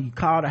 p.m. he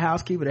called a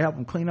housekeeper to help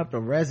him clean up the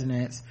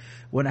residence.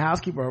 When the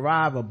housekeeper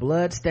arrived, a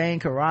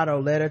blood-stained Corrado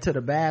led her to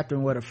the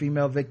bathroom where the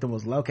female victim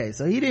was located.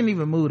 So he didn't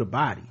even move the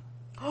body.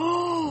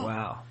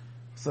 Wow.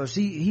 So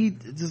he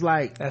just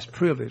like, that's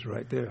privilege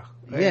right there.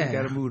 Yeah. You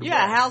gotta move the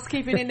Yeah, body.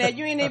 housekeeping in there.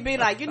 You ain't even be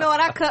like, you know what,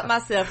 I cut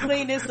myself,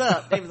 clean this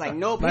up. They was like,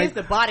 nope, here's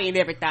the body and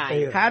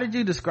everything. how did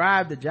you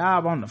describe the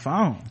job on the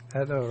phone?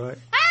 I know, right?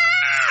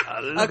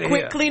 A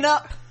quick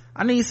cleanup.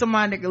 I need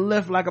somebody that can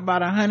lift like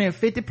about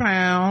 150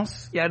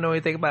 pounds. Y'all know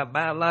anything about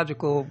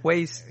biological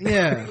waste?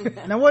 Yeah.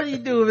 Now what do you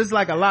do if it's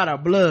like a lot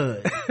of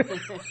blood?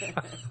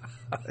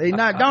 Don't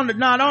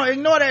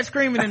ignore that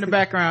screaming in the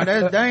background.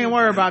 They ain't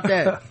worry about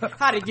that.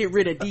 How to get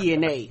rid of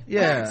DNA.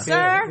 Yeah.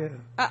 Sir,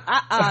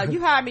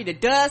 you hired me to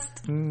dust.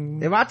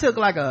 If I took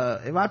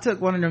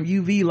one of them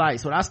UV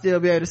lights, would I still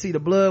be able to see the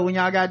blood when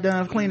y'all got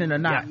done cleaning or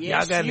not?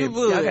 Yes, y'all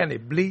got any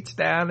bleach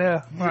down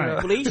there? Right.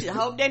 Bleach,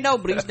 hope they know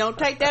bleach. Don't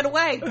take that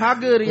away. How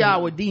good are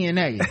y'all with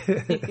DNA?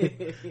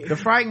 The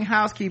frightened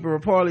housekeeper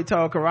reportedly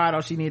told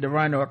Corrado she needed to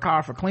run to her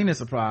car for cleaning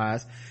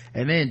supplies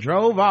and then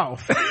drove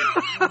off.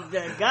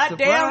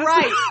 Goddamn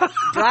right.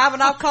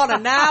 Driving off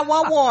calling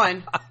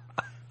 911.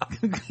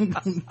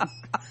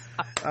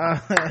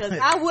 Cause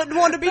I wouldn't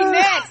want to be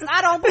next.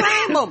 I don't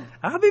blame them.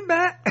 I'll be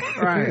back.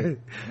 Right.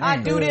 I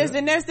do this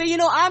and next thing you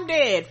know I'm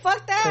dead.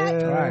 Fuck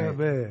that. Right.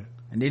 Man.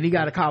 And then he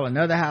got to call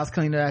another house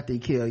cleaner after he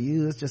killed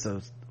you. It's just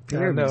a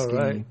pyramid scheme.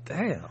 Right?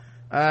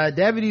 Damn.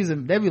 Deputies,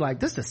 they be like,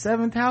 this is the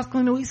 7th house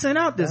cleaner we sent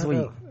out this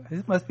week.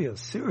 This must be a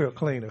serial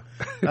cleaner.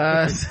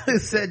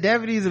 Said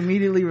deputies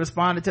immediately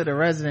responded to the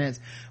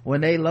residence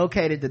when they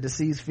located the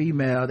deceased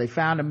female. They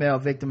found a male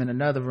victim in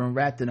another room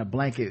wrapped in a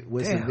blanket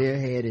with severe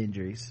head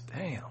injuries.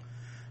 Damn.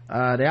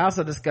 They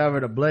also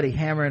discovered a bloody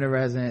hammer in the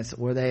residence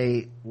where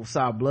they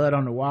saw blood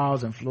on the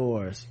walls and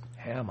floors.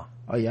 Hammer.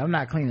 Oh yeah, I'm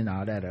not cleaning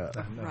all that up.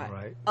 I know,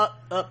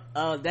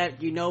 right?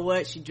 That, you know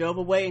what? She drove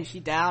away and she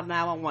dialed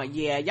 911.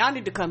 Yeah, y'all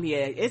need to come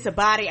here. It's a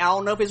body. I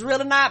don't know if it's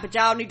real or not, but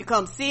y'all need to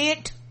come see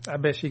it. I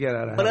bet she got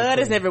out of blood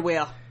is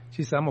everywhere.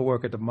 She said, I'm gonna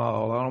work at the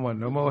mall. I don't want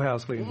no more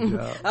house cleaning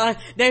job.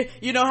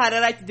 You know how they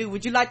like to do.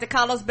 Would you like to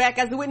call us back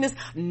as a witness?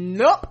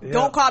 Nope. Yeah.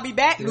 Don't call me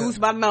back. Yeah. Lose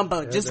my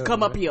number. Just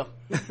come up here.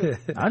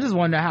 I just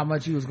wonder how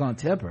much you was gonna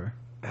tip her.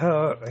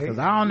 Cause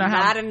I don't know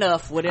not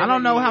enough. I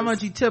don't know how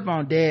much you tip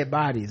on dead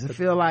bodies. I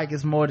feel like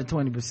it's more than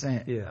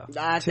 20%. Yeah,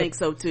 I think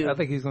so too. I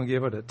think he's gonna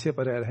give her the tip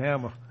of that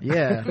hammer.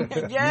 Yeah.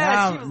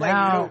 Yeah. She was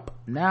like, nope.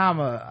 Now I'm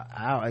a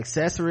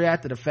accessory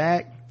after the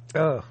fact.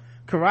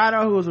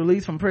 Corrado, who was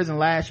released from prison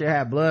last year,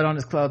 had blood on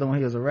his clothing when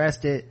he was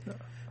arrested.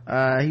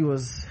 He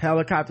was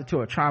helicoptered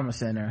to a trauma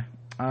center.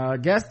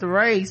 Guess the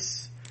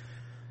race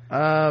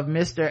of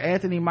Mr.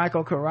 Anthony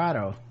Michael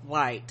Corrado.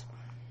 White.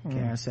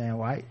 Karen saying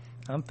white.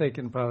 I'm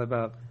thinking probably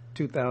about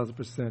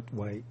 2,000%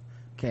 white.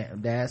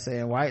 Dad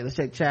saying white. Let's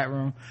check chat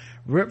room.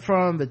 Ripped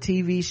from the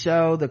TV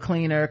show The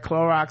Cleaner.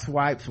 Clorox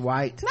wipes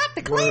white. Not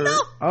the cleaner.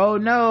 Oh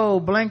no,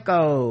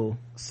 Blanco.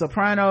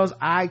 Sopranos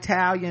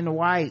Italian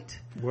white.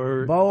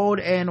 Word. Bold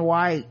and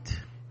white.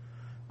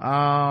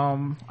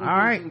 All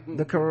right.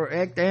 The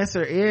correct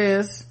answer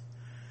is,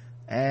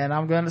 and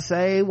I'm gonna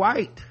say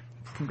white.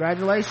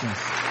 Congratulations.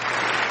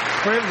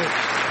 Privilege.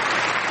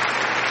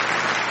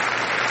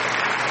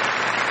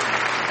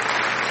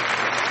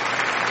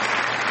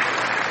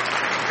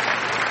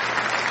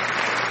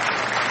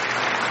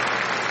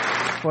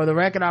 For the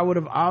record, I would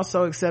have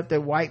also accepted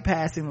white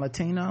passing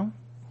Latino.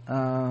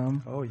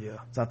 Oh yeah.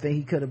 So I think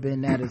he could have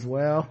been that as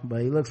well,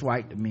 but he looks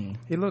white to me.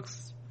 He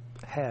looks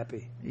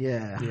happy.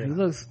 Yeah. He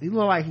looks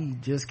like he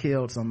just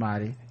killed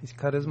somebody. He's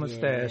cut his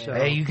mustache off.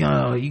 Hey, you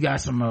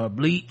got some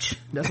bleach?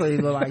 That's what he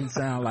look like. He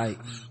sound like.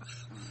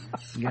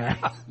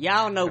 Yeah.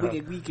 Y'all know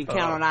we can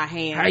count on our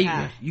hands.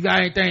 Hey, you got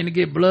anything to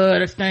get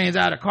blood that stains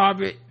out of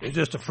carpet? It's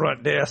just a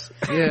front desk.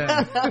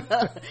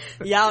 Yeah.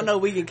 Y'all know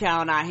we can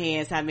count on our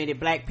hands how many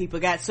black people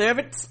got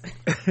servants.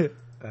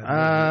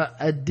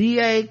 A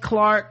DA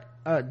clerk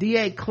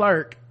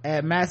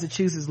at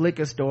Massachusetts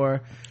liquor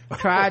store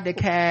tried to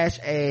cash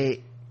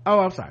DA,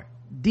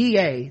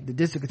 the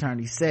district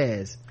attorney,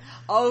 says.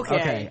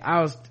 Okay.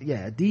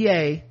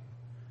 DA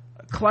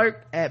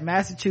clerk at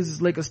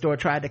Massachusetts liquor store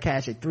tried to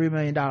cash a $3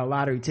 million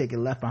lottery ticket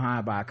left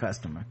behind by a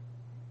customer.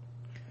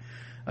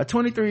 A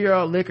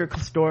 23-year-old liquor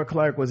store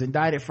clerk was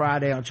indicted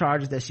Friday on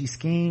charges that she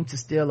schemed to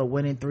steal a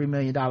winning $3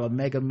 million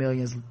Mega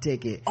Millions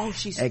ticket. Oh,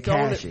 she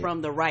stole it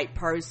from the right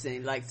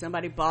person. Like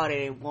somebody bought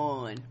it and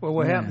won. Well,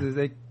 what happens is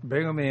they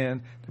bring them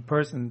in. The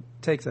person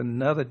takes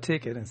another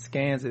ticket and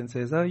scans it and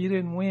says, "Oh, you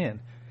didn't win."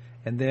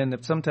 And then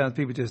sometimes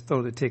people just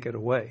throw the ticket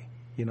away.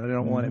 They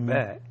don't want it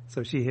back.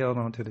 So she held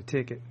on to the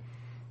ticket,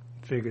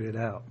 figured it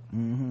out.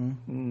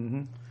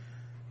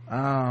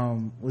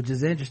 Which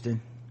is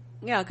interesting.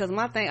 Yeah, because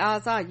my thing, I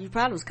thought you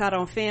probably was caught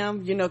on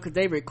film, because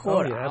they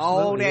recorded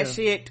all that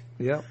shit.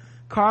 Yep.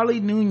 Carly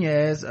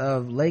Nunez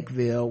of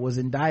Lakeville was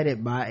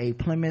indicted by a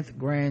Plymouth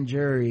grand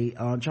jury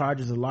on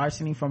charges of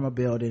larceny from a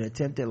building,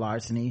 attempted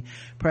larceny,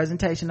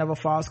 presentation of a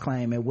false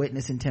claim, and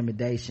witness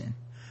intimidation.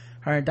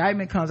 Her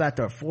indictment comes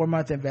after a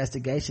 4-month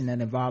investigation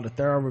that involved a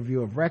thorough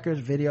review of records,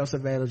 video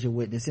surveillance, and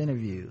witness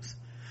interviews.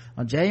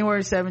 On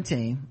January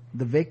 17,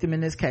 the victim in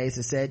this case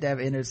is said to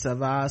have entered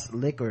Savas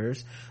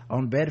Liquors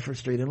on Bedford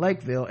Street in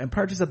Lakeville and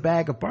purchased a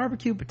bag of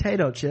barbecue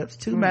potato chips,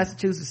 2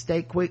 Massachusetts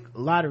State Quick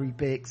Lottery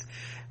picks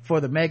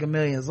for the Mega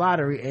Millions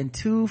lottery, and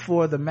 2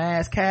 for the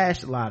Mass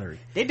Cash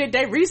lottery. They did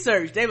their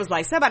research. They was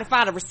like, somebody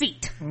find a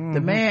receipt.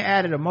 The man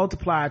added a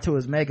multiplier to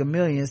his Mega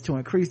Millions to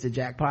increase the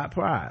jackpot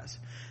prize.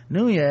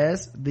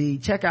 Nunez, the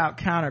checkout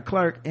counter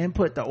clerk,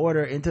 input the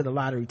order into the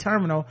lottery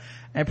terminal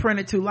and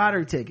printed 2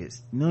 lottery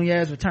tickets.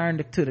 Nunez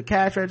returned to the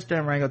cash register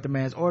and rang up the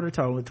man's order,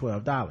 totaling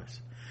 $12.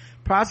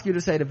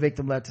 Prosecutors say the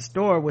victim left the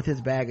store with his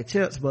bag of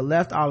chips, but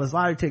left all his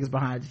lottery tickets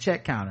behind the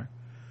check counter.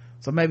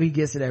 So maybe he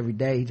gets it every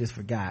day, he just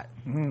forgot.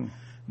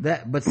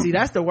 But see,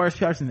 that's the worst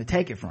person to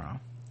take it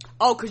from.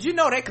 Oh, cause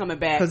they're coming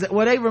back. Cause,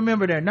 they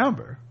remember their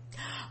number.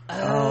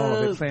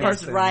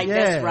 That's right. Yeah.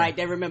 That's right.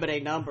 They remember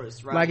their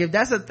numbers, right? Like if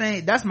that's a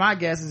thing, that's my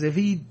guess, is if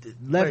he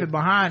left it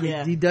behind,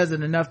 he does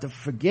it enough to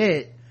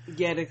forget.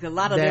 Yeah, a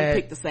lot of them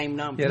pick the same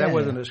number. Yeah, that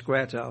wasn't a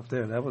scratch off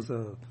there. That was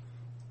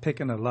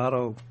picking a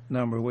lotto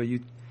number where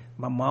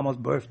my mama's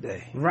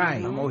birthday.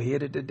 Right. I'm gonna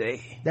hit it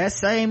today. That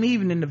same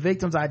evening, the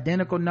victim's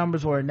identical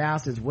numbers were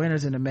announced as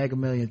winners in the Mega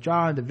Millions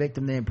drawing. The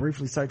victim then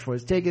briefly searched for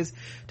his tickets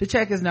to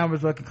check his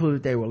numbers, but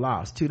concluded they were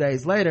lost. 2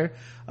 days later,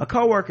 a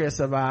co-worker at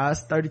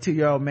Savas,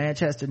 32-year-old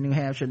Manchester, New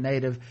Hampshire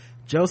native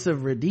Joseph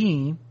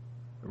Reedham,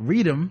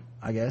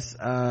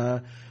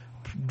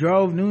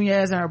 drove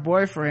Nunez and her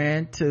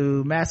boyfriend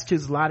to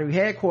Massachusetts Lottery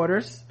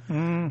headquarters.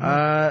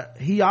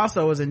 He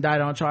also was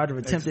indicted on charge of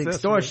attempted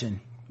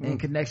extortion in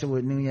connection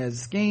with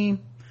Nunez's scheme.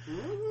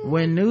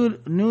 When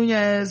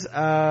Nunez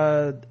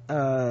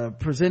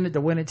presented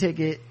the winning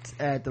ticket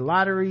at the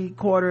lottery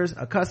quarters,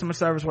 a customer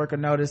service worker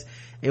noticed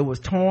it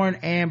was torn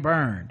and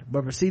burned,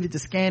 but proceeded to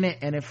scan it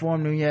and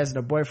informed Nunez and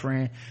her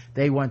boyfriend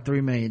they won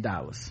 $3 million.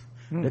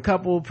 The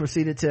couple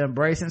proceeded to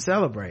embrace and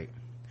celebrate.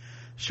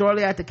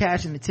 Shortly after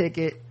cashing the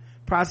ticket,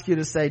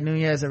 prosecutors say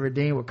Nunez and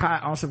Reedham were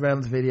caught on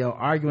surveillance video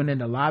arguing in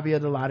the lobby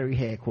of the lottery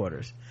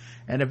headquarters.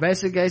 An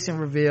investigation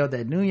revealed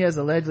that Nunez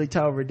allegedly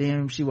told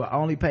Reedham she would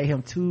only pay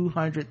him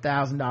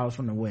 $200,000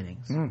 from the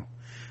winnings.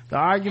 The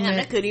argument...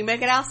 they couldn't even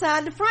make it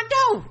outside the front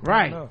door.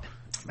 Right.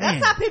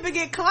 That's how people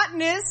get caught in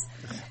this.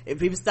 If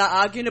people start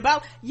arguing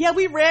about,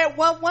 we read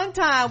one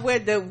time where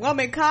the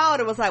woman called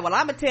and was like, well,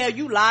 I'm gonna tell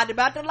you lied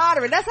about the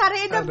lottery. That's how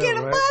they end up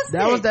getting busted.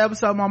 That was the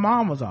episode my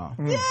mom was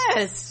on.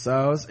 Yes.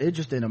 So it's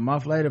interesting. A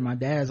month later, my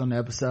dad's on the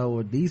episode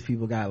where these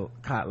people got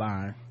caught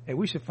lying. Hey,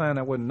 we should find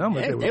out what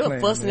numbers they were playing. They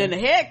were fussing in the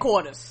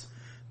headquarters.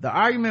 The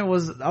argument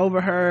was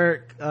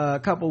overheard,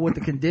 coupled with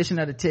the condition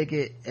of the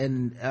ticket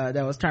and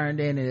that was turned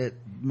in, and it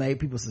made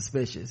people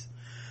suspicious.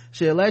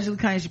 She allegedly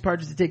claimed she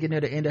purchased the ticket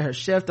near the end of her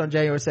shift on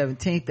January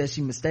 17th, that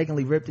she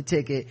mistakenly ripped the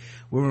ticket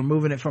when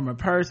removing it from her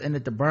purse, and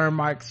that the burn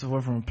marks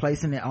were from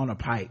placing it on a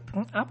pipe.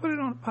 I put it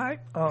on a pipe,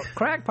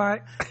 crack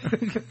pipe.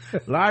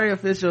 Lottery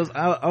officials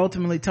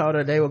ultimately told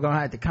her they were going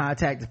to have to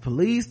contact the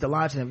police to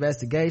launch an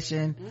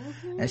investigation,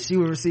 and she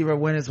would receive her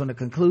winnings when the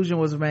conclusion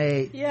was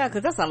made. Yeah,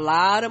 because that's a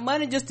lot of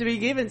money just to be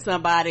giving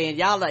somebody, and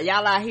y'all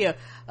out here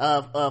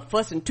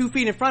fussing 2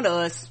 feet in front of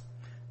us.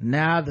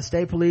 Now the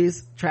state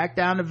police tracked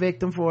down the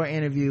victim for an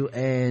interview,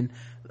 and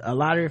a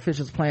lottery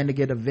officials plan to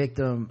get the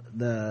victim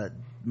the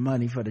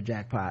money for the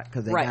jackpot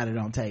because they got it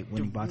on tape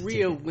when he bought the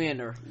real ticket.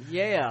 Winner.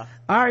 Yeah.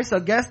 All right, so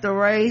guess the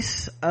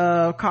race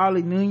of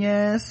Carly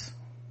Nunez.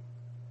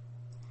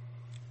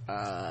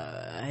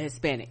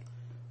 Hispanic.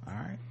 All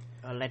right.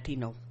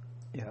 Latino.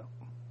 Yeah.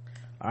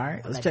 All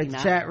right, let's check the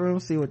chat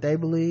room, see what they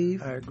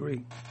believe. I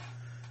agree.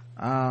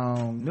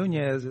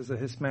 Nunez is a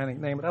Hispanic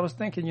name, but I was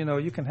thinking,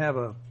 you can have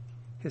a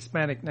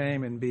Hispanic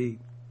name and be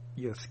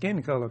your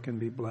skin color can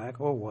be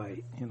black or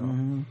white, you know.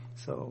 Mm-hmm.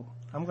 So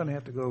I'm going to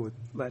have to go with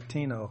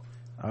Latino.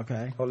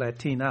 Okay. Or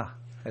Latina,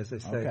 as they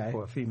say, Okay.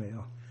 for a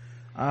female.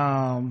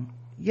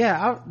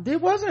 There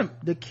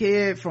wasn't the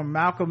kid from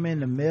Malcolm in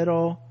the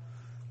Middle.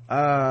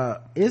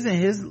 Isn't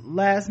his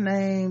last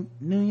name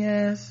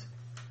Nunez?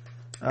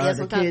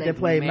 The kid that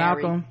played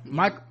Malcolm.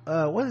 Mike,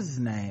 what is his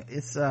name?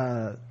 It's,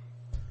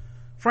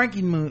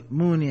 Frankie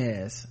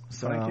Muniz.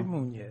 So, Frankie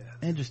Muniz.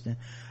 Interesting.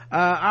 All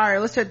right,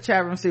 let's check the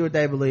chat room, see what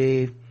they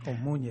believe. Oh,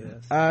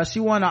 Muniz. She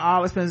won an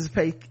all expenses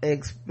paid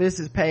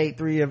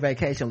 3-year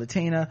vacation.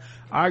 Latina,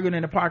 arguing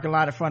in the parking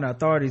lot in front of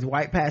authorities,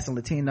 white passing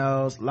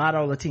Latinos,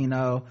 Lotto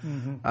Latino,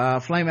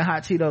 Flaming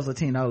Hot Cheetos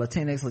Latino,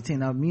 Latinx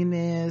Latino,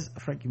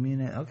 Frankie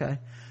Muniz, okay.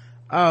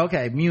 Oh,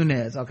 okay,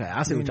 Muniz, okay,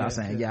 I see what y'all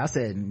saying. Yeah, I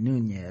said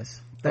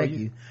Nunez. Thank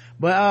you.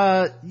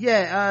 But,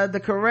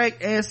 the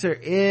correct answer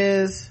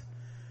is,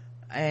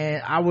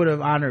 and I would have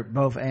honored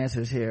both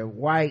answers here,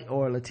 white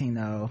or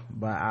Latino,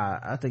 but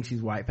I think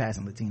she's white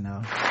passing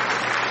Latino.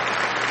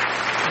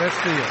 Let's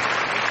see it.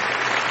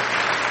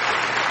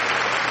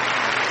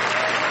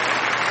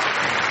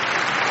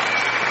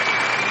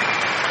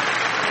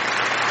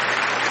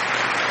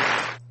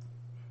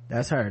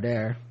 That's her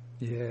there.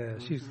 Yeah,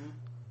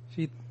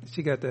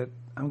 she got that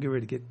I'm getting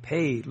ready to get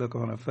paid look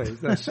on her face.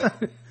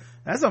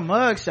 That's a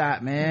mug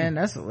shot, man.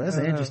 That's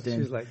interesting.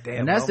 She's like,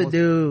 damn. And that's the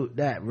dude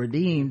that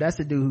redeemed. That's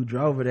the dude who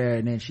drove her there,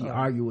 and then she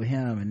argued with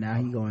him, and now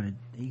he gonna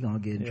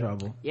get in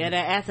trouble. Yeah,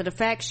 that after the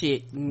fact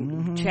shit,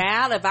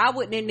 child. If I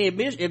wasn't in the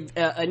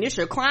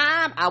initial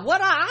crime, I'm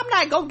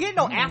not gonna get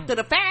no after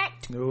the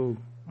fact. No,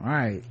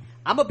 right.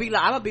 I'm gonna be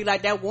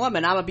like that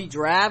woman. I'm gonna be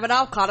driving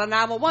off, call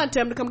 911,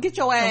 tell him to come get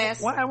your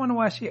ass. I wonder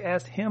why she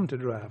asked him to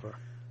drive her.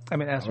 I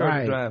mean, asked her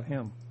to drive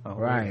him. Oh,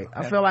 right. Wow.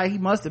 I feel like he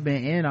must have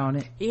been in on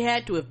it. He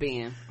had to have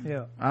been.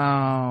 Yeah.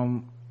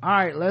 All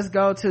right, let's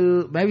go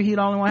to, maybe he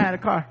the only one had a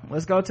car.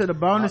 Let's go to the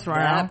bonus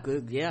round.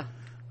 Good, yeah.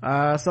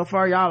 So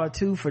far y'all are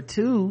 2 for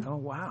 2. Oh,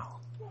 wow.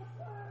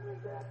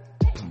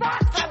 That's the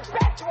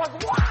bitch was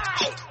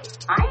white!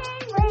 I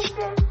ain't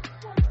racist.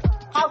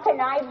 How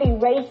can I be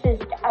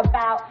racist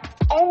about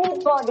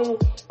anybody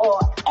or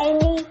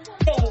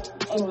anything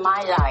in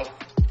my life?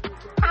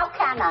 How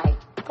can I?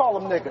 Call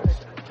them niggas.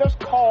 Just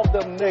call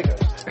them niggas.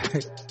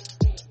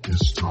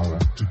 It's time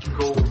to get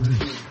gold the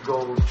race. teeth,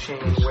 gold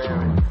chain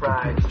wearing,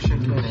 fried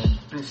chicken and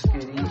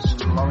biscuit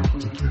eating,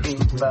 monkey,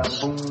 pink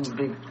baboon,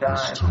 big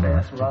thighs,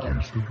 fast running,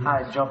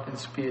 high jumping,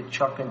 spear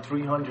chucking,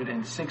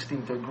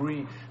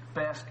 360-degree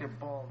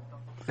basketball.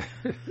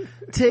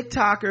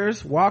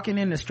 TikTokers walking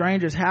into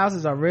strangers'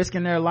 houses are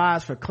risking their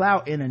lives for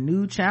clout in a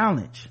new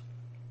challenge.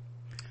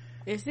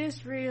 Is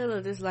this real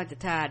or this like the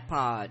Tide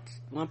Pods?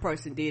 One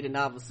person did and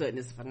all of a sudden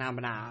it's a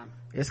phenomenon.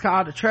 It's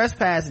called the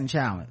trespassing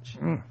challenge.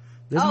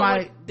 This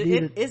might be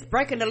it's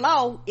breaking the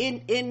law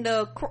in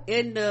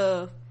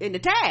the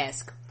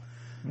task.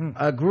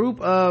 A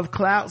group of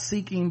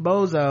clout-seeking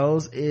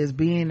bozos is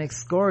being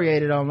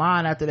excoriated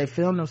online after they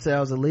filmed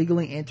themselves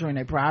illegally entering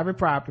a private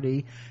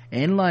property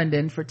in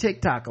London for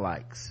TikTok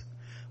likes,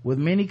 with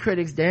many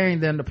critics daring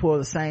them to pull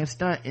the same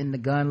stunt in the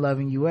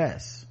gun-loving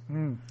U.S.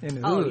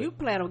 You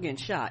plan on getting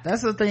shot.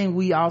 That's the thing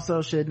we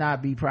also should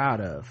not be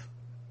proud of,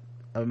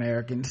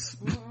 Americans.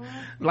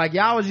 Like,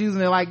 y'all was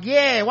using it like,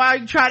 yeah, why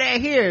you try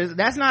that here?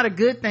 That's not a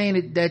good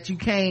thing that you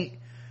can't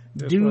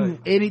do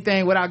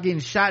anything without getting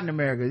shot in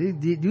America.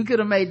 You could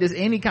have made this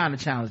any kind of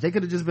challenge. They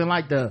could have just been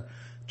like the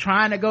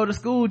trying to go to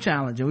school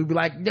challenge, and we'd be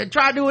like,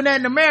 try doing that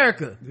in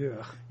America.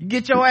 Yeah. You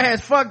get your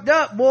ass fucked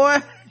up, boy.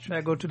 Try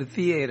to go to the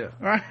theater.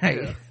 Right.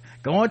 Yeah.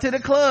 Going to the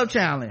club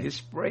challenge. Get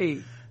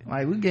sprayed.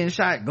 Like, we getting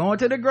shot. Going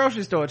to the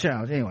grocery store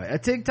challenge. Anyway, a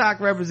TikTok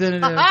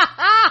representative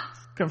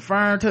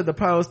confirmed to the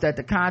Post that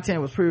the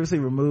content was previously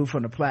removed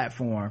from the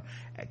platform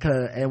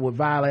and would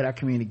violate our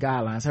community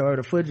guidelines. However,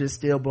 the footage is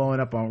still blowing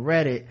up on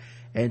Reddit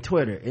and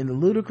Twitter. In the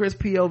ludicrous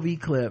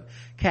POV clip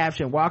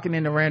captioned "Walking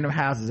into random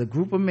houses," a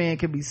group of men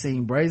can be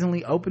seen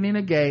brazenly opening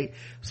a gate,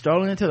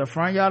 strolling into the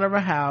front yard of a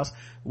house,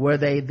 where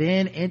they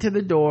then enter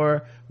the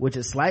door, which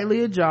is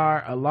slightly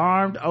ajar.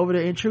 Alarmed over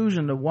the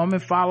intrusion, the woman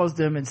follows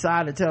them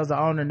inside and tells the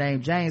owner,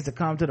 named James, to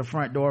come to the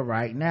front door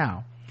right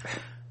now.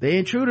 The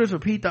intruders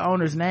repeat the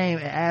owner's name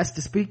and ask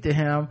to speak to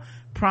him,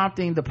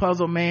 prompting the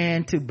puzzled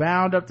man to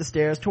bound up the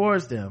stairs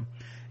towards them.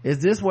 "Is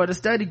this what a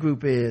study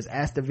group is?"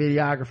 asked the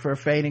videographer,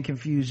 feigning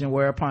confusion,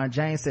 whereupon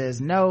James says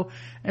no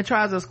and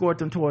tries to escort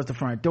them towards the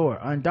front door.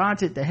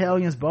 Undaunted, the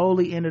hellions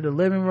boldly enter the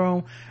living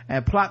room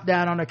and plop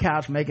down on the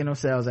couch, making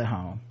themselves at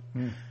home.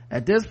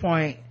 At this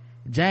point,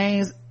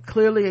 James,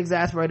 clearly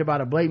exasperated by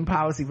the blatant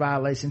policy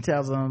violation,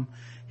 tells them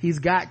he's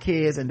got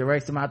kids and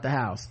directs them out the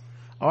house.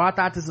 "Oh, I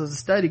thought this was a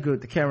study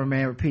group," the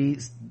cameraman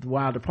repeats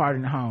while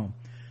departing the home.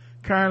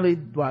 Currently,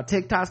 while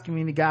TikTok's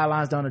community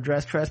guidelines don't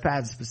address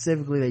trespassing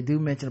specifically, they do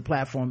mention the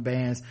platform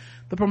bans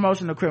the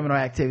promotion of criminal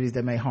activities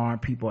that may harm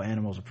people,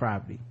 animals, or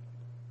property.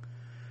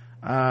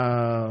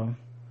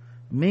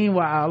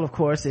 Meanwhile, of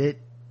course, it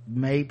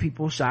made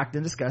people shocked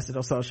and disgusted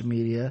on social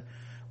media.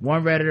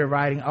 One Redditor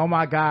writing, "Oh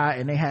my God,"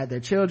 and they had their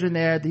children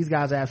there. "These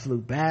guys are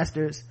absolute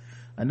bastards."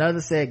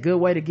 Another said, good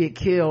way to get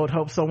killed.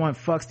 Hope someone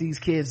fucks these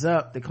kids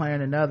up,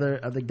 declaring another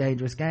of the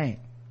dangerous gang.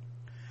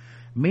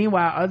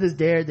 Meanwhile, others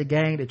dared the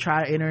gang to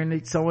try to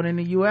enter someone in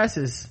the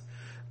U.S.'s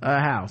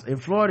house. In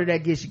Florida,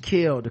 that gets you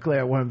killed,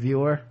 declared one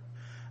viewer.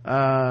 You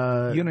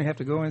don't have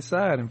to go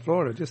inside in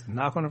Florida. Just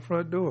knock on the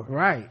front door.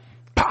 Right.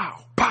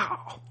 Pow,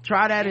 pow.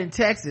 Try that in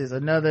Texas,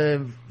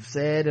 another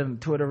said in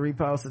Twitter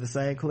repost of the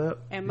same clip.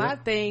 And my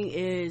thing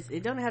is,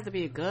 it don't have to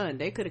be a gun.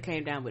 They could have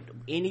came down with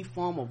any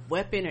form of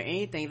weapon or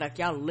anything. Like,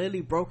 y'all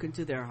literally broke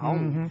into their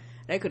home.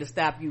 They could have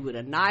stopped you with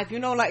a knife. You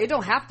know, like, it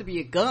don't have to be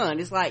a gun.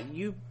 It's like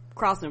you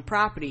crossing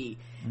property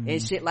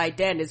and shit like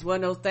that. And it's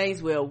one of those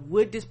things where,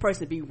 would this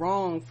person be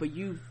wrong for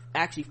you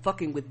actually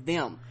fucking with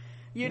them?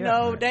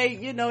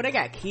 They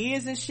got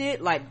kids and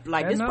shit. Like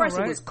this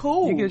person was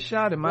cool. You get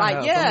shot in my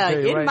house.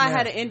 It might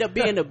have to end up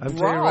being a brawl. I'm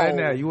telling you right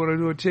now, you want to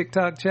do a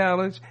TikTok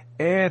challenge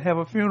and have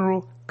a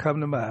funeral, come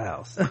to my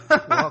house.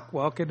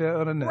 walk in there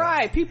unannounced.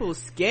 Right, people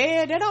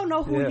scared. They don't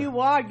know who you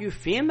are. You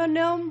filming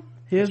them?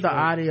 Here's the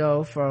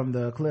audio from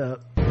the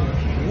clip.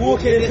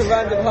 Walking into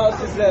random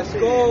houses, let's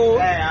go.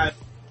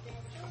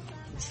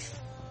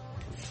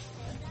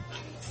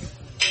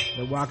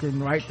 They're walking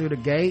right through the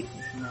gate.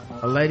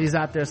 A lady's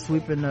out there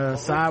sweeping the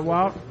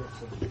sidewalk.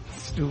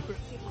 Stupid.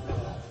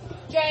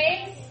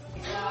 James?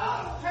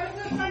 Come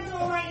to the front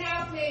door right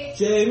now, please.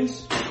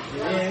 James?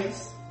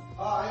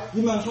 Hi.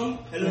 You man from?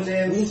 Hello,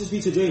 James. We need to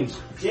speak to James.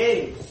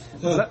 James?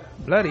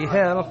 Bloody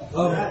hell.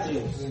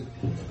 James.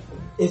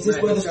 Is this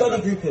where the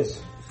study group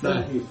is?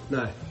 No.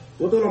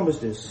 What door number is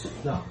this?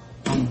 No.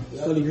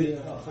 Study group.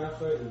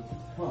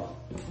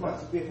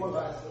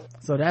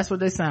 So that's what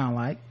they sound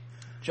like.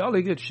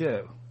 Jolly good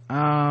show.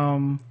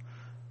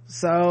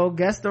 So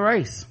guess the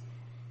race.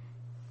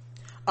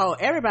 Oh,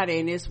 everybody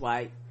in this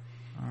white.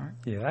 All right.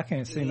 Yeah, I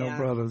can't see no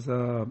brothers.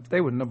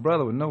 Brother would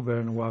know better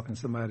than walk in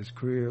somebody's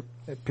crib.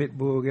 That pit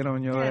bull get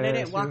on your ass. They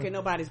didn't walk in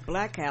nobody's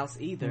black house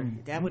either.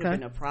 That would have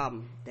been a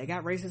problem. They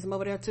got racism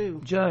over there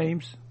too.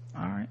 James.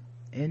 All right.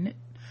 Isn't it?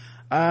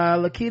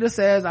 Lakita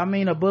says, a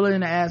bullet in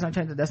the ass.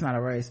 That's not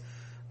a race.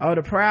 Oh,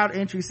 the proud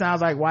entry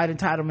sounds like white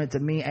entitlement to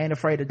me. Ain't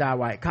afraid to die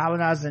white.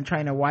 Colonizers and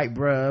training white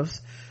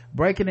bruvs.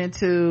 Breaking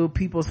into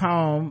people's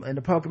home and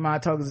the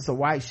Pokemon tokens, it's a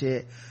white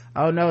shit.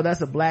 Oh no, that's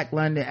a black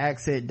London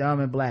accent, dumb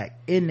and black.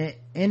 Isn't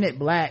it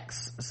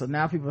blacks? So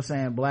now people are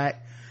saying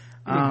black.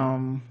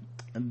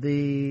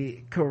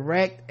 The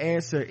correct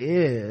answer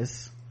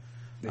is,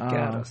 they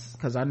got us.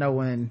 Cause I know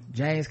when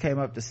James came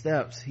up the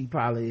steps, he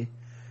probably,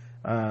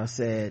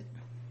 said,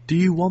 do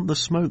you want the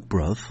smoke,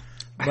 bruv?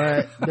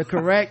 But the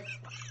correct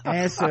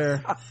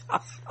answer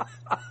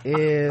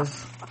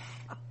is,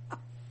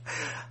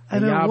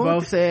 and y'all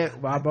both said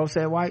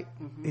white.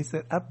 He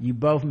said, you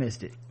both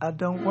missed it. I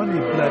don't want any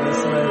bloody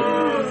smoke.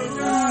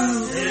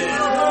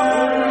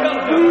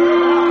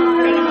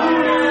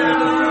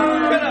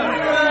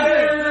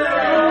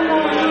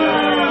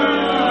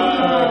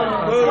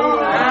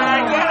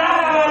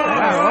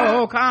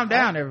 Oh, calm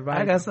down, everybody.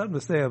 I got something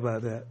to say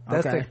about that.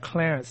 That's the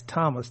Clarence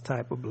Thomas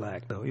type of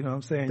black, though. You know what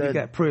I'm saying? You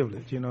got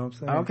privilege. You know what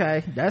I'm saying?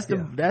 Okay, that's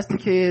the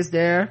kids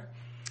there.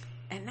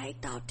 And they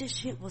thought this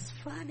shit was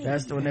funny.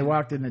 That's when they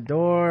walked in the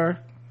door.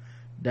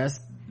 That's,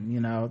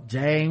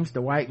 James,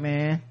 the white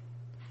man.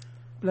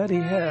 Bloody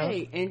hell.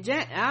 And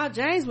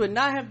James would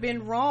not have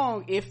been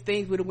wrong if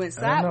things would have went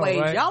sideways.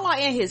 Right? Y'all are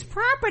in his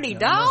property,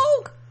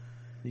 dog.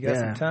 You got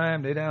some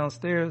time. They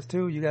downstairs,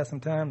 too. You got some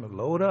time to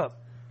load up.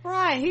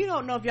 Right. He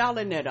don't know if y'all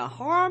in there to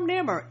harm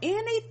them or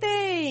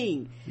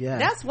anything. Yeah.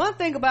 That's one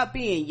thing about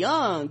being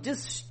young.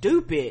 Just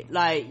stupid.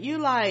 You're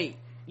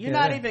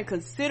not even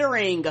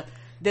considering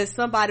that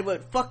somebody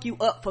would fuck you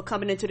up for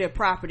coming into their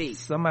property.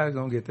 Somebody's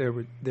gonna get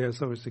their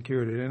social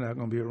security. They're not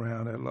gonna be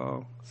around that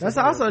long. That's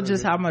also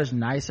just how much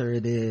nicer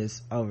it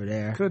is over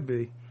there. Could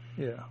be.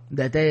 Yeah.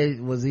 That they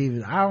was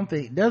even, I don't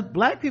think,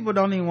 black people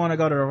don't even want to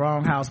go to the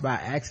wrong house by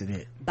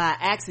accident. By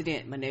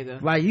accident, my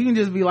nigga. Like, you can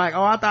just be like,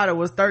 oh, I thought it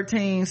was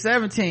 13,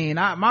 17.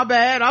 My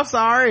bad, I'm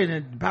sorry. And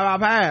then pow,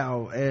 pow,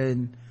 pow.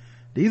 And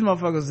these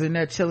motherfuckers in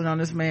there chilling on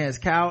this man's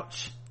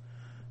couch.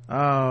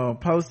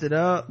 Posted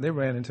up. They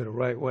ran into the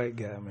right white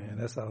guy, man.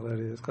 That's all that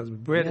is. Cause the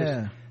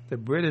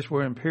British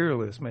were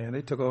imperialists, man.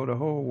 They took over the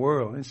whole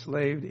world,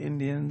 enslaved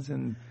Indians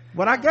and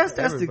but I guess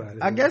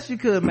I guess you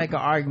could make an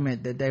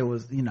argument that they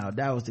was,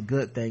 that was the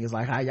good thing. It's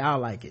like how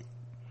y'all like it.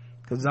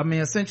 Cause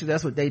essentially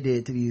that's what they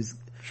did to these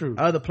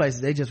other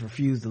places. They just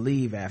refused to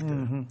leave after.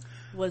 Mm-hmm.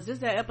 Was this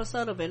that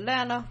episode of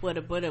Atlanta where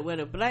the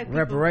black people?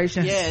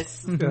 Reparations?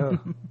 Yes.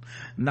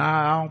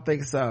 Nah, I don't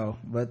think so.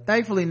 But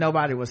thankfully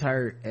nobody was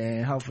hurt,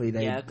 and hopefully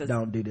they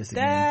don't do this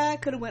again.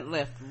 That could have went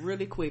left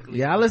really quickly.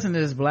 Yeah, I listened to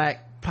this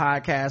black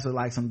podcast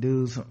with some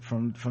dudes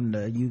from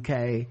the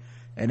UK,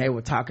 and they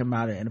were talking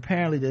about it. And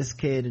apparently this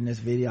kid in this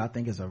video, I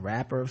think, is a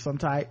rapper of some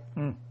type.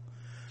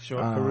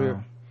 Short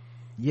career.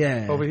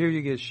 Yeah. Over here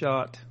you get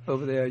shot.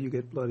 Over there you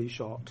get bloody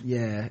shot.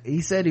 Yeah. He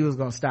said he was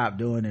gonna stop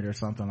doing it or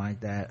something like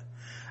that.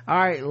 All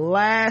right,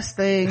 last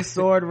thing,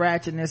 sword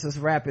ratchetness. Let's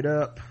wrap it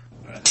up.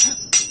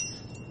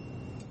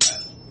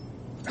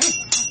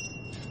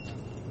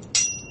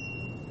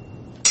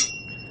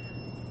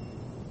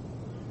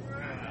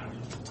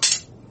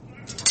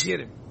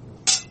 Get him.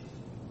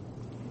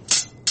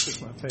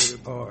 That's my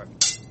favorite part.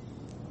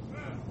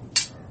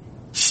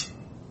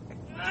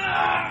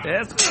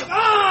 That's it.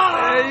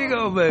 There you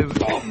go, baby.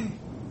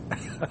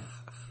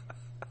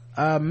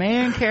 A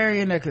man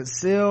carrying a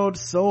concealed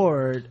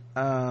sword,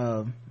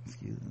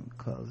 excuse me,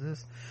 close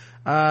this,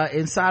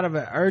 inside of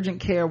an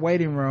urgent care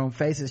waiting room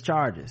faces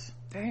charges.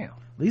 Damn.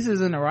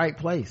 Lisa's in the right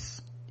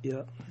place.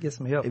 Yeah, get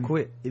some help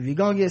quick. If you're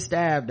gonna get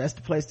stabbed, that's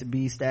the place to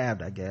be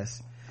stabbed, I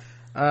guess.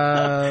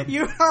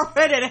 You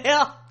already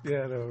help.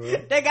 Yeah, I know,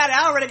 right?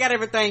 I already got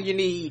everything you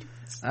need.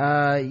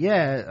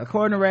 Yeah,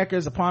 according to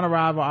records, upon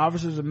arrival,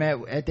 officers were met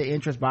at the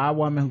entrance by a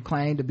woman who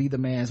claimed to be the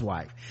man's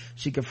wife.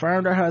 She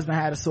confirmed her husband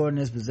had a sword in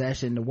his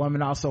possession. The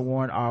woman also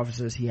warned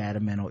officers he had a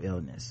mental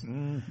illness.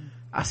 Mm-hmm.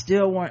 I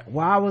still want,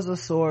 why was a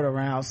sword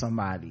around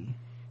somebody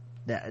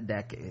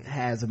that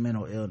has a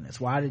mental illness?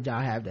 Why did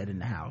y'all have that in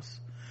the house?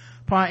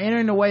 Upon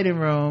entering the waiting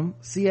room,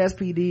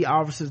 CSPD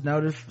officers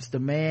noticed the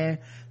man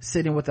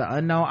sitting with an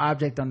unknown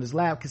object on his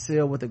lap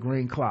concealed with a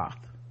green cloth.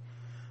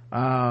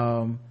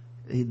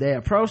 They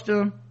approached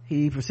him.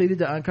 He proceeded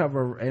to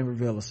uncover and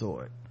reveal a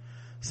sword.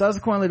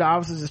 Subsequently, the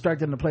officers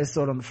instructed him to place the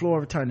sword on the floor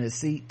and return to his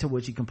seat, to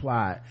which he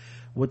complied.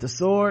 With the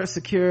sword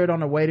secured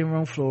on the waiting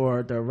room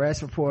floor, the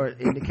arrest report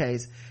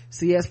indicates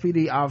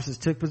CSPD officers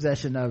took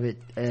possession of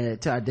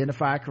it to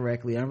identify it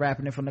correctly,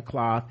 unwrapping it from the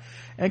cloth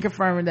and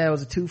confirming that it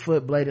was a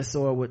 2-foot bladed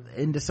sword with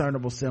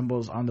indiscernible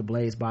symbols on the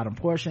blade's bottom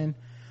portion.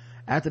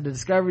 After the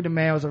discovery, the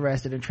man was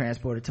arrested and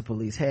transported to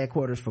police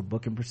headquarters for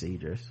booking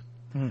procedures.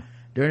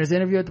 During his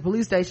interview at the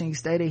police station, he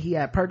stated he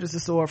had purchased a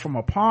sword from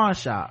a pawn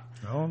shop.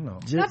 Oh no.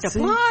 Not the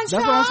pawn shop? That's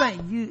what I'm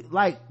saying.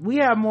 We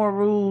have more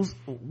rules.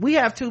 We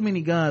have too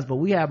many guns, but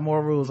we have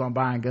more rules on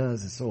buying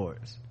guns and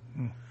swords.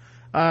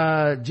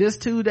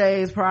 Just 2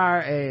 days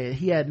prior,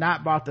 he had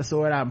not bought the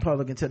sword out in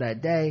public until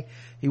that day.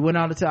 He went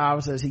on to tell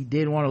officers he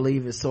didn't want to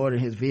leave his sword in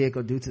his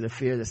vehicle due to the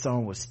fear that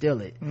someone would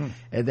steal it,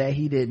 and that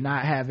he did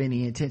not have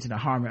any intention of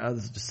harming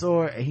others with the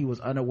sword, and he was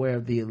unaware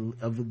of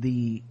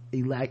the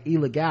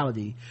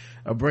illegality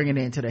of bringing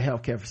it into the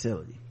healthcare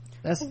facility.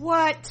 That's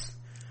what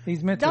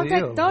he's mentally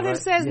ill. Don't right?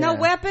 it says no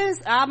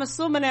weapons? I'm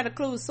assuming that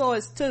includes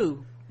swords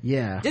too.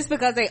 Yeah. Just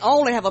because they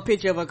only have a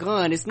picture of a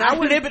gun, it's not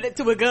limited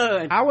to a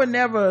gun. I would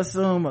never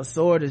assume a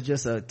sword is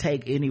just a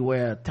take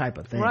anywhere type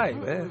of thing. Right,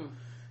 man.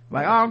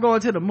 Like, I'm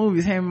going to the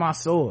movies, hand me my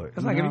sword.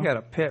 It's like if you got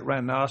a pet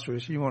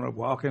rhinoceros, you want to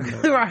walk in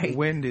the right.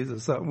 Wendy's or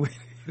something.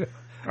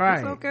 Right.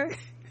 It's okay.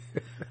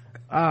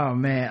 Oh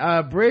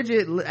man.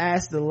 Bridget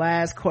asked the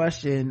last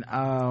question,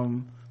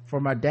 for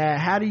my dad.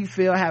 How do you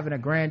feel having a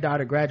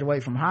granddaughter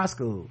graduate from high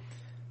school?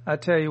 I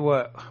tell you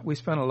what, we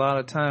spent a lot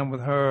of time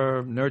with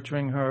her,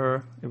 nurturing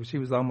her. She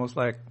was almost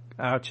like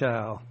our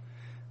child,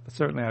 but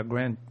certainly our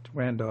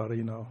granddaughter,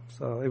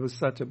 So it was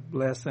such a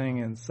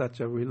blessing and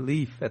such a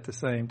relief at the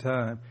same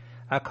time.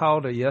 I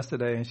called her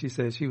yesterday and she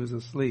said she was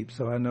asleep,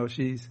 so I know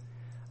she's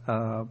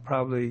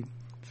probably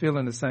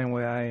feeling the same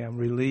way I am,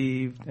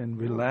 relieved and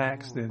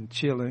relaxed and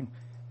chilling.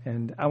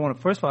 And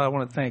first of all, I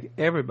want to thank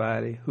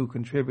everybody who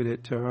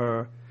contributed to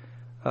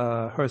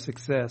her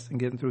success in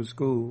getting through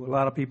school. A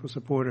lot of people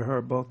supported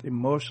her both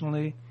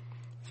emotionally,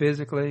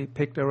 physically,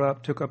 picked her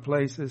up, took her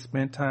places,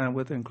 spent time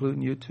with her,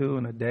 including you two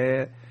and her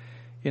dad,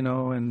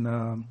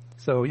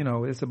 so,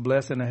 it's a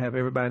blessing to have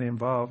everybody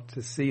involved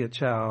to see a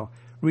child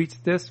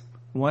reach this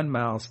one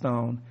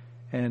milestone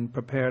and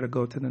prepare to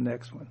go to the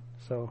next one.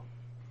 So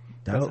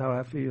that's how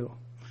I feel.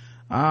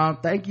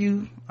 Thank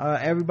you,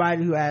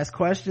 everybody who asked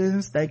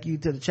questions. Thank you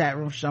to the chat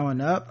room for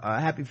showing up.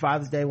 Happy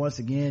Father's Day once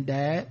again,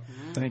 Dad.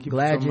 Thank you.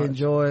 Glad so you much.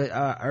 enjoyed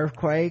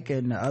Earthquake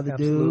and the other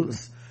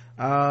dudes.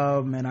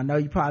 And I know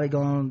you probably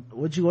going.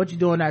 What you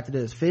doing after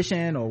this?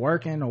 Fishing or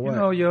working or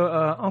what? Your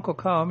uncle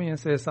called me and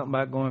said something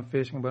about going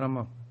fishing, but I'm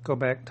gonna go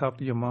back and talk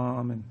to your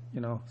mom and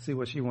see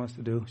what she wants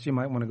to do. She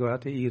might want to go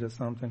out to eat or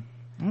something.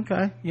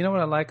 Okay. You know what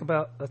I like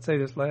about, let's say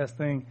this last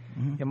thing,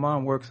 your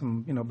mom works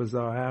some,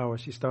 bizarre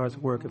hours. She starts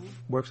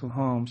works from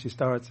home. She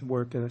starts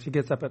work, she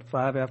gets up at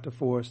 5 after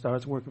 4,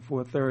 starts work at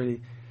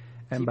 4:30,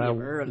 and by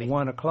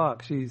 1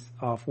 o'clock she's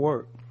off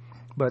work.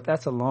 But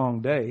that's a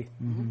long day,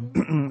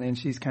 and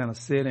she's kind of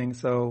sitting,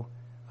 so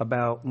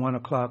about 1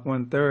 o'clock,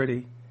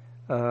 1:30,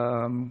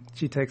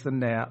 she takes a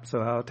nap,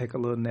 so I'll take a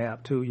little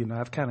nap too.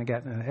 I've kind of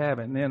gotten in a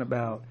habit. And then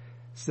about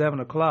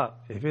 7 o'clock,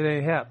 if it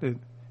ain't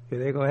happening,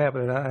 it ain't gonna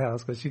happen at our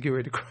house because she get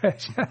ready to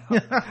crash out.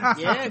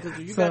 Yeah,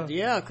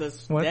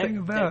 because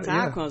that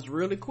time comes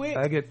really quick.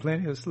 I get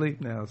plenty of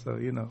sleep now, so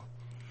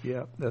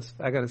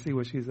I got to see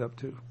what she's up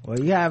to. Well,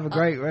 you have a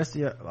great rest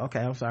of your.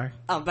 Okay, I'm sorry.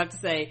 I'm about to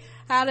say,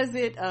 how does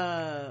it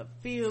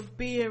feel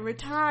being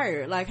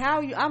retired? Like, I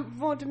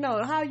want to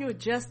know how you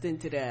adjusting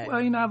to that.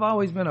 Well, I've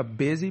always been a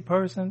busy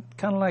person,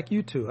 kind of like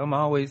you two.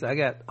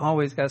 I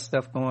always got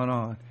stuff going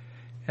on,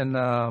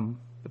 and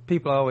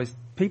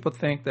people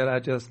think that I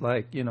just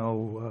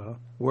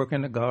work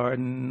in the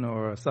garden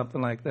or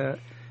something like that.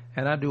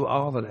 And I do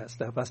all of that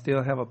stuff. I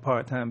still have a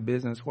part-time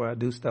business where I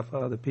do stuff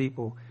for other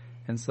people.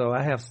 And so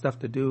I have stuff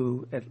to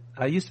do.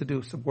 I used to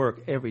do some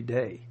work every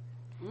day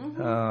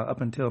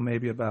up until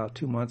maybe about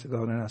 2 months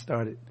ago. Then I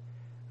started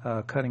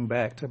cutting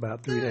back to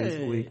about 3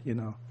 days a week, you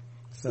know.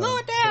 So, slow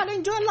it down,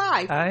 enjoy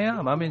life. I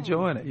am. I'm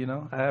enjoying it, you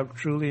know. I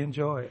truly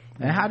enjoy it.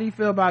 And how do you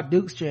feel about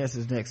Duke's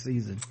chances next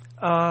season?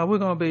 We're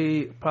going to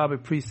be probably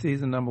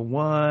preseason number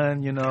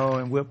 1, you know,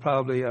 and we'll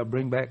probably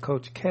bring back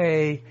Coach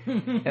K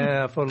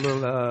for a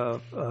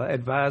little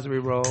advisory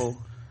role.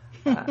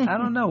 I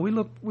don't know. We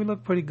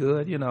look pretty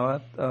good, you know.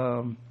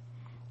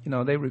 You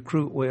know, they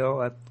recruit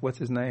well. What's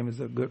his name is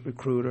a good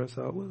recruiter,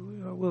 so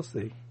we'll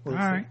see. We'll see.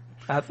 Right.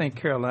 I think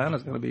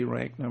Carolina's going to be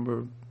ranked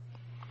number.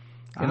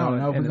 I don't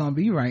know if we're going to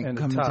be ranked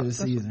coming top, to the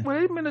season.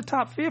 Well, even in the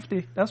top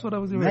 50. That's what I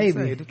was going to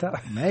say. The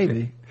top.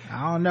 Maybe.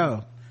 I don't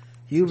know.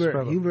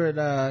 Hubert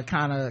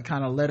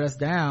kind of let us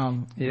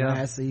down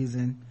last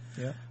season.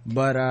 Yeah.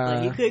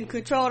 But he couldn't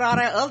control all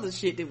that other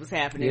shit that was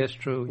happening. Yes,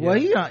 true. Well,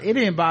 it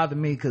didn't bother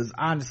me because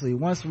honestly,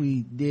 once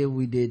we did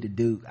the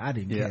Duke, I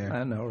didn't care.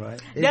 I know,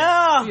 right?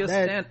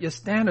 Your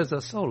standards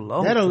are so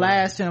low. That'll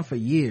last him for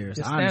years.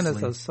 Your honestly.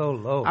 standards are so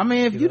low. I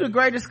mean, if you're the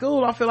greatest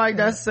school, I feel like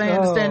that's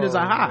saying the standards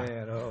are high.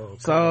 Man,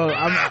 so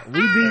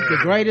we beat the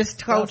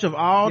greatest coach of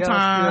all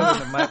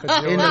time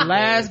in the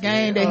last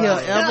game that he'll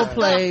ever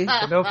play.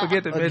 And don't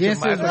forget to mention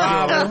against his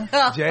Michael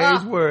Jordan,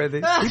 James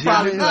Worthy,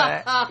 Jimmy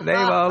Black. Name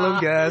all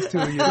them guys too.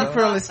 You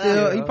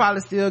know? He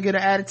probably still get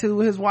an attitude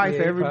with his wife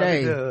every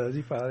day. Does.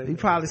 He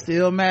probably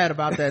still mad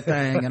about that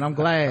thing, and I'm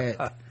glad.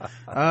 All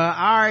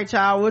right,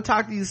 y'all. We'll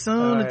talk to you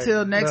soon.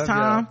 Until next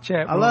time.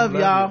 I love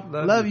y'all.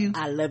 Love you.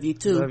 I love you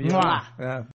too. Love you.